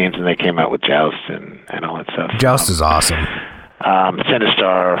internal teams and they came out with Joust and all that stuff. Joust is awesome.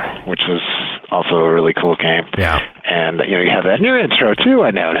 Centistar, which was also a really cool game. Yeah. And you have that in your intro too,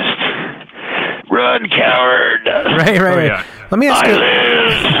 I noticed. Run, coward. Right. Oh, yeah. Let me ask you.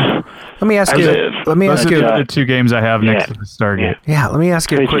 Those are the other two games I have next to the Stargate. Yeah, let me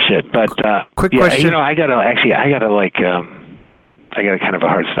ask you a quick question. I gotta kind of a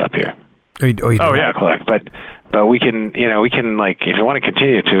hard stop here. But we can like if you want to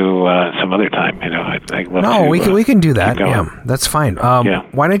continue to some other time, I'd love to. We can do that. Yeah, that's fine.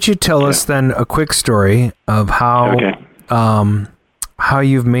 Why don't you tell us then a quick story of how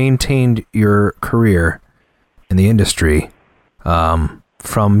you've maintained your career in the industry,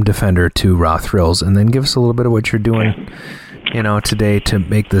 from Defender to Raw Thrills, and then give us a little bit of what you're doing, today to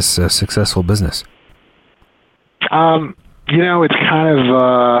make this a successful business. It's kind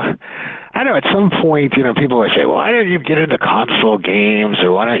of. I know at some point, people would say, well, why don't you get into console games,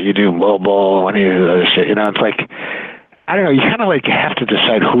 or why don't you do mobile, why don't you do other shit? It's like, I don't know, you kind of like have to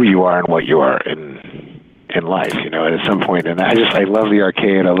decide who you are and what you are in life, at some point. And I love the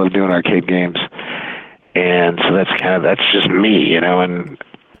arcade. I love doing arcade games. And so that's just me, and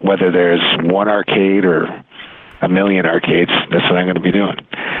whether there's one arcade or a million arcades, that's what I'm going to be doing.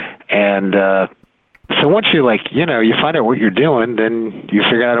 And, so once you you find out what you're doing, then you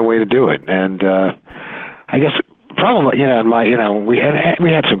figure out a way to do it. And I guess probably we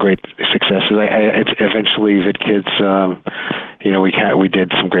had some great successes. Eventually VidKids, we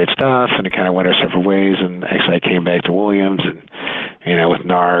did some great stuff, and it kind of went our separate ways. And actually, I came back to Williams, and with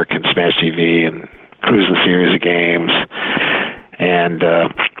Narc and Smash TV and Cruise the series of games. And the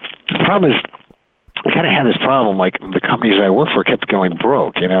problem is, I kind of had this problem, like the companies I worked for kept going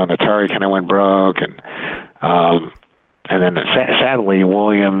broke, and Atari kind of went broke, and then sadly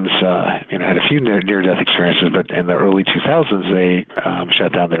Williams, had a few near-death experiences, but in the early 2000s they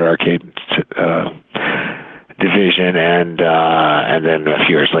shut down their arcade division, and then a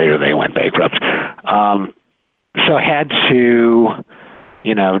few years later they went bankrupt. So I had to,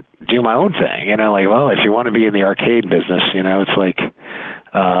 do my own thing, if you want to be in the arcade business, it's like,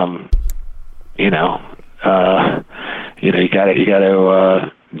 you got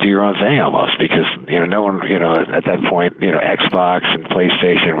to do your own thing almost, because no one at that point Xbox and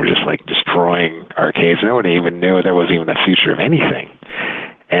PlayStation were just like destroying arcades. No one even knew there was even a future of anything.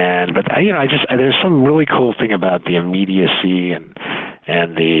 But there's some really cool thing about the immediacy and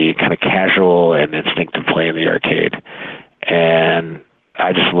the kind of casual and instinctive play in the arcade. and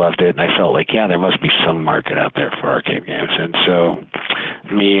I just loved it, and I felt like, there must be some market out there for arcade games. And so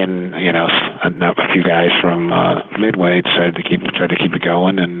me and, a few guys from Midway tried to keep it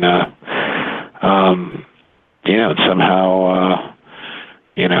going, and somehow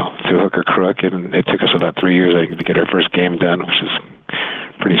through hook or crook, and it took us about 3 years, I think, to get our first game done, which is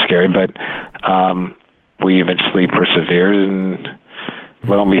pretty scary, but we eventually persevered, and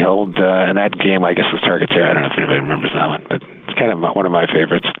lo and behold, and that game, I guess, was Targetera. I don't know if anybody remembers that one, but it's kind of one of my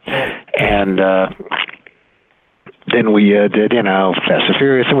favorites. And then we did, Fast and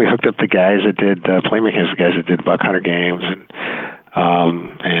Furious, and we hooked up the guys that did Playmakers, the guys that did Buck Hunter games, and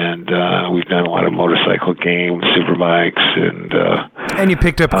we've done a lot of motorcycle games, superbikes, and you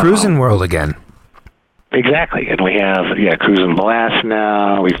picked up Cruisin' World again. Exactly, and we have Cruisin' Blast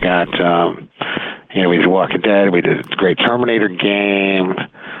now. We've got we did Walking Dead. We did a great Terminator game.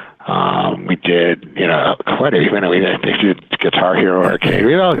 We did quite a we did Guitar Hero Arcade.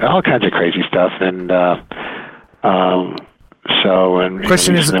 We did all kinds of crazy stuff, and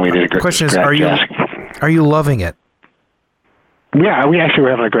question is, are you loving it? Yeah, we actually were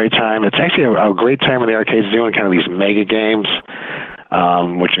having a great time. It's actually a great time in the arcades doing kind of these mega games,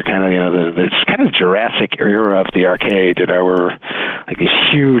 which are kind of, it's kind of Jurassic era of the arcade, were like these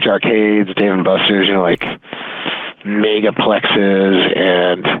huge arcades, Dave & Buster's, like megaplexes,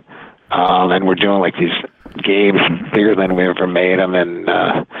 and we're doing like these games bigger than we ever made them, and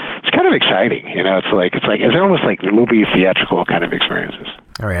it's kind of exciting. It's almost like movie theatrical kind of experiences.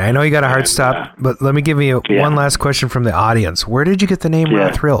 All right, I know you got a hard stop, but let me give you one last question from the audience. Where did you get the name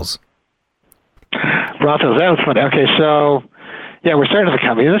Raw Thrills? Raw Thrills, that was fun. Okay, so we're starting the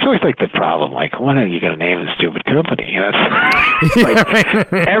company. That's always like the problem. Like, when are you going to name a stupid company? It's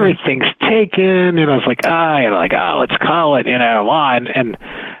like everything's taken. It's like, let's call it. And I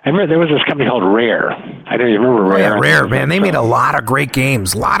remember there was this company called Rare. I don't even remember Rare. Yeah, Rare, man. They made a lot of great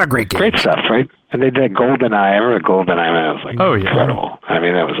games. Great stuff, right? And they did GoldenEye. I remember GoldenEye, man. It was like incredible. I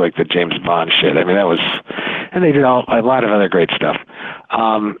mean, that was like the James Bond shit. I mean, that was, and they did a lot of other great stuff.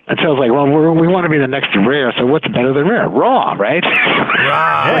 And so I was like, well, we want to be the next Rare, so what's better than Rare? Raw, right?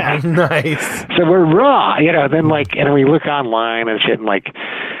 Raw, nice. So we're Raw, then and we look online and shit, and I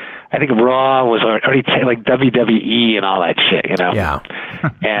think Raw was already like WWE and all that shit, Yeah.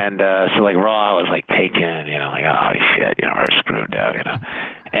 And so Raw was taken, oh shit, we're screwed out,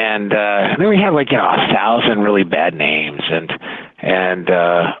 And then we had 1,000 really bad names, and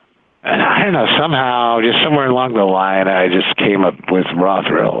I don't know, somehow, just somewhere along the line, I just came up with Raw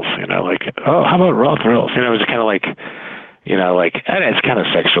Thrills, oh, how about Raw Thrills? It was kind of and it's kind of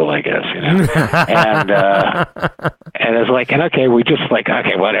sexual, I guess, and it's okay, we just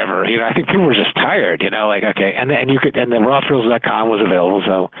okay, whatever, I think people were just tired, okay, and the rawthrills.com was available,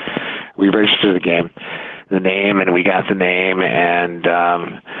 so we registered the name, and we got the name, and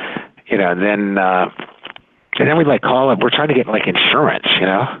then we'd call up, we're trying to get insurance,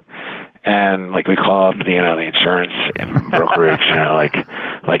 and we call up the insurance brokerage,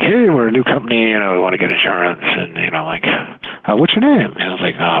 hey, we're a new company, we want to get insurance, and what's your name? And I was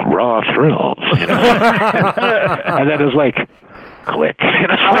Raw Thrills, and then it was click.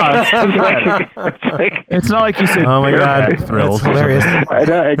 It's not like you said, oh my god, Thrills, hilarious. I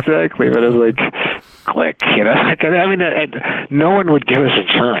know, exactly, but it was click, I mean, no one would give us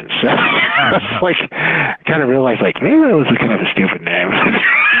insurance. I kind of realized, maybe that was kind of a stupid name.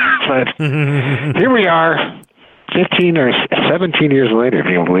 But here we are, 15 or 17 years later, if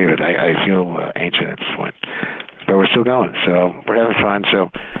you can believe it. I feel ancient at this point, but we're still going, so we're having fun. So,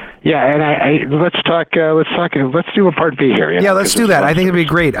 and let's do a part B here. Yeah, let's do that. I think it'd be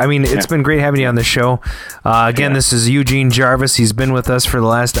great. I mean, it's been great having you on the show. Again, this is Eugene Jarvis. He's been with us for the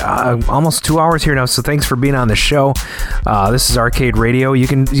last almost 2 hours here now. So thanks for being on the show. This is Arcade Radio. You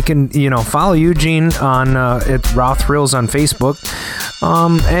can follow Eugene on at Raw Thrills on Facebook,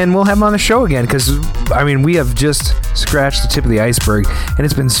 and we'll have him on the show again because we have just scratched the tip of the iceberg, and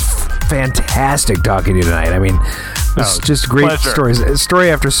it's been fantastic talking to you tonight. I mean, it's just great stories,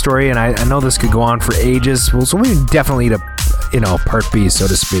 story after story. And I know this could go on for ages. So we definitely need a part B, so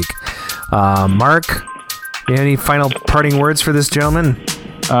to speak. Mark, any final parting words for this gentleman?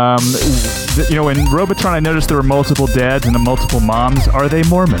 In Robotron, I noticed there were multiple dads and multiple moms. Are they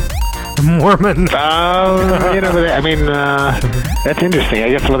Mormon? Mormon. That's interesting. I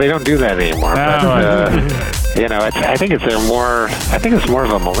guess they don't do that anymore. I think it's more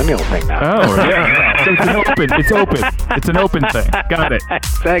of a millennial thing now. Oh, yeah. So it's open. It's an open thing. Got it.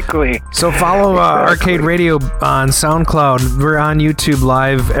 Exactly. So follow Arcade Radio on SoundCloud. We're on YouTube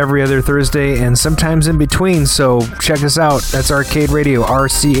live every other Thursday and sometimes in between. So check us out. That's Arcade Radio,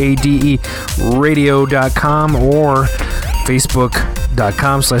 RCADE radio.com or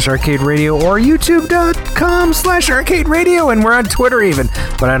Facebook.com/Arcade Radio or YouTube.com/Arcade Radio. And we're on Twitter even.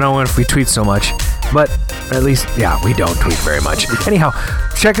 But I don't know if we tweet so much. But at least, we don't tweet very much. Anyhow,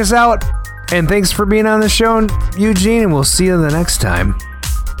 check us out. And thanks for being on the show, Eugene. And we'll see you the next time.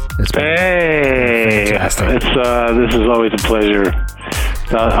 Hey, fantastic. This is always a pleasure.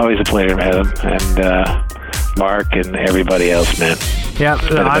 It's always a pleasure, Adam, and Mark, and everybody else, man. Yeah,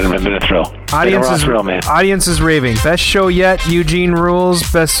 it's been a thrill. Audience is raving. Best show yet. Eugene rules.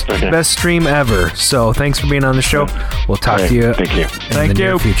 Best stream ever. So thanks for being on the show. We'll talk to you. Thank you. In the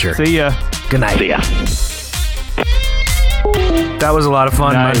near future. See ya. Good night. See ya. That was a lot of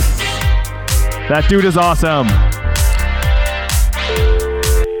fun. Nice. That dude is awesome.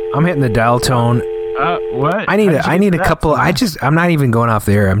 I'm hitting the dial tone. What? I need a couple. I'm not even going off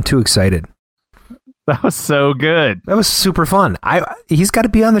the air. I'm too excited. That was so good. That was super fun. He's got to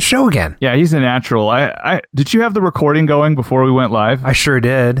be on the show again. Yeah, he's a natural. Did you have the recording going before we went live? I sure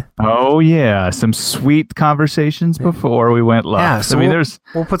did. Oh yeah, some sweet conversations before we went live. Yeah, so we'll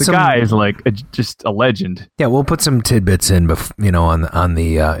put the guy is like just a legend. Yeah, we'll put some tidbits in, on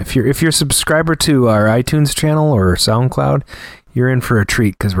the if you're a subscriber to our iTunes channel or SoundCloud, you're in for a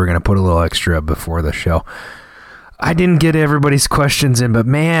treat because we're gonna put a little extra before the show. I didn't get everybody's questions in, but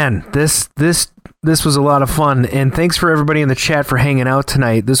man, this was a lot of fun. And thanks for everybody in the chat for hanging out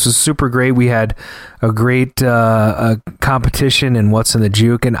tonight. This was super great. We had a great competition in What's in the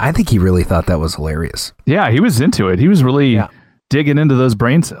Juke, and I think he really thought that was hilarious. Yeah, he was into it. He was really digging into those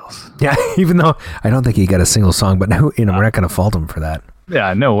brain cells. Yeah, even though I don't think he got a single song, but we're not going to fault him for that.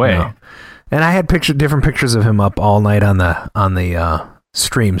 Yeah, no way. And I had different pictures of him up all night on the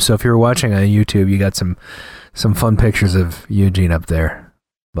stream. So if you're watching on YouTube, you got some fun pictures of Eugene up there.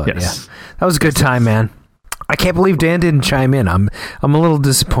 But yes. Yeah, that was a good time, man. I can't believe Dan didn't chime in. I'm a little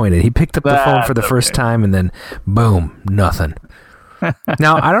disappointed. He picked up the phone for the first time and then boom, nothing.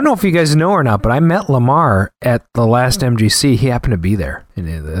 Now, I don't know if you guys know or not, but I met Lamar at the last MGC. He happened to be there.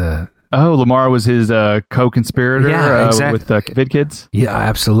 Lamar was his co-conspirator with VidKids? Yeah,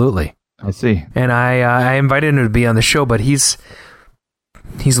 absolutely. I see. And I invited him to be on the show, but he's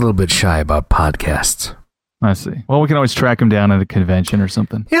a little bit shy about podcasts. I see. Well, we can always track him down at a convention or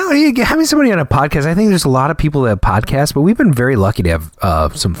something. Having somebody on a podcast, I think there's a lot of people that have podcasts, but we've been very lucky to have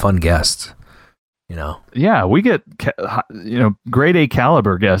some fun guests. Yeah, we get grade A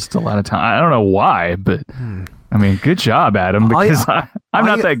caliber guests a lot of time. I don't know why, but I mean, good job, Adam, because I'm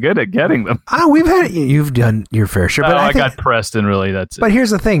not that good at getting them. You've done your fair share, but I got Preston. Really, that's it. But here's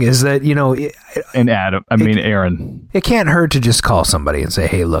the thing: is that and Aaron. It can't hurt to just call somebody and say,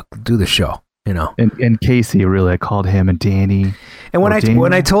 "Hey, look, do the show." And Casey, really, I called him and Danny. And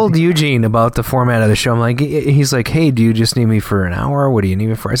when I told Eugene about the format of the show, he's like, "Hey, do you just need me for an hour? What do you need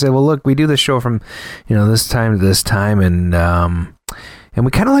me for?" I said, "Well, look, we do the show from, this time to this time, and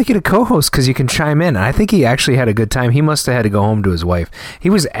we kind of like you to co-host because you can chime in." And I think he actually had a good time. He must have had to go home to his wife. He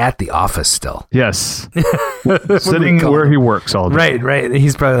was at the office still. Yes, sitting where he works all day. Right.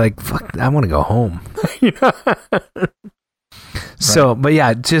 He's probably like, "Fuck, I want to go home." So, but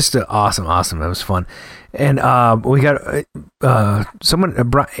yeah, just awesome. It was fun. And we got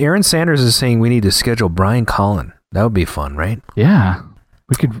Aaron Sanders is saying we need to schedule Brian Collin. That would be fun, right? Yeah.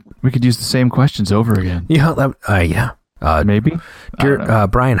 We could use the same questions over again. Yeah. Yeah. Maybe. Dear,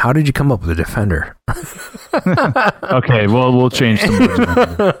 Brian, how did you come up with the Defender? Okay, well, we'll change some words.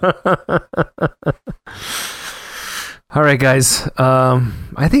 All right, guys.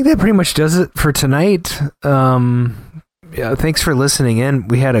 I think that pretty much does it for tonight. Yeah, thanks for listening in.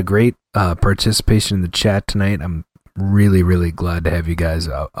 We had a great participation in the chat tonight. I'm really, really glad to have you guys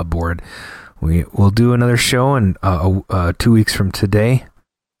aboard. We'll do another show in 2 weeks from today.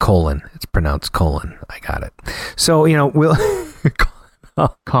 It's pronounced colon. I got it. So, we'll...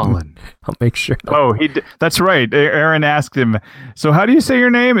 Colin. I'll make sure. Oh, that's right. Aaron asked him, so how do you say your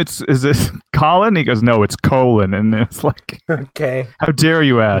name? Is this Colin? He goes, no, it's colon. And it's like, okay. How dare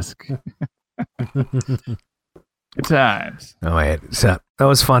you ask? Good times. All right. So that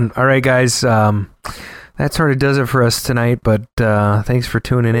was fun. All right, guys. That sort of does it for us tonight, but thanks for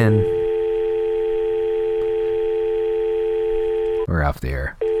tuning in. We're off the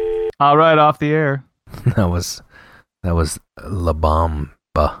air. All right, off the air. That was La Bombe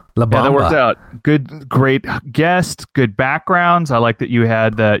Yeah, that worked out. Great guest, good backgrounds. I like that you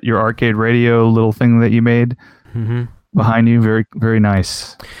had your arcade radio little thing that you made behind you. Very, very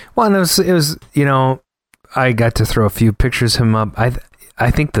nice. Well, and it was I got to throw a few pictures of him up.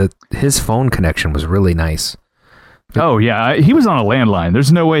 I think that his phone connection was really nice. Oh yeah, he was on a landline.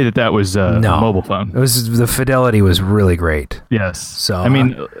 There's no way that was a mobile phone. The fidelity was really great. Yes. So I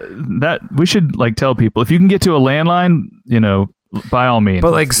mean, that we should tell people, if you can get to a landline, by all means.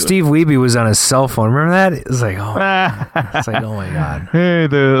 But Steve Wiebe was on his cell phone. Remember that? It was oh my god. Hey,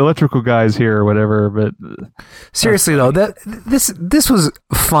 the electrical guy's here or whatever. But seriously though, this was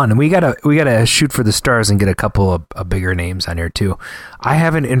fun. We gotta shoot for the stars and get a couple of bigger names on here too. I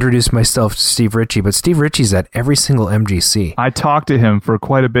haven't introduced myself to Steve Ritchie, but Steve Ritchie's at every single MGC. I talked to him for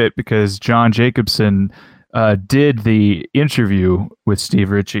quite a bit because John Jacobson did the interview with Steve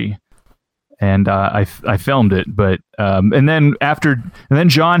Ritchie. And I filmed it, but and then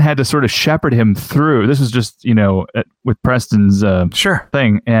John had to sort of shepherd him through. This was just with Preston's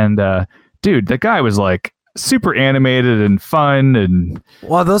thing, and dude, that guy was super animated and fun, and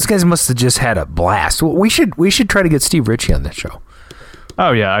well, those guys must have just had a blast. Well, we should try to get Steve Ritchie on this show.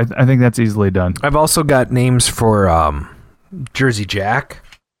 Oh yeah, I think that's easily done. I've also got names for Jersey Jack.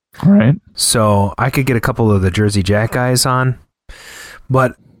 All right, so I could get a couple of the Jersey Jack guys on,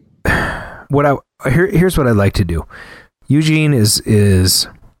 but. Here's what I'd like to do. Eugene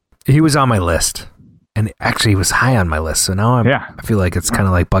he was on my list, and actually he was high on my list. So now I feel like it's kind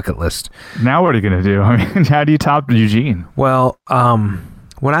of like bucket list. Now what are you gonna do? I mean, how do you top Eugene? Well,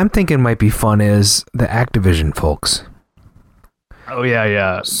 what I'm thinking might be fun is the Activision folks. Oh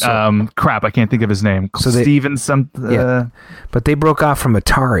yeah. So, crap, I can't think of his name. So Steven something. Yeah, but they broke off from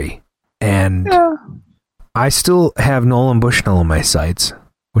Atari, and I still have Nolan Bushnell on my sights,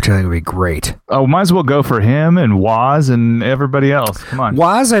 which I think would be great. Oh, might as well go for him and Woz and everybody else. Come on.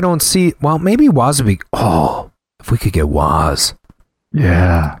 Woz, I don't see. Well, maybe Woz would be. Oh, if we could get Woz.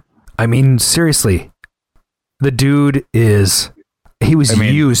 Yeah. I mean, seriously, the dude is. He was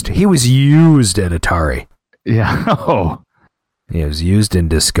used. He was used at Atari. Yeah. Oh. He was used and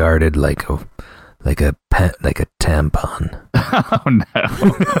discarded like a tampon. Oh no.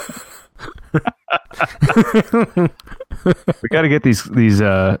 We got to get these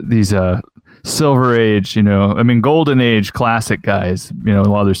Silver Age, Golden Age classic guys,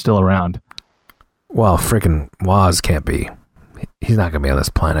 while they're still around. Well, freaking Woz can't be. He's not going to be on this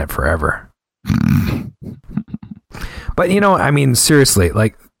planet forever. But seriously,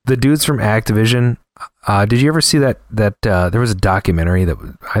 the dudes from Activision. Did you ever see that there was a documentary that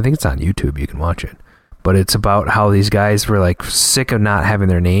I think it's on YouTube. You can watch it. But it's about how these guys were sick of not having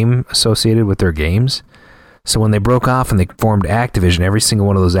their name associated with their games. So when they broke off and they formed Activision, every single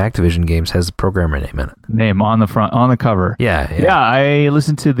one of those Activision games has the programmer name in it. Name on the front, on the cover. Yeah. Yeah, I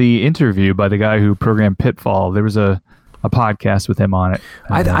listened to the interview by the guy who programmed Pitfall. There was a podcast with him on it.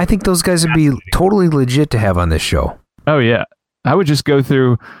 I think those guys would be totally legit to have on this show. Oh, yeah. I would just go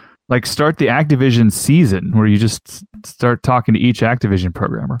through, start the Activision season where you just start talking to each Activision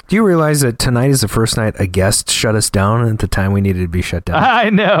programmer. Do you realize that tonight is the first night a guest shut us down at the time we needed to be shut down? I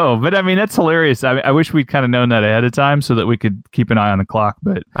know, but that's hilarious. I wish we'd kind of known that ahead of time so that we could keep an eye on the clock.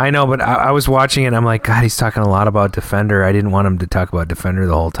 But I know, but I was watching it and I'm like, God, he's talking a lot about Defender. I didn't want him to talk about Defender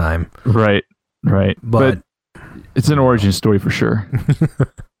the whole time. Right. But it's an origin story for sure.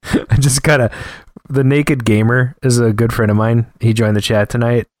 I just gotta. The Naked Gamer is a good friend of mine. He joined the chat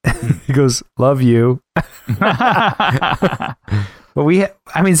tonight. He goes, "Love you." But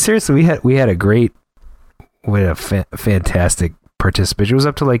seriously, we had a fantastic participation. It was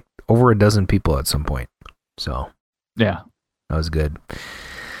up to over a dozen people at some point. So yeah, that was good.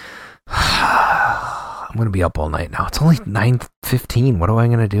 I'm gonna be up all night now. It's only 9:15. What am I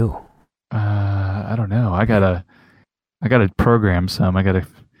gonna do? I don't know. I gotta program some. I gotta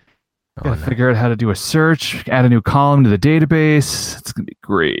figure out how to do a search, add a new column to the database. It's going to be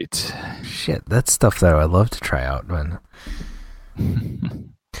great. Shit, that's stuff that I'd love to try out.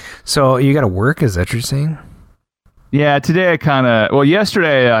 So you got to work? Is that what you're saying? Yeah, today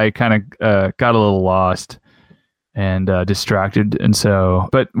yesterday I kind of got a little lost and distracted. And so,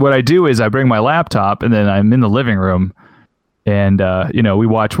 but what I do is I bring my laptop and then I'm in the living room and, we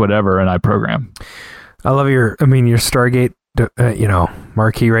watch whatever and I program. I love your Stargate.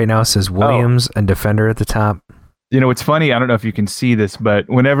 Marquee right now says Williams and Defender at the top. It's funny. I don't know if you can see this, but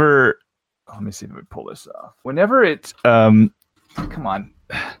whenever, let me see if we pull this off. Whenever it,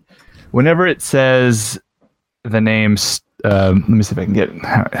 whenever it says the name, let me see if I can get it.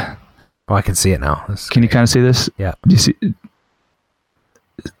 Oh, I can see it now. Can you kind of see this? Yeah. Do you see?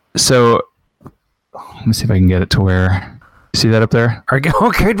 So, let me see if I can get it to where. See that up there?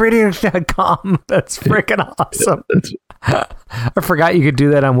 Arcaderadio.com. That's freaking awesome. I forgot you could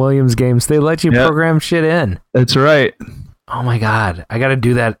do that on Williams games. They let you program shit in. That's right. Oh my God. I got to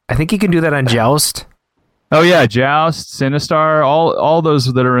do that. I think you can do that on Joust. Oh yeah, Joust, Sinistar, all those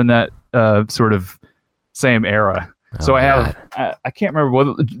that are in that sort of same era. So I have, I can't remember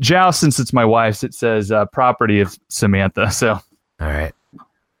what Joust, since it's my wife's, it says property of Samantha. So all right.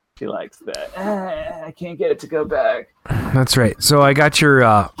 She likes that. I can't get it to go back. That's right. So I got your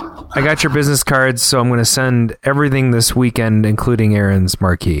business cards. So I'm going to send everything this weekend, including Aaron's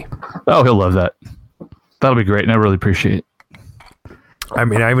marquee. Oh, he'll love that. That'll be great, and I really appreciate it. I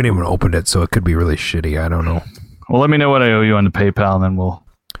mean, I haven't even opened it, so it could be really shitty. I don't know. Well, let me know what I owe you on the PayPal, and then we'll.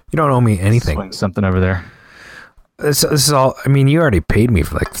 You don't owe me anything. Swing something over there. This is all. I mean, you already paid me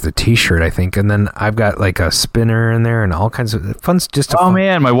for like the T-shirt, I think, and then I've got like a spinner in there and all kinds of fun's just.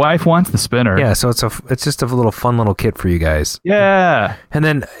 Man, my wife wants the spinner. Yeah, so it's just a little fun little kit for you guys. Yeah, and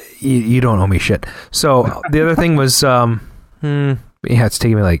then you don't owe me shit. So the other thing was, it's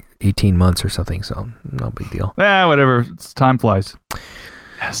taking me like 18 months or something, so no big deal. Yeah, whatever. Time flies.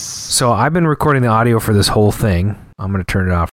 Yes. So I've been recording the audio for this whole thing. I'm going to turn it off